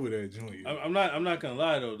all over that joint. I'm not gonna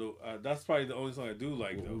lie though. That's probably the only song I do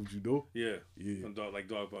like. What would you do? Yeah. From Dog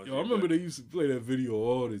Pound. Yo, I remember they used to play that video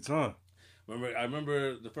all the time. I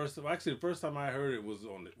remember the first time I heard it was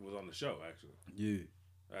on the show actually. Yeah.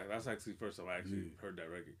 That's actually the first time I actually heard that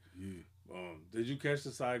record. Yeah. Did you catch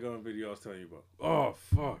the Saigon video I was telling you about? Oh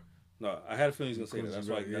fuck. No, I had a feeling he was gonna say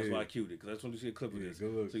that. That's why I cued it because I just want to see a clip of this.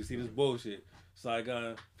 So you see this bullshit.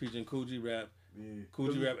 Saigon featuring Coogee Rap. Yeah.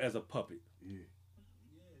 Coogee Rap as a puppet. Yeah.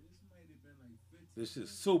 This shit's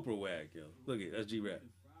super whack, yo. Look at it, that's G Rap.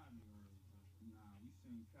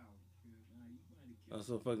 That's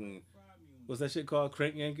so fucking. What's that shit called?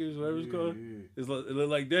 Crank Yankers, whatever it's called. Yeah. It look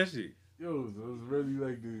like that shit. Yo, so it's really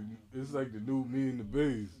like it's like the new Me and the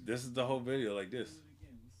Bays. This is the whole video, like this.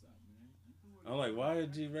 I'm like, why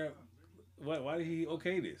did G Rap? Why did he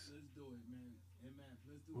okay this?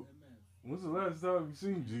 When's the last time you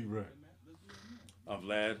seen G Rap? I'm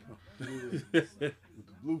Vlad. With the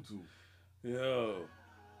Bluetooth. Yo.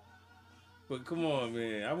 But come on,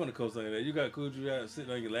 man. I want to co-sign that. You got Coogee Rap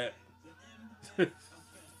sitting on your lap.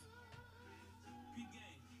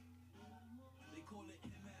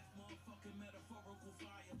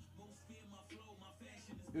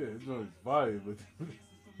 Yeah, it's on fire, but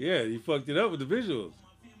yeah, you fucked it up with the visuals.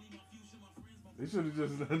 They should have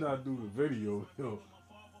just not do the video, yo.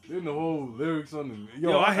 Then the whole lyrics on the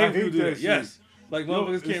yo, I hate people do that. Shit. Yes, like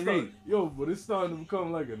motherfuckers can't read. Yo, but it's starting to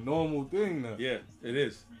become like a normal thing now. Yeah, it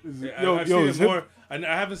is. I've seen it more. I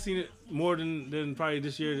haven't seen it more than probably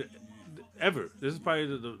this year ever. This is probably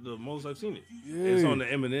the most I've seen it. Yeah. It's on the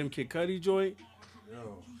Eminem Kid Cudi joint.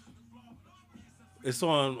 Yo. It's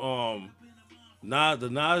on the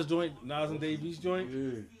Nas joint, Nas and Dave East joint.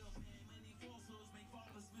 Yeah.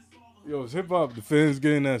 Yo, is hip hop the fans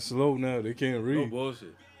getting that slow now? They can't read. No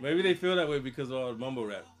bullshit. Maybe they feel that way because of all the mumble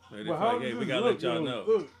rap. Maybe they feel like, hey, we gotta let y'all know.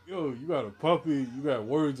 Look, yo, you got a puppet, you got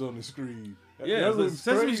words on the screen. Yeah, it's like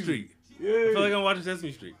Sesame Street. Yeah. I feel like I'm watching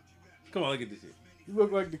Sesame Street. Come on, look at this shit. You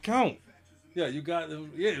look like the Count. Yeah, you got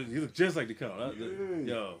them. Yeah, you look just like the Count.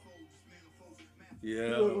 Yo. Yeah.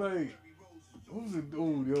 You look like, who's the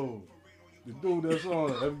dude, yo? The dude that's on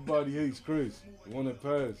Everybody Hates Chris. The one that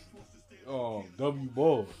passed. W.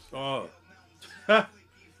 Balls. Oh. Nah.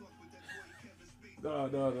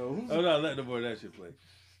 I'm not letting the boy that shit play.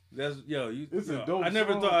 That's It's a dope I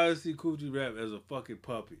never song. thought I'd see Coogee Rap as a fucking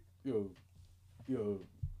puppet. Yo.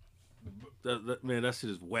 Man, that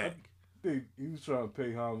shit is whack. think he was trying to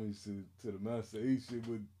pay homage to the Master Ace shit,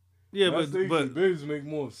 but Master Ace and Biggs make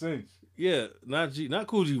more sense. Yeah, not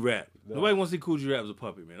Cool G rap. Nah. Nobody wants to see Cool G rap as a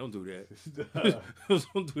puppet, man. Don't do that.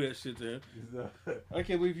 Don't do that shit to him. I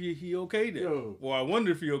can't believe he okay there. Yo. Well, I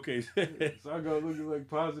wonder if he okay. So I got looking like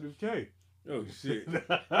Positive K. Oh shit.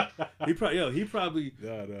 he probably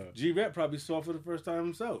G Rap probably saw it for the first time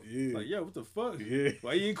himself. Yeah. Like, yo, what the fuck? Yeah.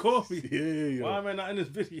 Why you ain't call me? Yeah. Why am I not in this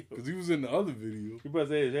video? Because he was in the other video. He probably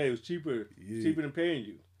said, hey, it was cheaper than paying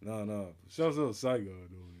you. Nah. Shouts out to Saigon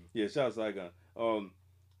though. Yeah, shout out to Saigon.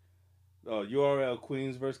 URL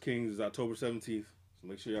Queens vs. Kings is October 17th. So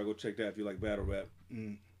make sure y'all go check that if you like battle rap.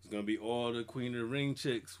 It's going to be all the Queen of the Ring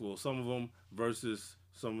chicks, well, some of them, versus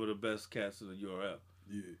some of the best cats in the URL.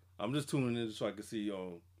 Yeah. I'm just tuning in so I can see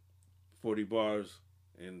 40 Bars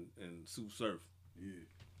and Soup Surf.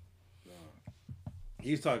 Yeah.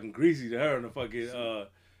 He's talking greasy to her in the fucking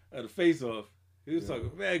at the face off. He was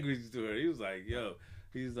talking mad greasy to her. He was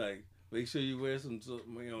like, make sure you wear some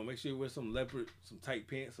leopard, some tight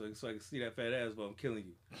pants so I can see that fat ass while I'm killing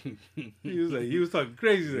you. he was talking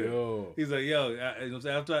crazy there. Yo. He's like, yo, you know what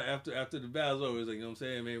I'm saying? After the battle's over, he's like, you know what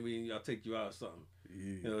I'm saying, man, I'll take you out or something. Yeah.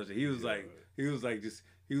 You know what I'm saying?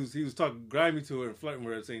 He was talking grimy to her and flirting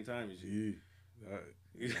with her at the same time and shit. Yeah.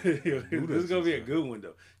 This is gonna be a good one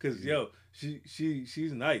though, cause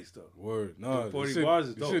she's nice though. Word, nah. 40 Bars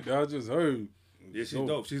is dope. Shit that I just heard. Yeah, she's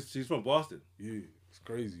dope. She's from Boston. Yeah, it's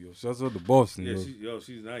crazy, yo. Shouts out to Boston, Yeah,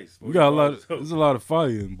 she's nice. We got a lot. There's a lot of fire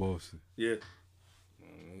in Boston. Yeah.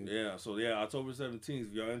 Yeah, so October 17th,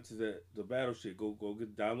 if y'all into the battle shit, go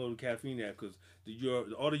download the Caffeine app because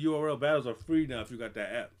all the URL battles are free now if you got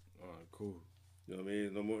that app. All right, cool. You know what I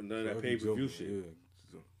mean? No more none of that pay-per-view shit.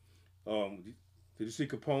 Yeah. Did you see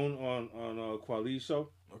Capone on Quali's show?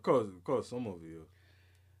 Of course, some of it.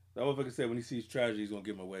 That motherfucker said when he sees tragedy, he's gonna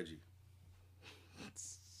give him a wedgie.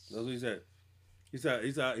 That's what he said. He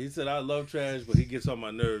said I love trash, but he gets on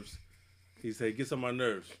my nerves. He said he gets on my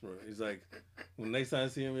nerves. Bro. He's like, when next time I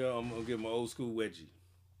see him, yo, I'm gonna give him an old school wedgie.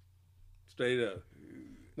 Straight up.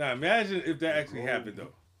 Now imagine if that actually happened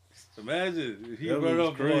though. Imagine if he run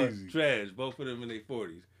up on trash, both of them in their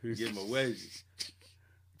 40s, give him a wedgie.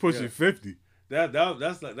 Pushing 50.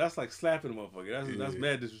 That's like slapping a motherfucker. That's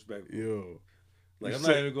mad disrespectful. Yo. Like, I'm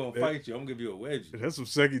not even gonna fight you. I'm gonna give you a wedgie. That's some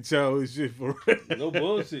second childhood shit for real. No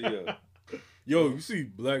bullshit, yo. Yo, you see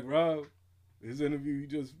Black Rob? His interview he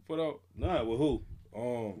just put out? Nah, with who?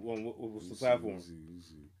 What's the platform? Let's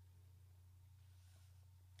see.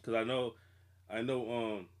 Cause I know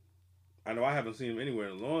I haven't seen him anywhere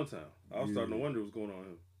in a long time. I was starting to wonder what's going on with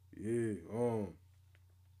him. Yeah,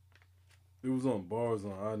 it was on Bars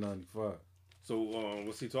on I-95. So,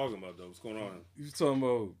 what's he talking about though? What's going on? He was talking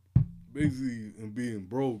about basically him being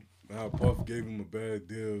broke, and how Puff gave him a bad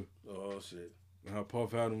deal. Oh shit. And how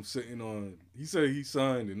Puff had him sitting on. He said he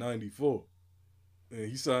signed in '94, and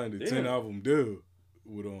he signed a 10-album deal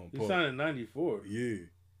with Puff. He signed in '94. Yeah,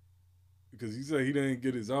 because he said he didn't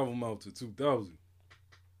get his album out to 2000.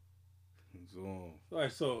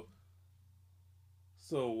 So,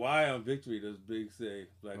 so why on Victory does Big say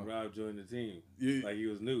Black Rob joined the team? Yeah. Like he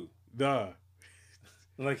was new. Nah.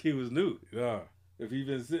 Like he was new. Nah. If he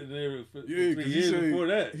been sitting there for 3 'cause years before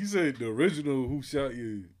that. He said the original Who Shot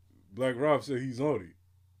You, Black Rob said he's on it.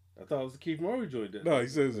 I thought it was Keith Murray joined that. No, he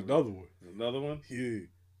said it's another one. Another one? Yeah.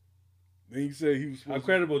 Then he said he was supposed How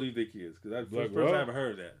credible do you think he is? Because that's the Black first person I Rob? ever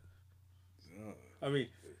heard that. I mean,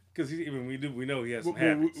 because we know he has some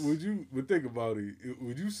habits. Would think about it.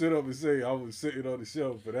 Would you sit up and say I was sitting on the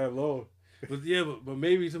shelf for that long? But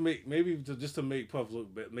maybe to make Puff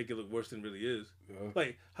make it look worse than it really is.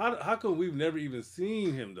 Like how come we've never even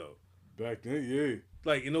seen him though? Back then, yeah.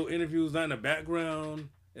 Like interviews, not in the background,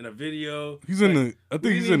 in a video. He's in the. I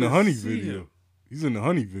think he's in the Honey video. Him. He's in the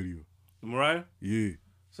Honey video. Mariah. Yeah.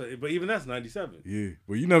 So, but even that's '97. Yeah,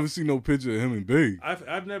 but you never see no picture of him and Big.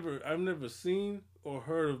 I've never seen or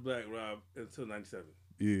heard of Black Rob until '97.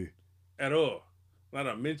 Yeah. At all. Not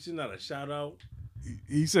a mention, not a shout out.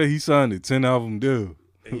 He said he signed a 10-album deal.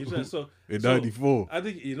 And you said so in '94. I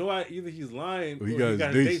think either he's lying or he he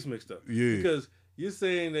got his his dates mixed up. Yeah. Because you're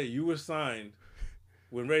saying that you were signed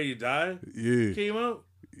when Ready to Die came out.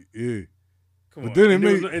 Yeah. Come but on.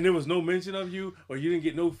 Then there was no mention of you, or you didn't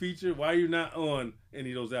get no feature. Why are you not on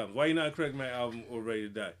any of those albums? Why are you not Craig Mack album or Ready to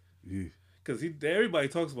Die? Yeah. Because everybody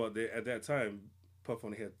talks about that at that time. Puff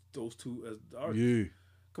only had those two as the artists. Yeah.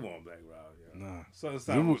 Come on, Black Rob. Yeah. Nah.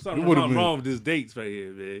 Something wrong with these dates right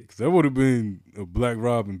here, man. Because that would have been a Black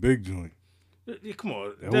Rob and Big joint. Yeah, come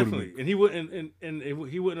on, That definitely. would've And he wouldn't,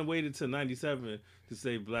 he wouldn't have waited till '97 to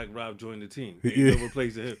say Black Rob joined the team. Yeah. No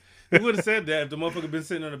replacing him. He would have said that if the motherfucker been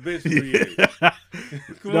sitting on the bench for 3 years.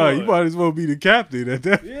 Come Nah, on. you might as well be the captain at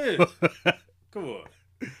that. Yeah. Come on.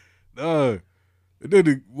 Nah. And then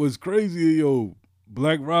it was crazy, yo.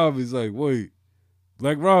 Black Rob is like, wait.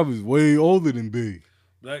 Black Rob is way older than Big.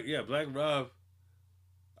 Black Rob.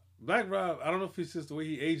 Black Rob, I don't know if it's just the way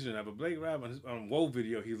he aged or not, but Black Rob on Whoa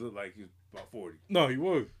video, he looked like he was about 40. No, he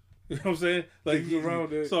was. You know what I'm saying? Like He's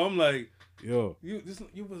around that. So I'm like, Yo. you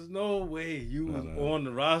was no way you was Nah. on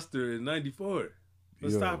the roster in '94.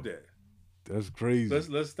 Let's Yo. stop that. That's crazy.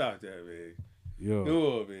 Let's stop that, man. Yo. Come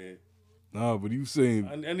on, man. Nah, but you saying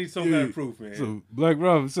I need some kind of proof, man. So Black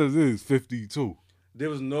Rob says it is 52. There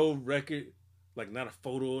was no record, like not a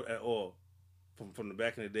photo at all, from the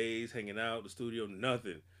back in the days, hanging out, the studio,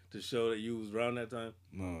 nothing to show that you was around that time.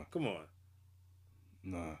 Nah. Come on.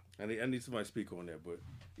 Nah. I need somebody to speak on that, but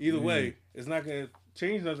either way, it's not gonna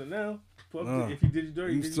change nothing now. Fuck Nah. it. If he did you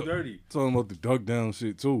dirty, he did you dirty. Talking about the duck down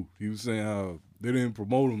shit too. He was saying how they didn't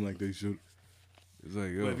promote him like they should. It's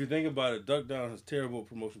like, yo. But if you think about it, Duck Down has terrible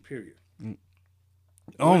promotion. Period. I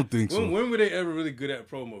don't think so. When were they ever really good at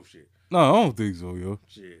promo shit? No, I don't think so, yo.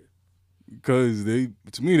 Shit. Because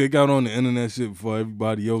to me, they got on the internet shit before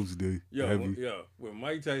everybody else did. When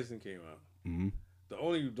Mike Tyson came out, Mm-hmm. the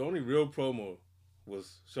only real promo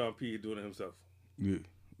was Sean P doing it himself. Yeah.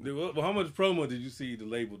 Well, how much promo did you see the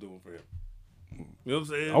label doing for him? You know what I'm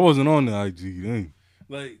saying? I wasn't on the IG then.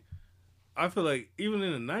 Like, I feel like even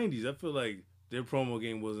in the '90s, I feel like their promo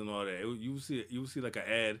game wasn't all that. You would see like an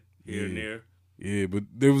ad here and there. Yeah, but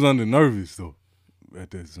they was under nervous though at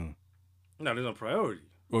that time. No, there's no priority.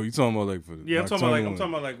 Oh, you talking about like for the I'm talking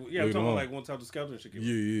about like one time the scouting shit came out.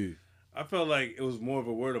 Yeah. I felt like it was more of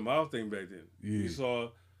a word of mouth thing back then. Yeah.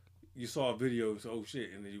 You saw a video, so oh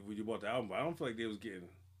shit, and then when you bought the album, I don't feel like they was getting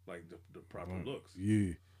like the proper looks.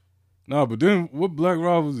 Yeah. Nah, but then what Black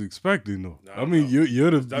Rob was expecting though? Nah, I mean,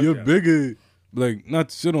 you're bigger. Like, not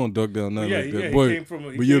to shit on Duck Down, nothing like that. He But came from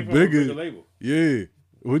a you're bigger bigger. label. Yeah.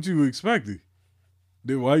 What you expected?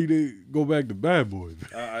 Then why you didn't go back to Bad Boys?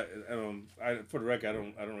 For the record, I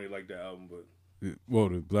don't really like that album, but Well,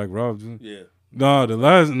 the Black Rob joint? yeah. The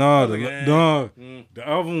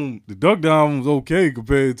album, the Duck Down album was okay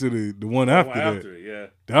compared to the one after that. Yeah.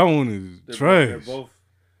 That one is trash.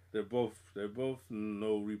 They're both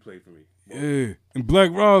no replay for me. Yeah, and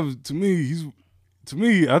Black Rob to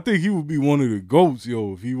me, I think he would be one of the GOATs,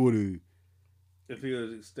 yo, if he would have. If he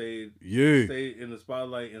would have stayed in the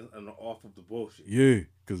spotlight and off of the bullshit. Yeah,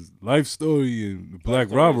 because Life Story and the Black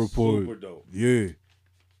Rob Report, super dope. Yeah,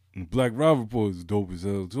 and Black Rob Report is dope as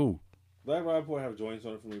hell too. Black Rob Report have joints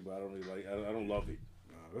on it for me, but I don't really like. I don't love it.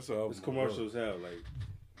 Nah, that's an album. It's commercial as hell. Like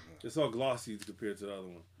it's all glossy compared to the other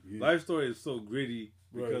one. Yeah. Life Story is so gritty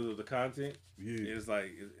because of the content. Yeah, it's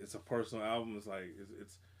like it's a personal album. It's like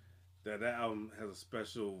it's that album has a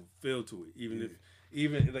special feel to it.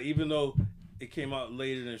 Even though it came out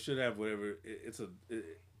later than it should have, whatever.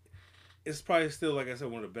 It's probably still, like I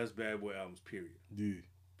said, one of the best Bad Boy albums. Period. Yeah.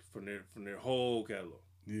 From their whole catalog.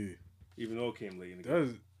 Yeah. Even though it came late in the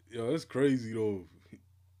game. That's crazy though.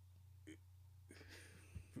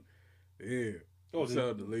 Yeah. Oh, it's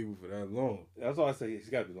out the label for that long. That's all I say. He's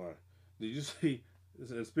got to be lying. Did you see?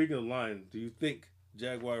 And speaking of lying, do you think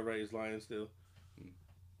Jaguar Wright is lying still?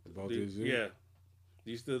 About this? Yeah.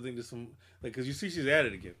 Do you still think there's some because you see she's at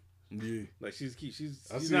it again? Yeah. Like she's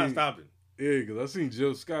not stopping. Yeah, because I seen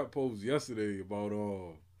Jill Scott post yesterday about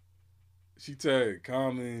she tagged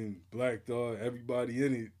Common, Black Thought, everybody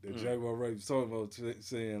in it that Jaguar Wright was talking about,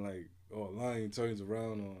 saying like, Lion turns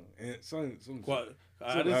around on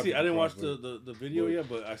I didn't watch the video yet,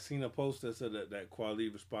 but I seen a post that said that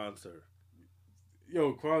Kweli responds to her.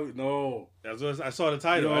 Yo, Kweli, no. I saw the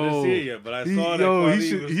title. I didn't see it yet, but I saw that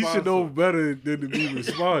Kweli he should know better than to be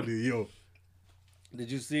responding, yo. Did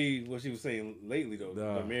you see what she was saying lately though?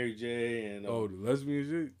 Nah. About Mary J. and the lesbian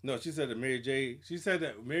shit? No, she said that Mary J. She said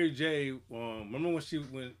that Mary J. Remember when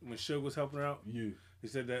Suge was helping her out? Yeah. He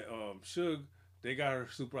said that Suge, they got her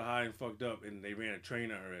super high and fucked up, and they ran a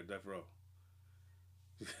train on her at Death Row.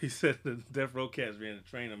 He said the Death Row cats ran a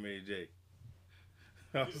train on Mary J.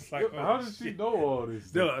 I was like, how does she know all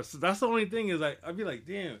this? No, that's the only thing is like I'd be like,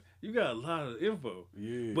 damn, you got a lot of info.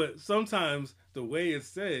 Yeah. But sometimes the way it's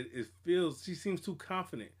said, she seems too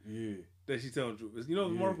confident. Yeah. That she's telling the truth. You know,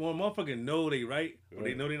 when motherfuckers know they right, or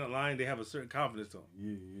they know they're not lying, they have a certain confidence to them.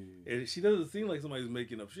 Yeah. And she doesn't seem like somebody's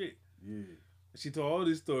making up shit. Yeah. She told all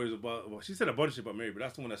these stories about. Well, she said a bunch of shit about Mary, but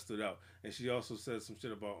that's the one that stood out. And she also said some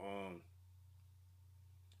shit about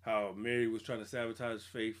how Mary was trying to sabotage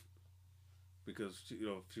Faith because she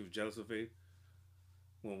was jealous of Faith.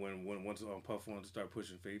 when once Puff wanted to start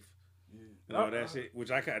pushing Faith. And all that shit, which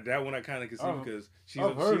that one I kind of can see because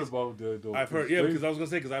I've heard about that though. I've heard, because I was gonna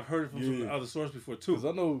say because I've heard it from some other source before too. Because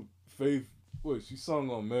I know Faith, she sung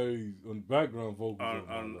on Mary's on background vocals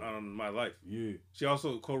on My Life. Yeah, she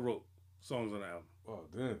also co-wrote songs on the album. Oh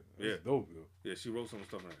damn, that's dope though. Yeah, she wrote some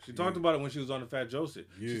stuff on it. She talked about it when she was on the Fat Joe shit.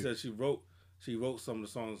 Yeah. She said she wrote some of the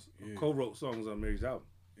songs, co-wrote songs on Mary's album.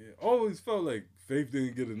 Yeah, always felt like Faith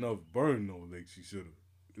didn't get enough burn though, like she should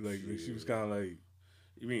have. Like she was kind of like.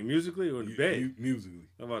 You mean musically or the bed? Musically.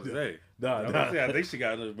 I'm about to say. I think she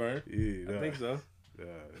got enough burn. Yeah, I think so.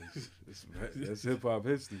 That's hip hop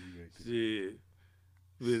history. Yeah,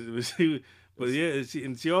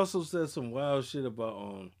 she also said some wild shit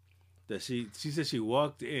about that she said she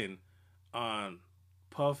walked in on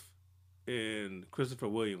Puff and Christopher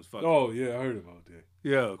Williams. Oh yeah, I heard about that.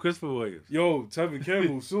 Yeah, Christopher Williams. Yo, Tevin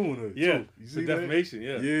Campbell suing her. Yeah, too. You see the defamation.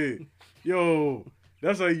 That? Yeah. Yo.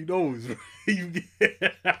 That's how you know it's right.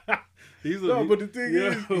 But the thing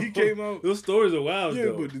is, he came out. Those stories are wild,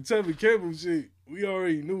 though. But the Tevin Campbell shit, we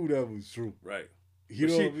already knew that was true. Right.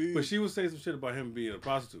 But she was saying some shit about him being a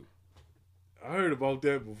prostitute. I heard about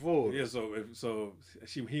that before. Yeah, so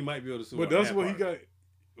he might be able to sue. But that's what he got.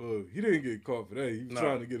 He didn't get caught for that. He was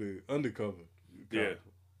trying to get an undercover. Yeah.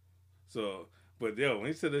 So, but when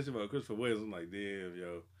he said that shit about Christopher Williams, I'm like, damn,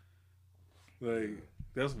 yo. Like.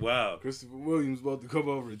 That's wild. Christopher Williams about to come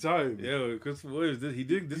out retired. Yeah, Christopher Williams he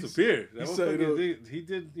did disappear. He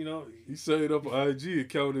did, you know. He set up an IG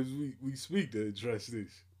account as we speak to address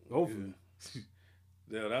this. Hopefully.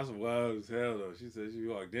 Yeah, that's wild as hell though. She said she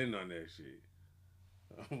walked in on that shit.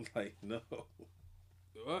 I'm like, no.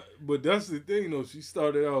 But that's the thing though. She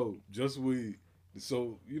started out just with the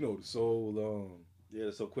soul. The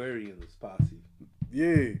Soulquarians posse.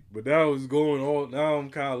 Yeah, but that was going on. Now I'm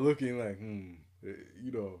kind of looking like,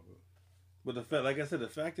 But the fact, like I said, the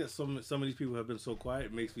fact that some of these people have been so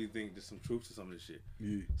quiet makes me think there's some truth to some of this shit.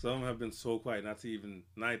 Yeah. Some of them have been so quiet not to even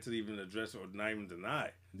address or not even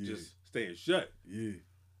deny, just staying shut. Yeah.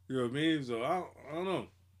 You know what I mean? So I don't know.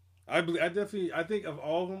 I think of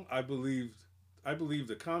all of them, I believe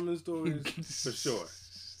the Common stories for sure.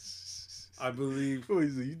 I believe. What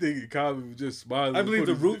is it? You think Common was just smiling? I believe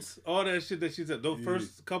the Roots, all that shit that she said. Those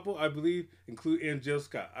first couple, I believe, and Jill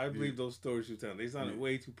Scott. I believe those stories she was telling. They sounded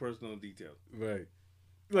way too personal and detailed. Right.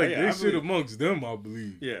 Like they shit amongst them, I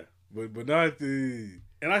believe. Yeah. But not the.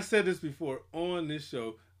 And I said this before on this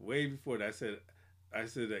show, way before that. I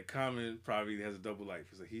said that Common probably has a double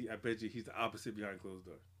life. So I bet you he's the opposite behind closed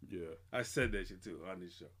doors. Yeah. I said that shit too on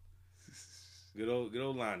this show. Good old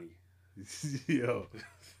Lonnie. Yo.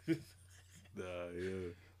 Nah, yeah.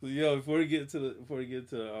 So, yo, before we get to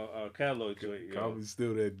our catalog joint, Common's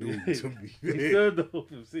still that dude to me. He's still the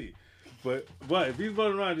OFC. But if he's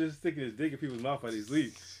running around just sticking his dick in people's mouth while he's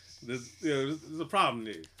leave, there's a problem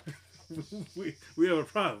there. we have a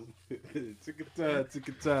problem. Tick a time.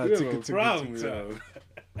 We have a problem, yo.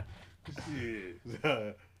 Shit.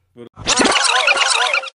 But